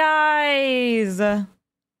 Thank you guys.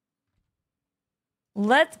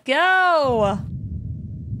 Let's go.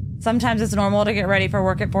 Sometimes it's normal to get ready for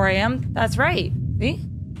work at 4 a.m. That's right. See?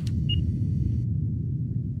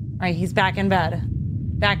 All right, he's back in bed.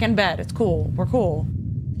 Back in bed. It's cool. We're cool.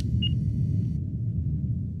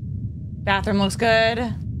 Bathroom looks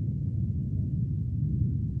good.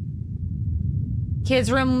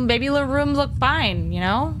 Kids' room, baby little rooms look fine, you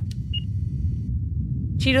know?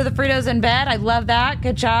 Cheeto the Fritos in bed. I love that.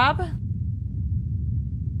 Good job.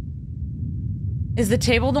 Is the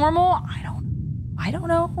table normal? I don't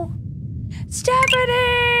know.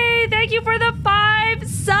 Stephanie! Thank you for the 5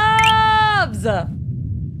 subs!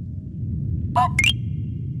 Boop.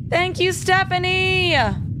 Thank you, Stephanie!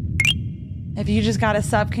 If you just got a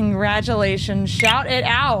sub, congratulations. Shout it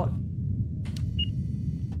out.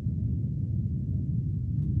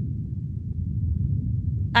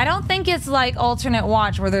 I don't think it's like alternate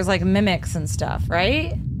watch where there's like mimics and stuff,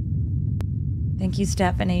 right? Thank you,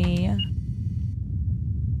 Stephanie.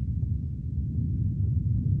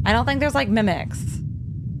 I don't think there's like mimics.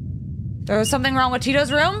 There was something wrong with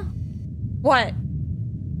Tito's room? What?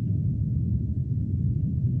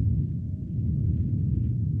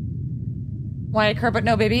 Why occur but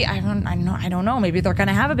no baby? I don't know. Maybe they're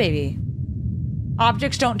gonna have a baby.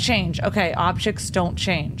 Objects don't change. Okay, objects don't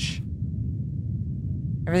change.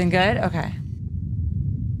 Everything good? Okay.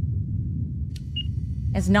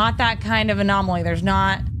 It's not that kind of anomaly. There's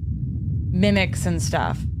not mimics and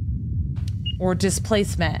stuff. Or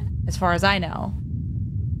displacement, as far as I know.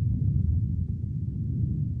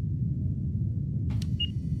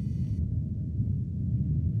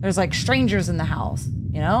 There's like strangers in the house,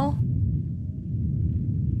 you know?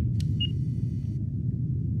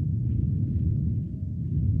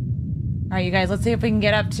 All right, you guys, let's see if we can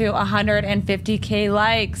get up to 150K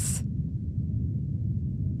likes.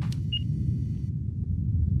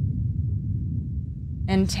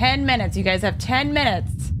 In 10 minutes, you guys have 10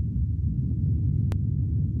 minutes.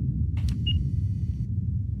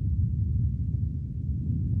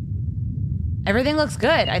 Everything looks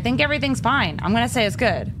good. I think everything's fine. I'm gonna say it's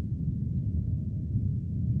good.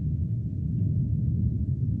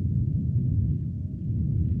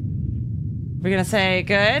 We're gonna say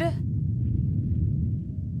good.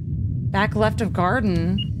 Back left of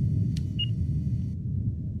garden.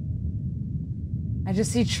 I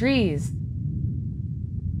just see trees.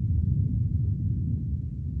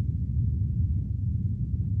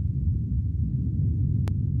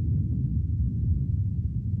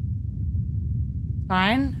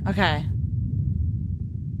 Fine? Okay.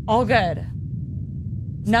 All good.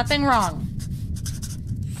 Nothing wrong.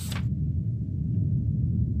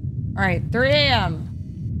 All right, 3 a.m.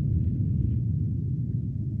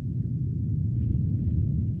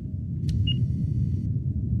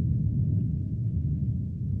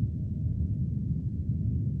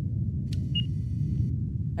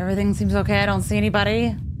 Everything seems okay. I don't see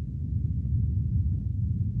anybody.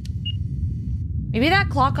 Maybe that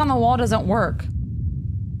clock on the wall doesn't work.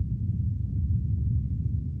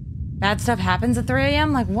 Bad stuff happens at 3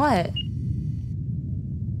 a.m.? Like what?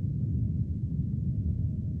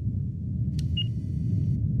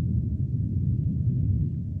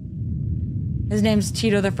 His name's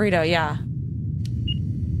Tito the Frito, yeah.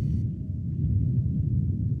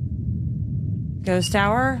 Ghost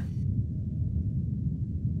Tower?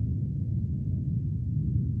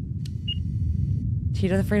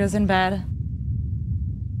 Tito the Frito's in bed.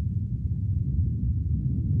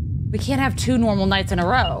 We can't have 2 normal nights in a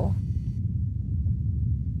row.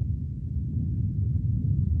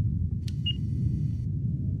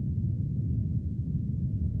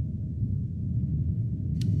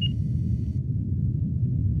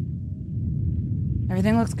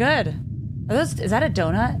 Everything looks good. Are those, is that a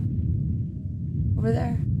donut? Over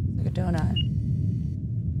there? Like a donut.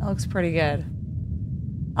 That looks pretty good.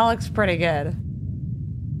 That looks pretty good.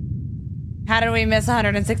 How did we miss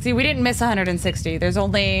 160? We didn't miss 160. There's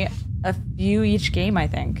only a few each game, I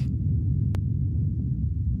think.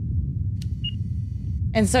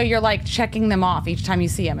 And so you're like checking them off each time you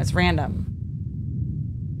see them. It's random.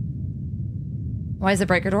 Why is the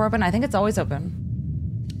breaker door open? I think it's always open.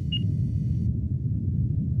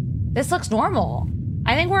 This looks normal.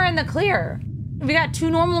 I think we're in the clear. We got 2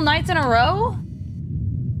 normal nights in a row?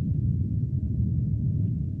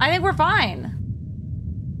 I think we're fine.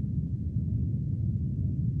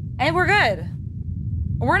 I think we're good.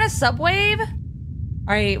 We're in a subwave? All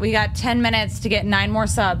right, we got 10 minutes to get 9 more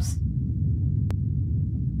subs.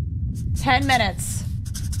 10 minutes.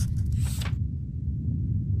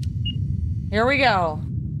 Here we go.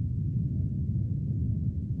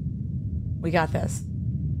 We got this.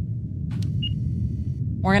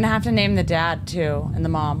 We're gonna have to name the dad too, and the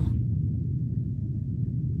mom.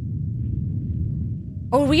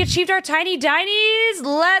 Oh, we achieved our tiny dinies.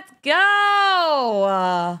 Let's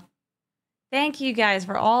go. Thank you guys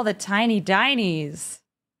for all the tiny dinies.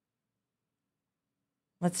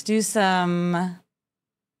 Let's do some.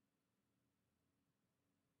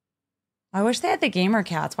 I wish they had the gamer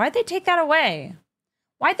cats. Why'd they take that away?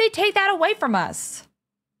 Why'd they take that away from us?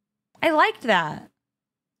 I liked that.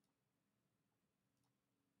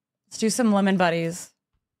 Let's do some lemon buddies.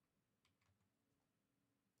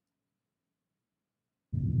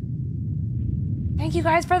 Thank you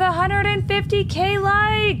guys for the 150K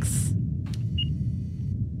likes.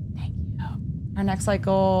 Thank you. Our next like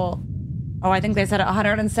goal. Oh, I think they said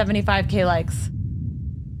 175K likes.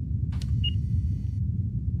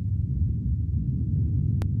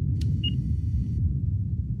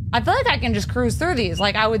 I feel like I can just cruise through these.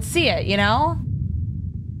 Like I would see it, you know?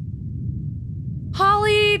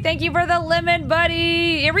 Holly, thank you for the lemon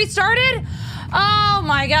buddy. It restarted? Oh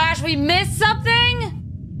my gosh, we missed something?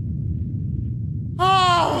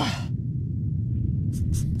 Oh.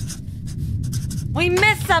 We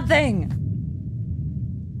missed something.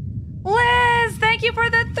 Liz, thank you for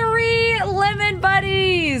the 3 lemon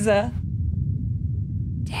buddies.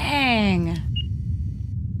 Dang.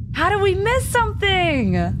 How did we miss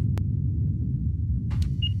something?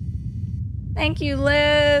 Thank you,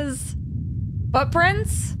 Liz.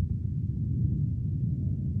 Footprints?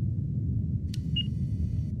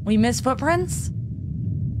 We missed footprints?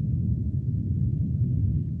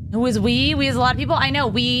 Who is we? We is a lot of people. I know,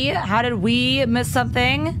 we. How did we miss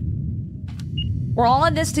something? We're all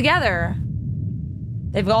in this together.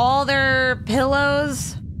 They've got all their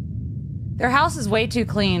pillows. Their house is way too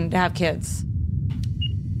clean to have kids.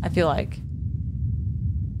 I feel like.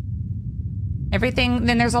 Everything,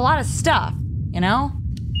 then there's a lot of stuff, you know?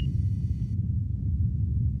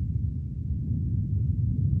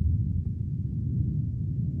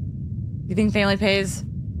 You think family pays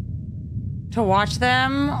to watch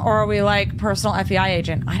them, or are we like personal FBI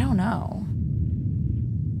agent? I don't know.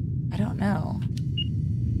 I don't know.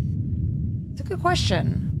 It's a good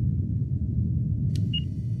question.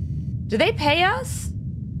 Do they pay us?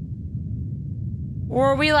 Or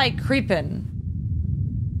are we like creeping?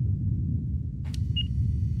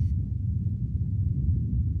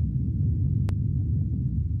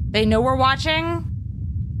 They know we're watching?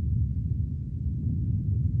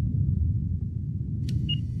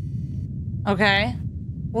 Okay.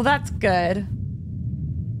 Well, that's good.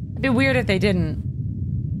 It'd be weird if they didn't.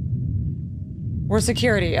 We're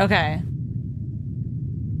security. Okay.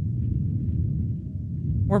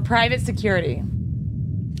 We're private security.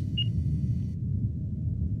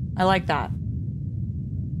 I like that.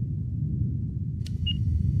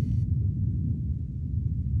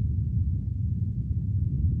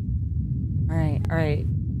 All right, all right.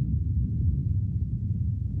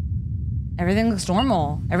 Everything looks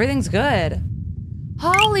normal. Everything's good.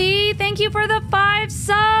 Holly, thank you for the 5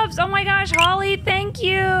 subs. Oh my gosh, Holly, thank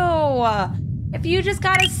you. If you just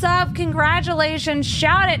got a sub, congratulations.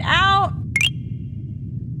 Shout it out.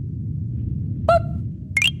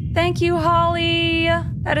 Boop. Thank you, Holly.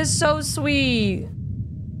 That is so sweet.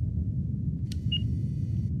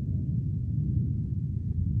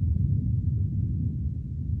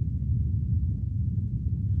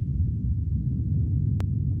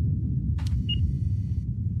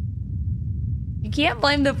 You can't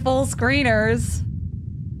blame the full screeners.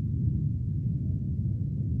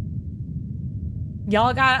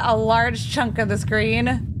 Y'all got a large chunk of the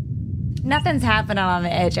screen. Nothing's happening on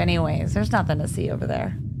the edge anyways. There's nothing to see over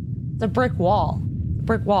there. It's a brick wall. It's a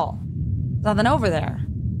brick wall. There's nothing over there.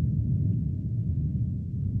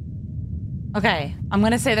 Okay, I'm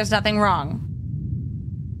gonna say there's nothing wrong.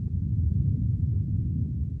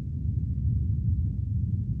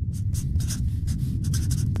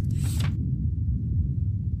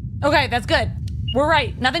 Okay, that's good. We're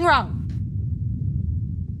right. Nothing wrong.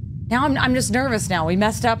 Now I'm just nervous now. We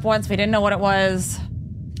messed up once. We didn't know what it was.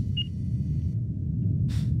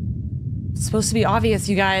 It's supposed to be obvious,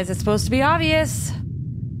 you guys. It's supposed to be obvious.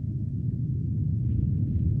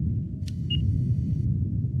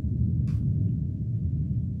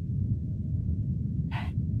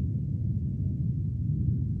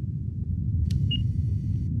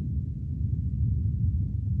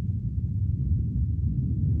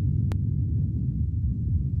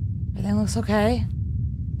 Everything looks okay.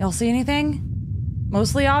 Y'all see anything?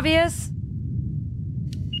 Mostly obvious?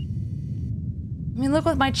 I mean, look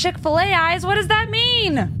with my Chick-fil-A eyes. What does that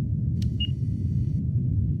mean?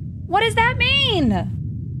 What does that mean?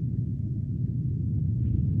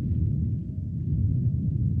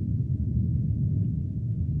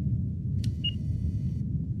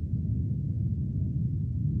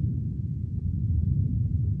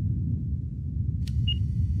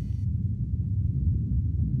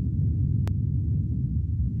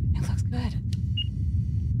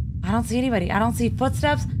 I don't see anybody. I don't see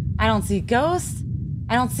footsteps. I don't see ghosts.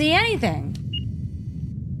 I don't see anything.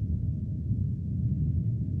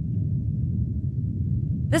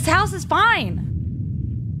 This house is fine.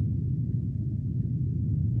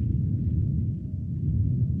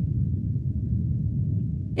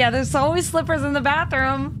 Yeah, there's always slippers in the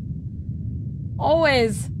bathroom.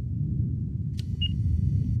 Always.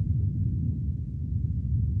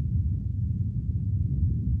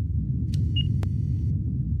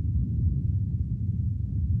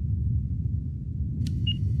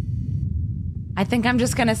 I think I'm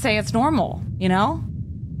just gonna say it's normal, you know?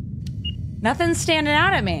 Nothing's standing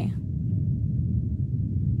out at me.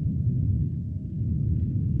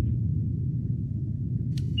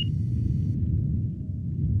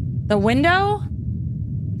 The window?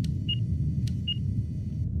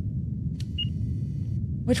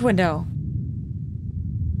 Which window?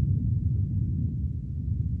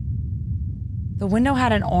 The window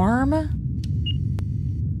had an arm?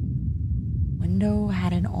 Window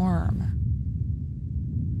had an arm.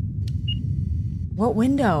 What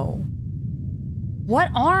window?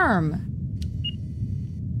 What arm?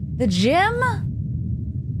 The gym?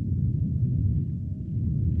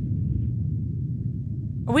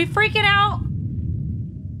 Are we freaking out?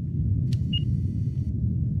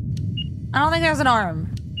 I don't think there's an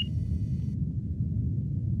arm.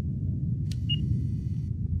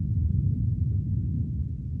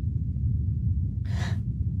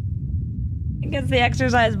 I guess the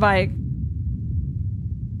exercise bike.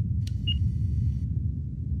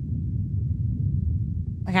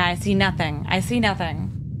 Okay, I see nothing. I see nothing.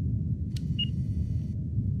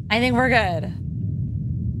 I think we're good.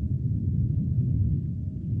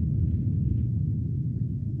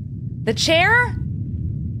 The chair?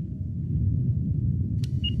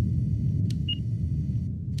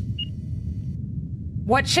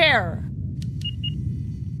 What chair?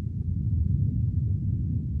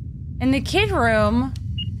 In the kid room.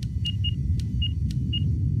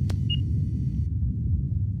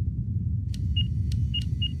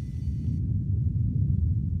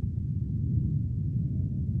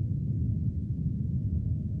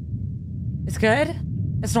 It's good?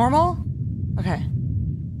 It's normal? Okay.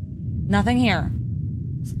 Nothing here.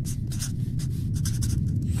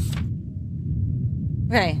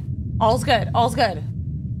 Okay. All's good. All's good. All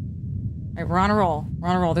right, we're on a roll. We're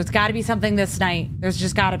on a roll. There's got to be something this night. There's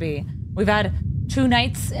just got to be. We've had 2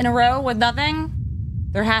 nights in a row with nothing.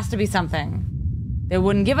 There has to be something. They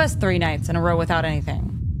wouldn't give us 3 nights in a row without anything.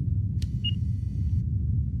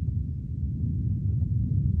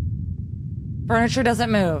 Furniture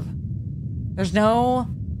doesn't move. There's no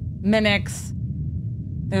mimics.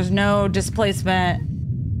 There's no displacement.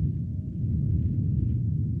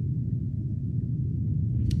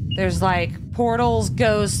 There's like portals,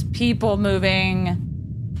 ghosts, people moving,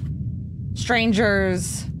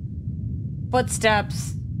 strangers,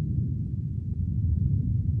 footsteps.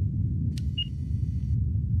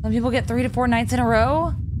 Some people get 3 to 4 nights in a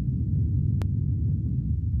row.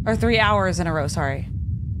 Or 3 hours in a row, sorry.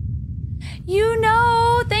 You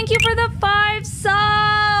know, thank you for the 5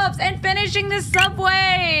 subs and finishing the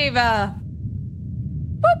subwave.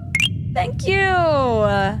 Boop. Thank you.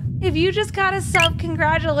 If you just got a sub,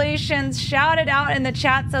 congratulations. Shout it out in the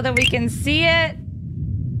chat so that we can see it.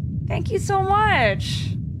 Thank you so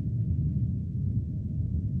much.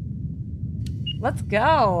 Let's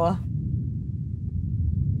go.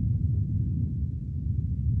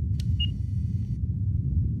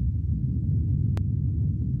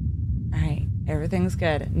 All right, everything's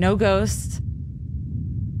good. No ghosts.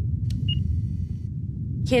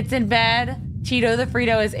 Kid's in bed. Tito the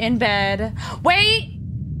Frito is in bed. Wait!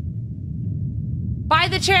 By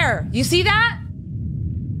the chair. You see that?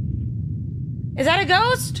 Is that a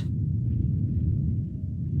ghost?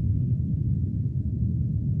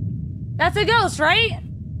 That's a ghost, right?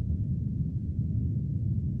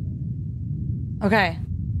 Okay.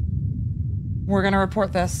 We're gonna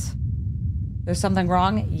report this. There's something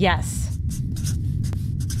wrong? Yes.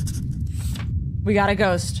 We got a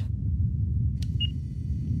ghost.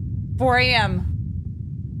 4 a.m.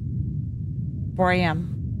 4 a.m.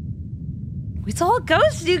 We saw a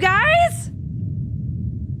ghost, you guys!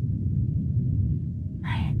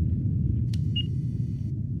 Right.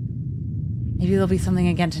 Maybe there'll be something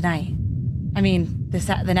again tonight. I mean,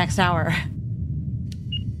 the next hour.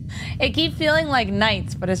 It keeps feeling like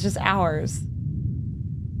nights, but it's just hours.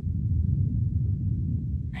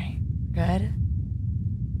 Right. Good.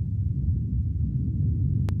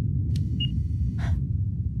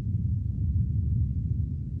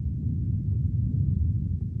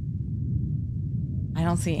 I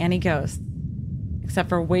don't see any ghosts, except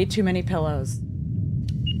for way too many pillows.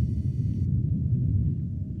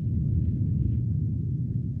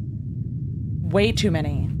 way too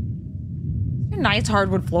many. Nice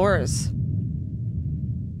hardwood floors.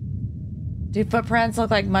 Do footprints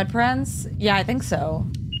look like mud prints? Yeah, I think so.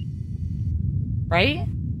 Right?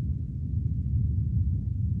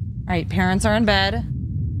 All right, parents are in bed.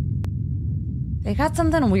 They got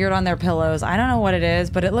something weird on their pillows. I don't know what it is,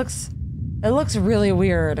 but it looks really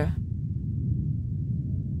weird.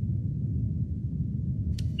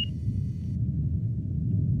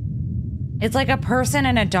 It's like a person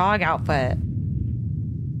in a dog outfit.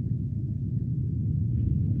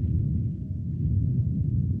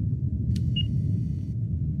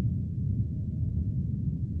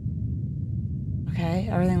 Okay,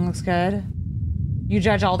 everything looks good. You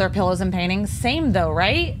judge all their pillows and paintings? Same though,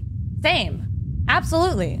 right? Same.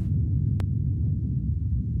 Absolutely.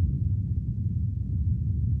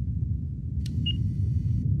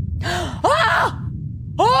 Ah!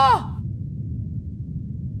 Oh!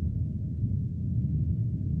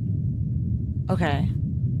 Okay.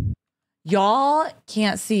 Y'all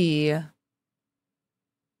can't see.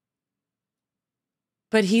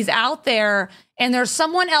 But he's out there and there's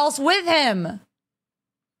someone else with him.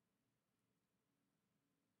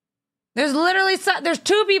 There's literally there's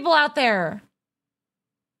two people out there.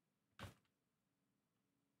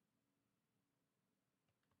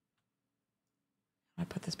 I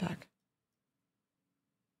put this back.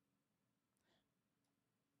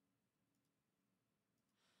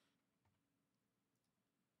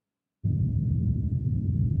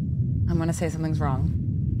 I'm gonna say something's wrong.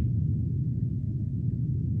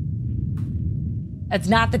 It's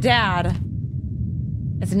not the dad.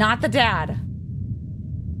 It's not the dad.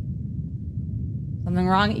 Something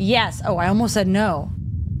wrong? Yes. Oh, I almost said no.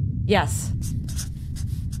 Yes.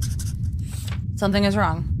 Something is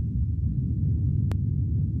wrong.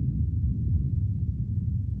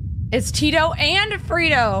 It's Tito and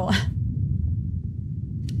Frito.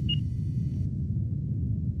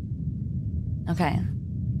 Okay.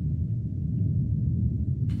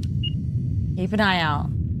 Keep an eye out.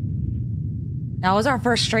 That was our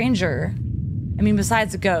first stranger. I mean,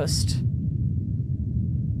 besides a ghost.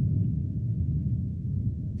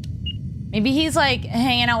 Maybe he's like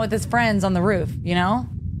hanging out with his friends on the roof, you know?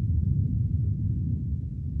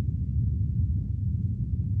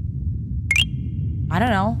 I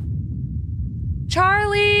don't know.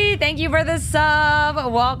 Charlie, thank you for the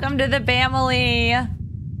sub. Welcome to the family.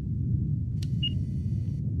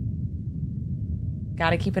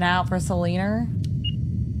 Gotta keep an eye out for Selena.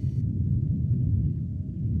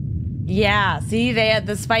 Yeah, see, they had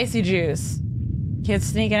the spicy juice. Kids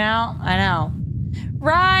sneaking out? I know.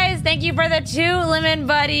 Rise, thank you for the 2 lemon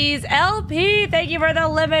buddies. LP, thank you for the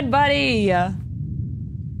lemon buddy.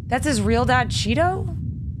 That's his real dad, Cheeto?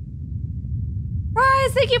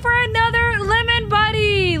 Rise, thank you for another lemon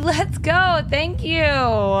buddy. Let's go, thank you.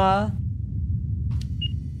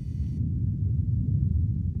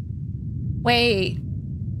 Wait.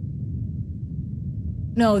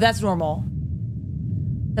 No, that's normal.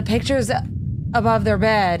 The pictures above their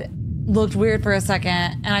bed looked weird for a second,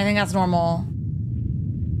 and I think that's normal.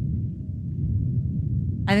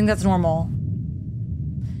 I think that's normal.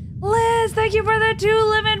 Liz, thank you for the 2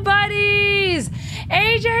 lemon buddies.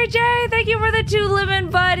 HHJ, thank you for the 2 lemon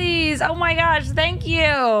buddies. Oh my gosh, thank you.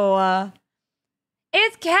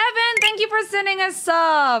 It's Kevin, thank you for sending a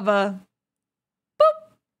sub. Boop.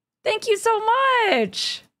 Thank you so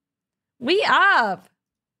much. We up.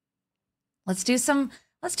 Let's do some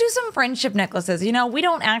friendship necklaces. You know, we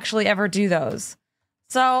don't actually ever do those.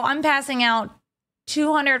 So I'm passing out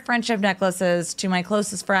 200 friendship necklaces to my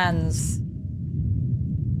closest friends.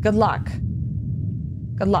 Good luck.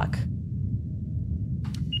 Good luck.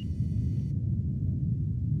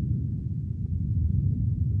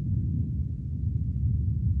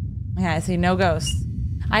 Yeah, I see no ghosts.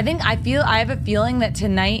 I have a feeling that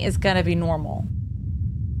tonight is gonna be normal.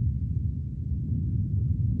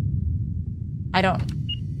 I don't.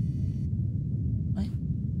 What?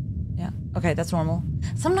 Yeah. Okay, that's normal.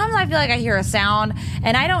 Sometimes I feel like I hear a sound,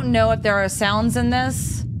 and I don't know if there are sounds in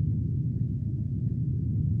this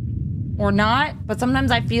or not, but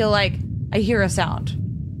sometimes I feel like I hear a sound.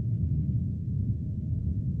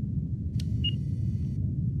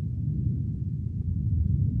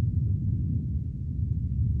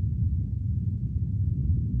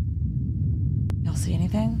 Y'all see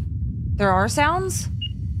anything? There are sounds?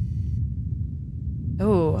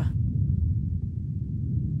 Ooh.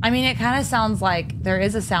 I mean, it kind of sounds like there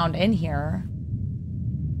is a sound in here.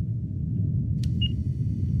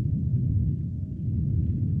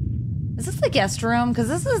 Is this the guest room? Because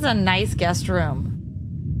this is a nice guest room.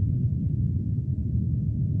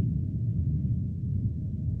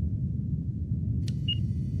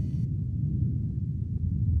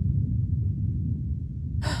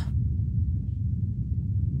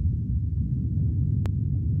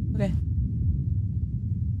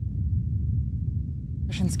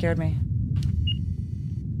 Christian scared me.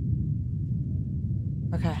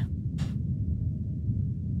 Okay.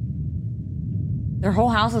 Their whole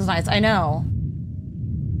house is nice. I know.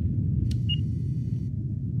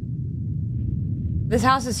 This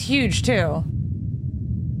house is huge, too.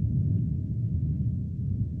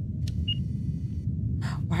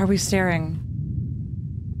 Why are we staring?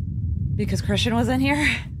 Because Christian was in here?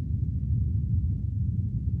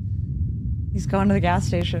 He's going to the gas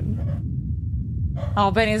station. Oh,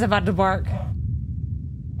 Benny's about to bark.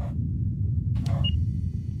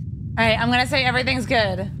 Alright, I'm gonna say everything's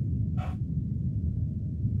good.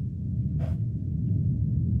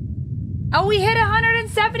 Oh, we hit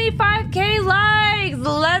 175k likes!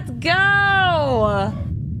 Let's go!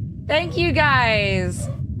 Thank you guys.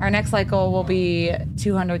 Our next like goal will be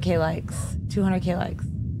 200k likes. 200k likes.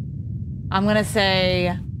 I'm gonna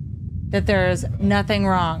say that there's nothing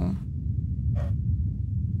wrong.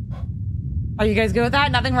 Are you guys good with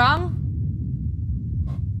that? Nothing wrong?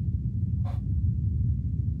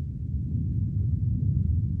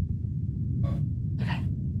 Okay.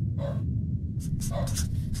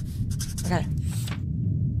 Okay.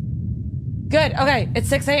 Good. Okay. It's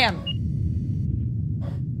 6 a.m.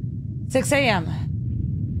 6 a.m.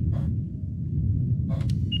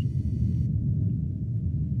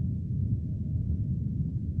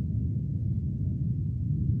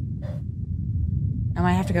 I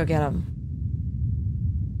might have to go get him.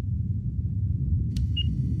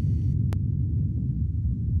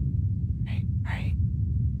 All right.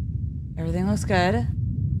 Everything looks good.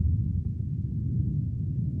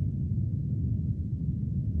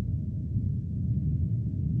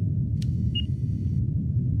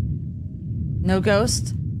 No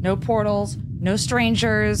ghosts, no portals, no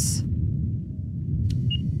strangers,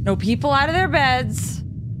 no people out of their beds.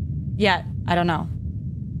 Yet, I don't know.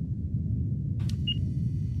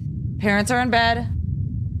 Parents are in bed.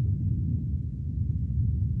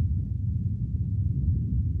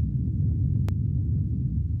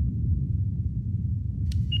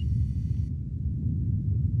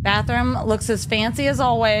 Bathroom looks as fancy as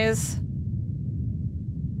always.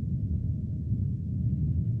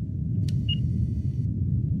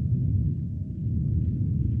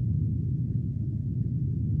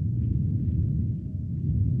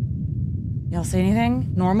 Y'all see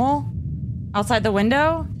anything? Normal? Outside the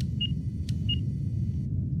window?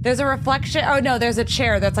 There's a reflection. Oh no, there's a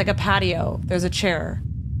chair that's like a patio. There's a chair.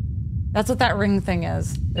 That's what that ring thing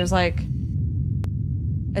is. There's like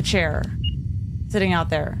a chair sitting out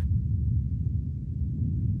there.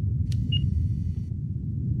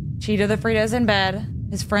 Cheeto the Frito's in bed.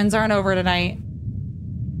 His friends aren't over tonight.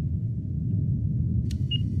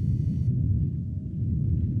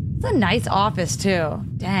 It's a nice office too.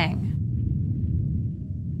 Dang.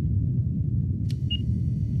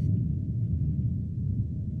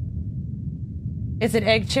 It's an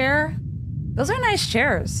egg chair. Those are nice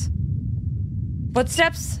chairs.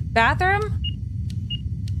 Footsteps, bathroom.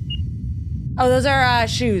 Oh, those are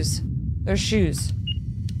shoes. They're shoes.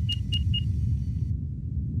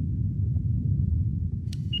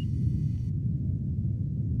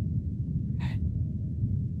 Okay.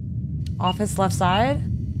 Office left side.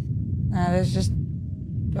 There's just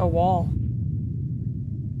a wall.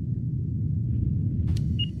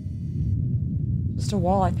 Just a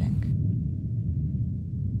wall, I think.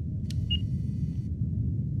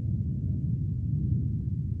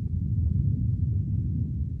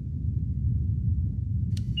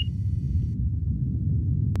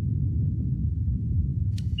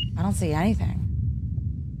 I don't see anything.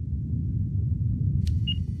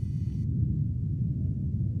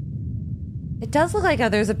 It does look like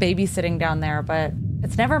there's a baby sitting down there, but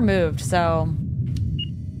it's never moved, so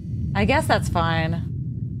I guess that's fine.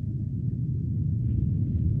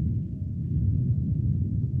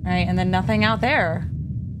 Right, and then nothing out there.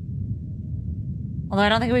 Although I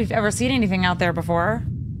don't think we've ever seen anything out there before.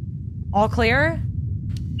 All clear?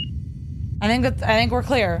 I think we're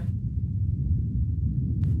clear.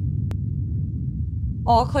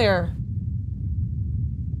 All clear.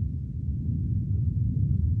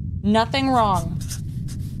 Nothing wrong.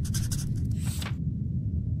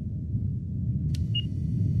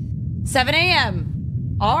 $7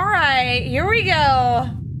 a.m. All right, here we go.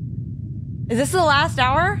 Is this the last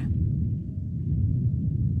hour?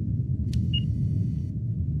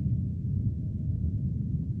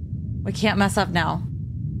 We can't mess up now.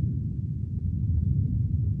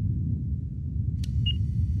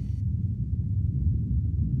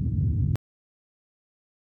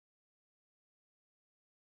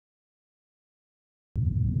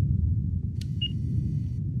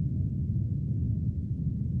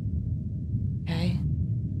 Okay.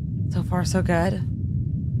 So far, so good.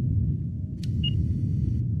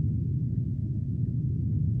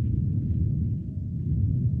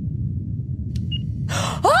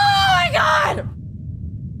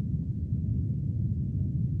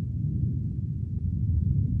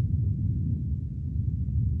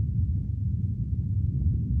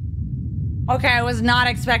 Okay, I was not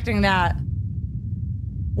expecting that.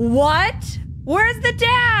 What? Where's the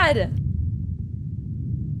dad?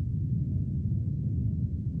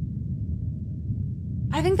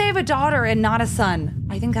 I think they have a daughter and not a son.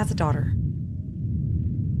 I think that's a daughter.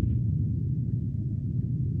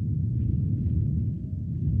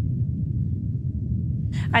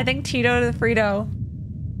 I think Tito the Frito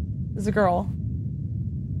is a girl.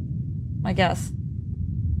 I guess.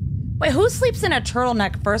 Wait, who sleeps in a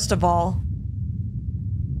turtleneck, first of all?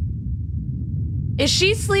 Is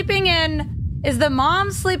she sleeping in... Is the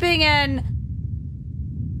mom sleeping in...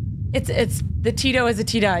 It's the Tito is a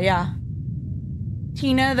Tita, yeah.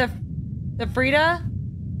 Tina the Frida?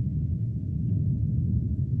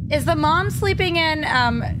 Is the mom sleeping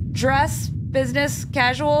in dress, business,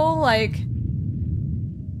 casual? Like...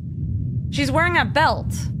 She's wearing a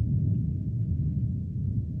belt.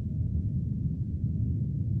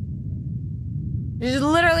 She's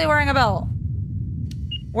literally wearing a belt.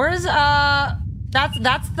 Where's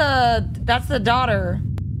that's the daughter.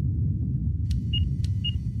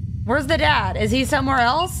 Where's the dad? Is he somewhere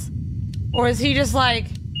else? Or is he just like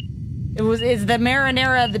is the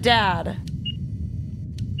marinara the dad?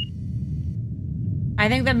 I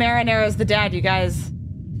think the marinara is the dad, you guys.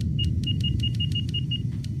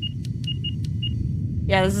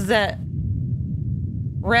 Yeah, this is it.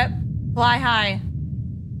 Rip. Fly high.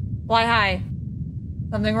 Fly high.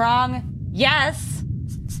 Something wrong? Yes.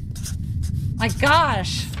 My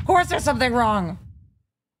gosh. Of course there's something wrong.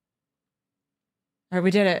 All right,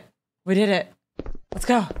 we did it. We did it. Let's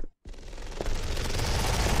go.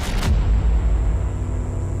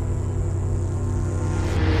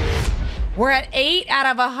 We're at 8 out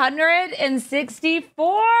of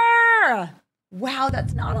 164. Wow,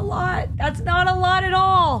 that's not a lot. That's not a lot at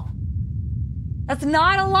all. That's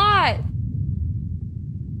not a lot.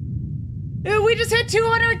 Dude, we just hit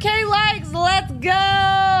 200K likes. Let's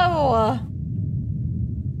go.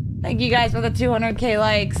 Thank you guys for the 200K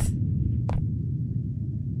likes.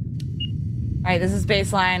 All right, this is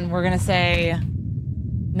baseline. We're going to say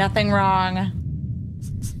nothing wrong.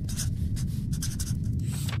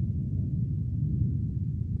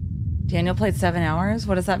 Daniel played 7 hours?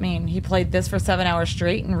 What does that mean? He played this for 7 hours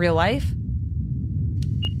straight in real life?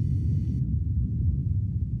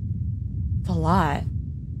 It's a lot.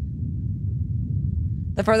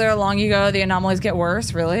 The further along you go, the anomalies get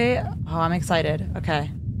worse? Really? Oh, I'm excited.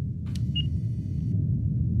 Okay.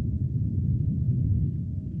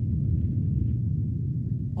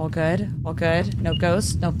 All good. All good. No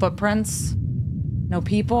ghosts. No footprints. No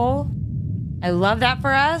people. I love that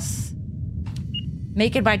for us.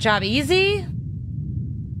 Making my job easy.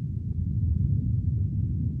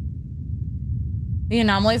 The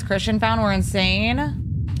anomalies Christian found were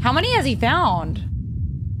insane. How many has he found?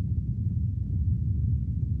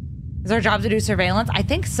 Is our job to do surveillance? I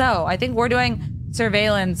think so. I think we're doing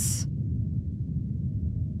surveillance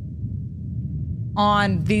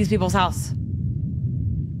on these people's house.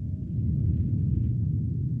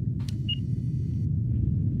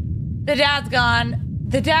 The dad's gone.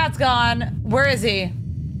 The dad's gone. Where is he?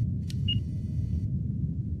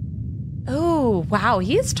 Oh, wow.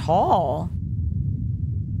 He's tall.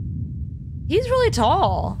 He's really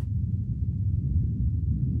tall.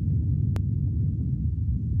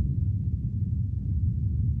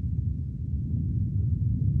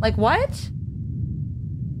 Like what?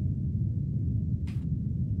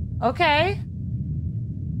 Okay.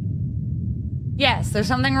 Yes, there's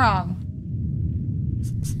something wrong.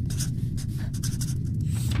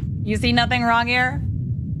 You see nothing wrong here?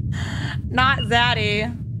 Not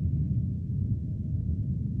Zaddy.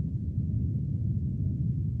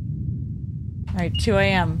 All right, 2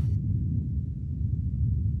 a.m.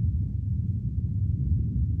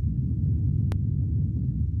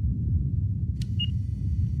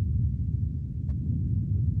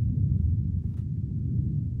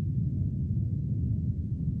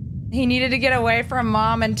 He needed to get away from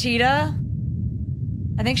Mom and Tita.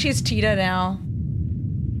 I think she's Tita now.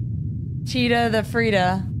 Tita the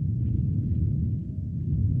Frida.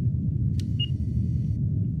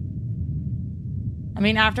 I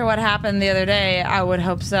mean, after what happened the other day, I would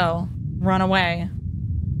hope so. Run away.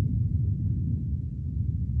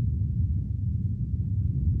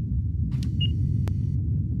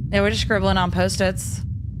 They were just scribbling on Post-its.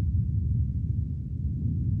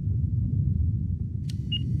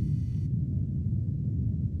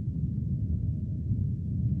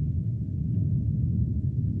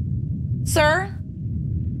 Sir?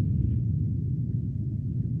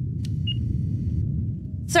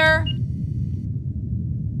 Sir?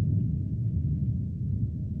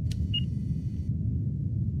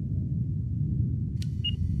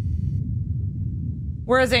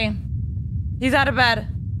 Where is he? He's out of bed.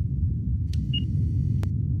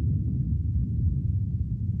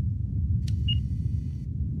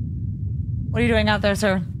 What are you doing out there,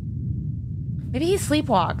 sir? Maybe he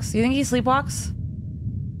sleepwalks. You think he sleepwalks?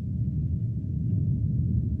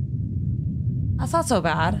 That's not so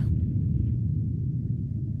bad.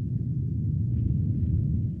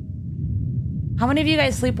 How many of you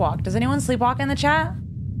guys sleepwalk? Does anyone sleepwalk in the chat?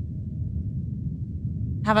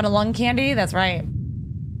 Having a lung candy? That's right.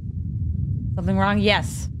 Something wrong?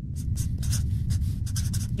 Yes.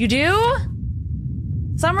 You do?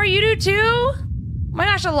 Summer, you do too? Oh my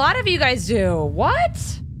gosh, a lot of you guys do.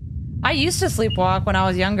 What? I used to sleepwalk when I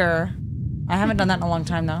was younger. I haven't done that in a long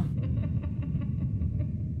time though.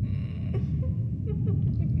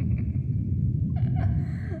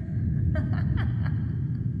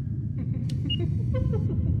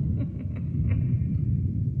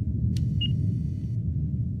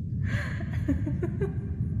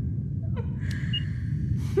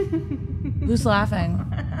 Who's laughing?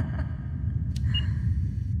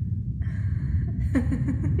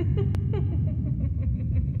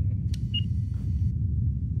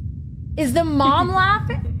 Is the mom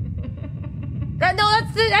laughing? No,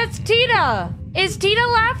 that's Tita. Is Tita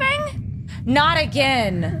laughing? Not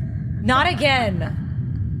again. Not again.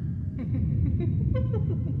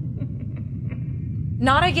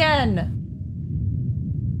 Not again.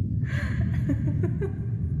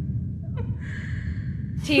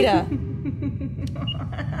 Tita.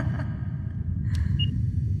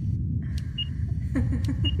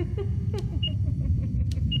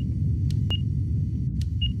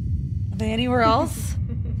 Are they anywhere else?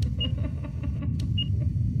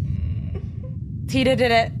 Tita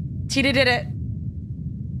did it. Tita did it.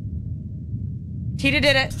 Tita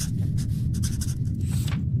did it.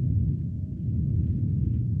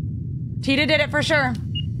 Tita did it for sure.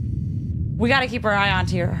 We gotta keep our eye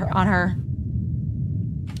on her.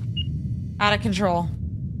 Out of control.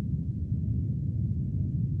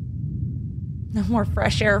 No more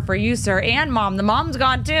fresh air for you, sir. And mom. The mom's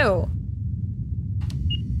gone too.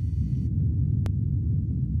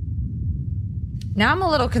 Now I'm a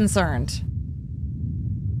little concerned.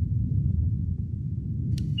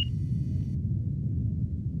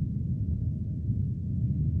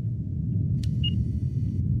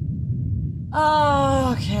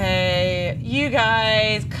 Okay. You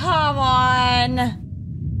guys, come on.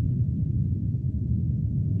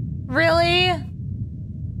 Really?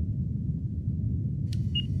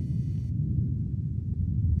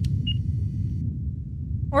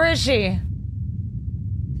 Where is she?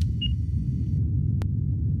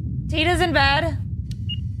 Tita's in bed.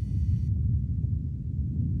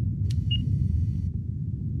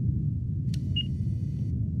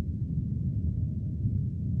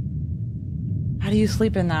 How do you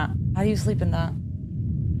sleep in that? How do you sleep in that?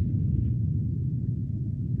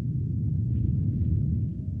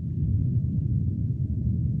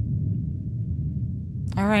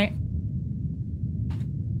 All right.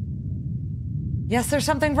 Yes, there's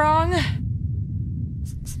something wrong.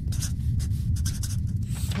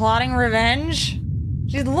 Plotting revenge.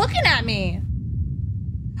 She's looking at me.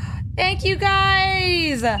 Thank you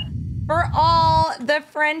guys for all the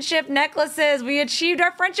friendship necklaces. We achieved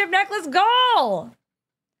our friendship necklace goal.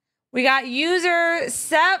 We got user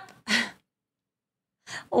Sep,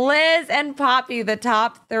 Liz, and Poppy, the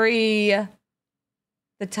top three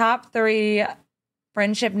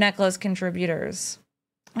friendship necklace contributors.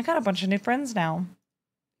 I got a bunch of new friends now.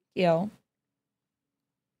 Yo.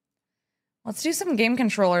 Let's do some game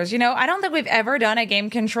controllers. You know, I don't think we've ever done a game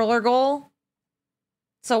controller goal.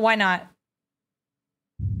 So why not?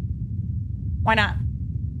 Why not?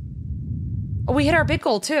 Oh, we hit our big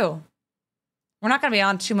goal too. We're not going to be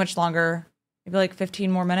on too much longer. Maybe like 15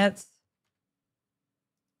 more minutes.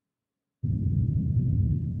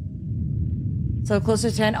 So close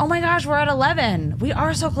to 10. Oh my gosh, we're at 11. We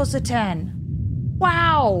are so close to 10.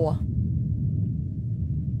 Wow.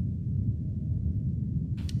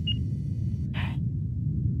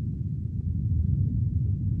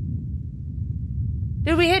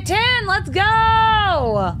 Did we hit 10? Let's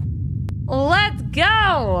go. Let's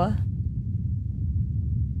go.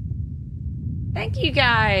 Thank you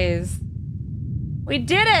guys. We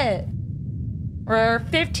did it. We're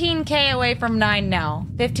 15K away from 9 now.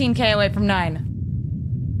 15K away from 9.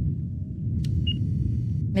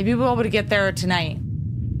 Maybe we'll be able to get there tonight.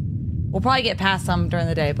 We'll probably get past some during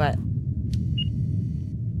the day, but...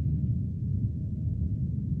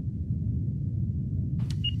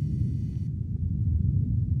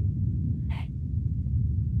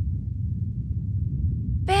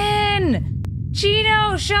 Ben!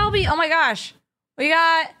 Chino! Shelby! Oh my gosh. We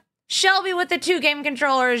got Shelby with the 2 game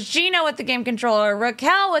controllers, Gina with the game controller,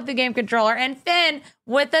 Raquel with the game controller, and Finn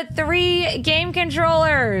with the 3 game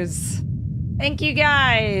controllers. Thank you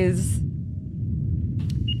guys.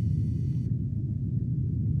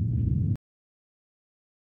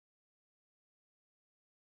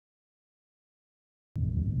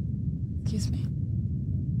 Excuse me.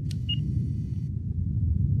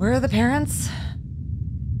 Where are the parents?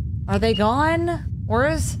 Are they gone?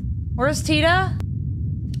 Where's Tita?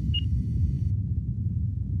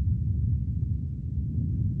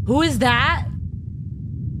 Who is that?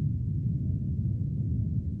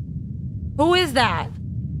 Who is that?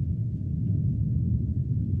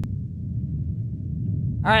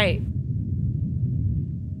 All right.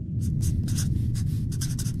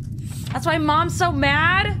 That's why Mom's so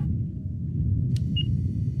mad?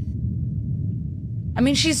 I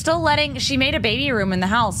mean, she's still she made a baby room in the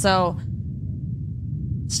house, so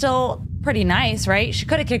still pretty nice, right? She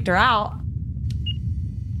could have kicked her out.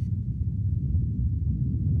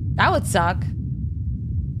 That would suck.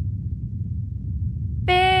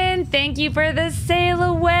 Finn, thank you for the sail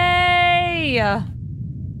away.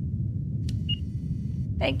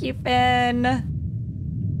 Thank you, Finn.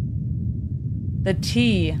 The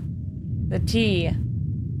tea. The tea.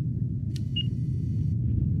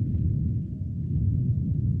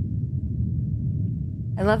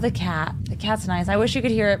 I love the cat. The cat's nice. I wish you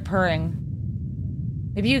could hear it purring.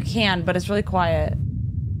 Maybe you can, but it's really quiet.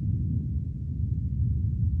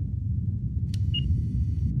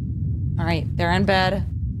 All right, they're in bed.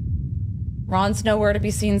 Ron's nowhere to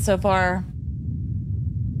be seen so far.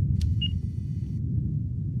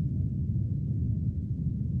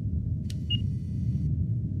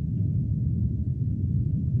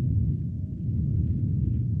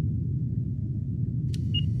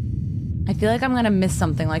 I feel like I'm gonna miss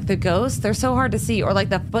something, like the ghosts. They're so hard to see, or like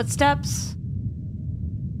the footsteps.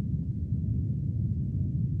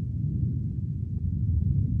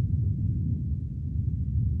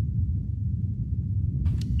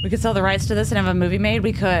 We could sell the rights to this and have a movie made.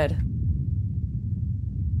 We could.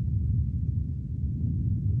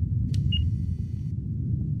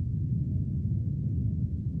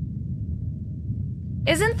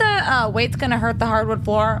 Isn't the weight's gonna hurt the hardwood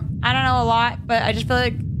floor? I don't know a lot, but I just feel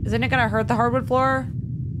like, isn't it gonna hurt the hardwood floor?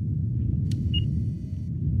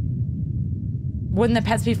 Wouldn't the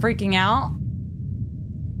pets be freaking out?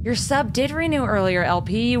 Your sub did renew earlier,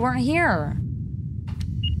 LP. You weren't here.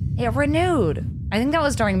 It renewed. I think that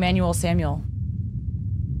was during Manuel Samuel.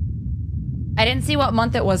 I didn't see what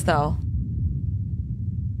month it was, though.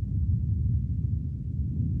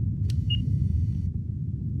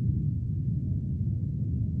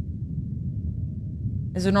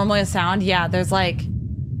 Is there normally a sound? Yeah, there's like...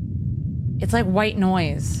 It's like white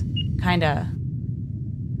noise, kinda.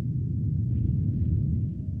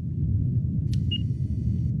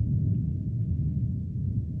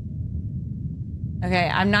 Okay,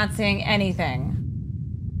 I'm not seeing anything.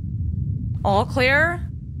 All clear?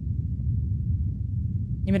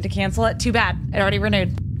 You meant to cancel it? Too bad. It already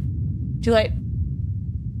renewed. Too late.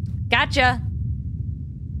 Gotcha.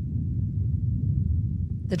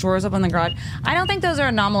 The drawers up in the garage. I don't think those are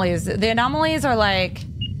anomalies. The anomalies are like...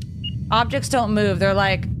 Objects don't move. They're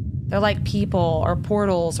like people or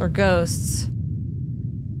portals or ghosts.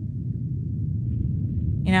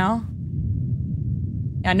 You know?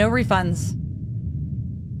 Yeah, no refunds.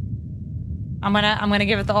 I'm gonna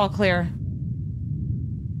give it the all clear.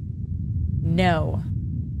 No.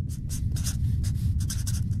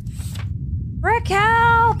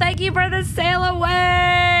 Raquel, thank you for the sail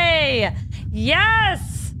away.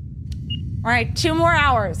 Yes. All right, 2 more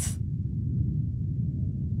hours.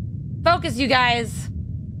 Focus, you guys.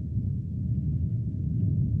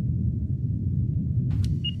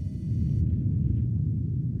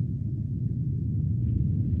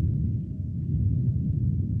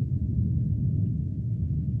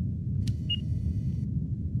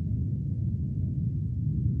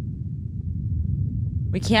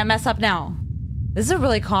 We can't mess up now. This is a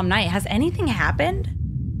really calm night. Has anything happened?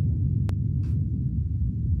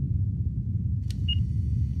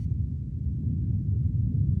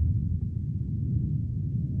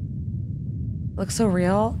 Looks so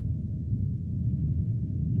real.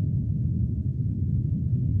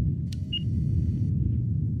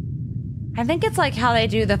 I think it's like how they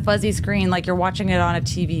do the fuzzy screen, like you're watching it on a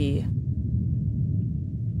TV.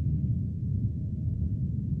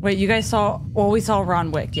 Wait, you guys saw... Well, we saw Ron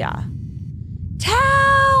Wick, yeah. Tal!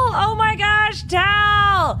 Oh my gosh,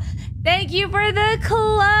 Tal! Thank you for the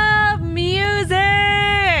club music!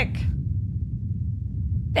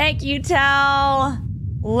 Thank you, Tal.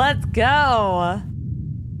 Let's go.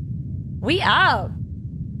 We up.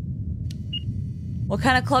 What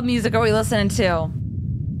kind of club music are we listening to?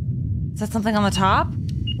 Is that something on the top?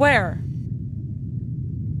 Where?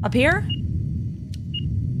 Up here?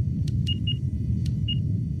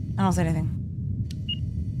 I don't see anything.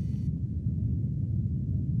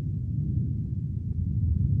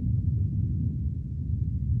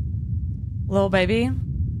 Little baby?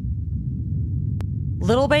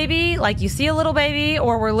 Little baby? Like you see a little baby,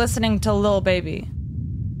 or we're listening to Lil Baby?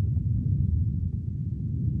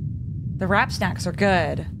 The rap snacks are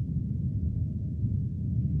good.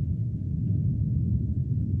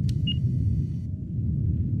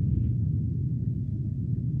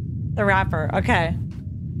 The rapper, okay.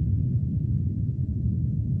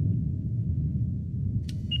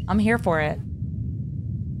 I'm here for it.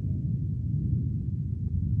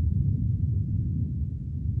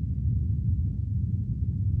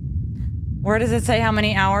 Where does it say how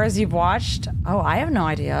many hours you've watched? Oh, I have no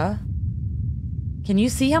idea. Can you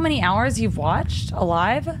see how many hours you've watched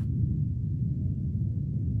alive?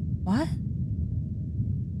 What?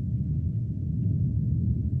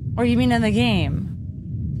 Or you mean in the game?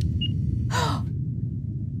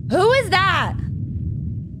 Who is that?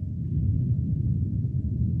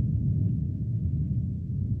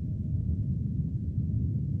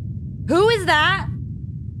 Who is that?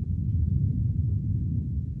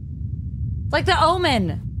 It's like the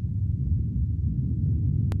Omen.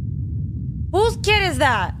 Whose kid is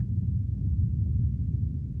that?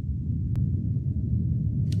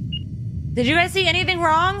 Did you guys see anything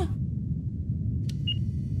wrong?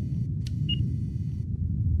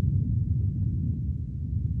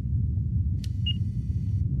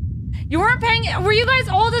 You weren't paying. Were you guys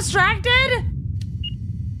all distracted?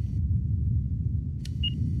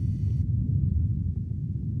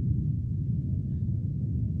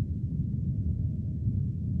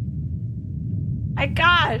 My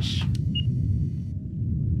gosh.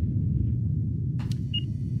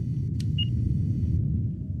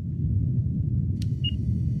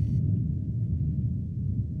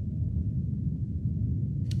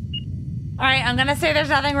 All right, I'm gonna say there's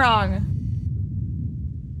nothing wrong.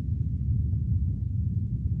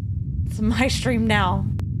 It's my stream now.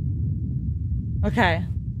 Okay.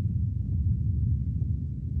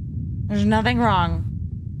 There's nothing wrong.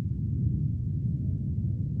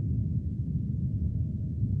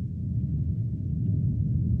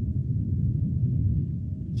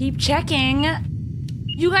 Keep checking.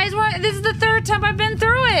 You guys want, this is the third time I've been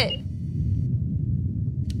through it.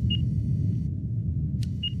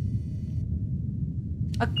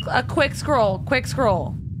 A quick scroll, quick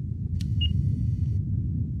scroll.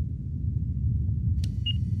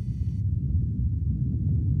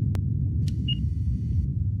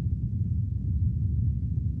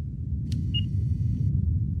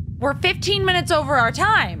 We're 15 minutes over our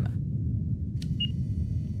time.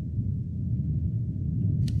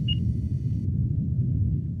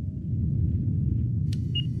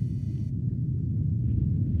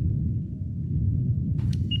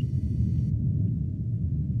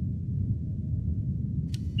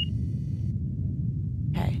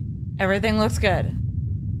 Everything looks good.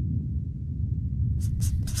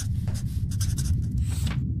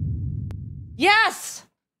 Yes!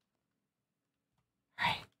 All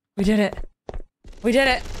right, we did it. We did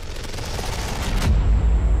it.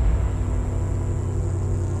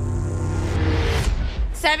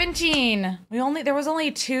 $17. There was only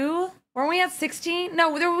 2? Weren't we at 16?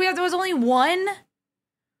 No, there was only 1?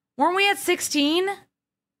 Weren't we at 16?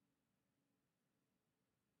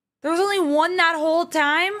 There was only 1 that whole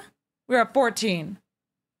time? We were at 14.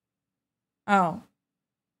 Oh.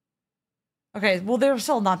 Okay, well, there's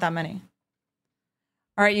still not that many.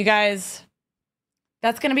 All right, you guys.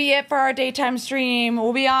 That's going to be it for our daytime stream.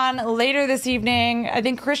 We'll be on later this evening. I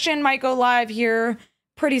think Christian might go live here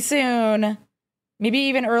pretty soon. Maybe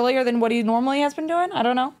even earlier than what he normally has been doing. I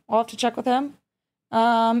don't know. I'll have to check with him.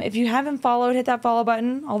 If you haven't followed, hit that follow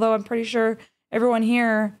button. Although I'm pretty sure everyone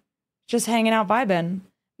here is just hanging out vibing.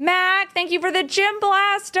 Mac, thank you for the gym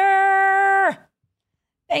blaster.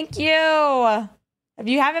 Thank you. If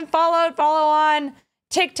you haven't followed, follow on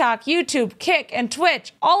TikTok, YouTube, Kick, and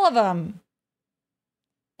Twitch. All of them.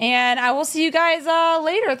 And I will see you guys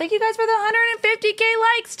later. Thank you guys for the 150K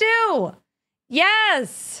likes too.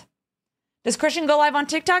 Yes. Does Christian go live on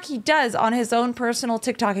TikTok? He does on his own personal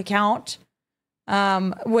TikTok account,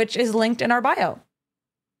 which is linked in our bio.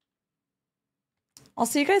 I'll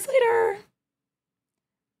see you guys later.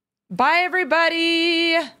 Bye,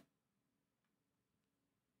 everybody.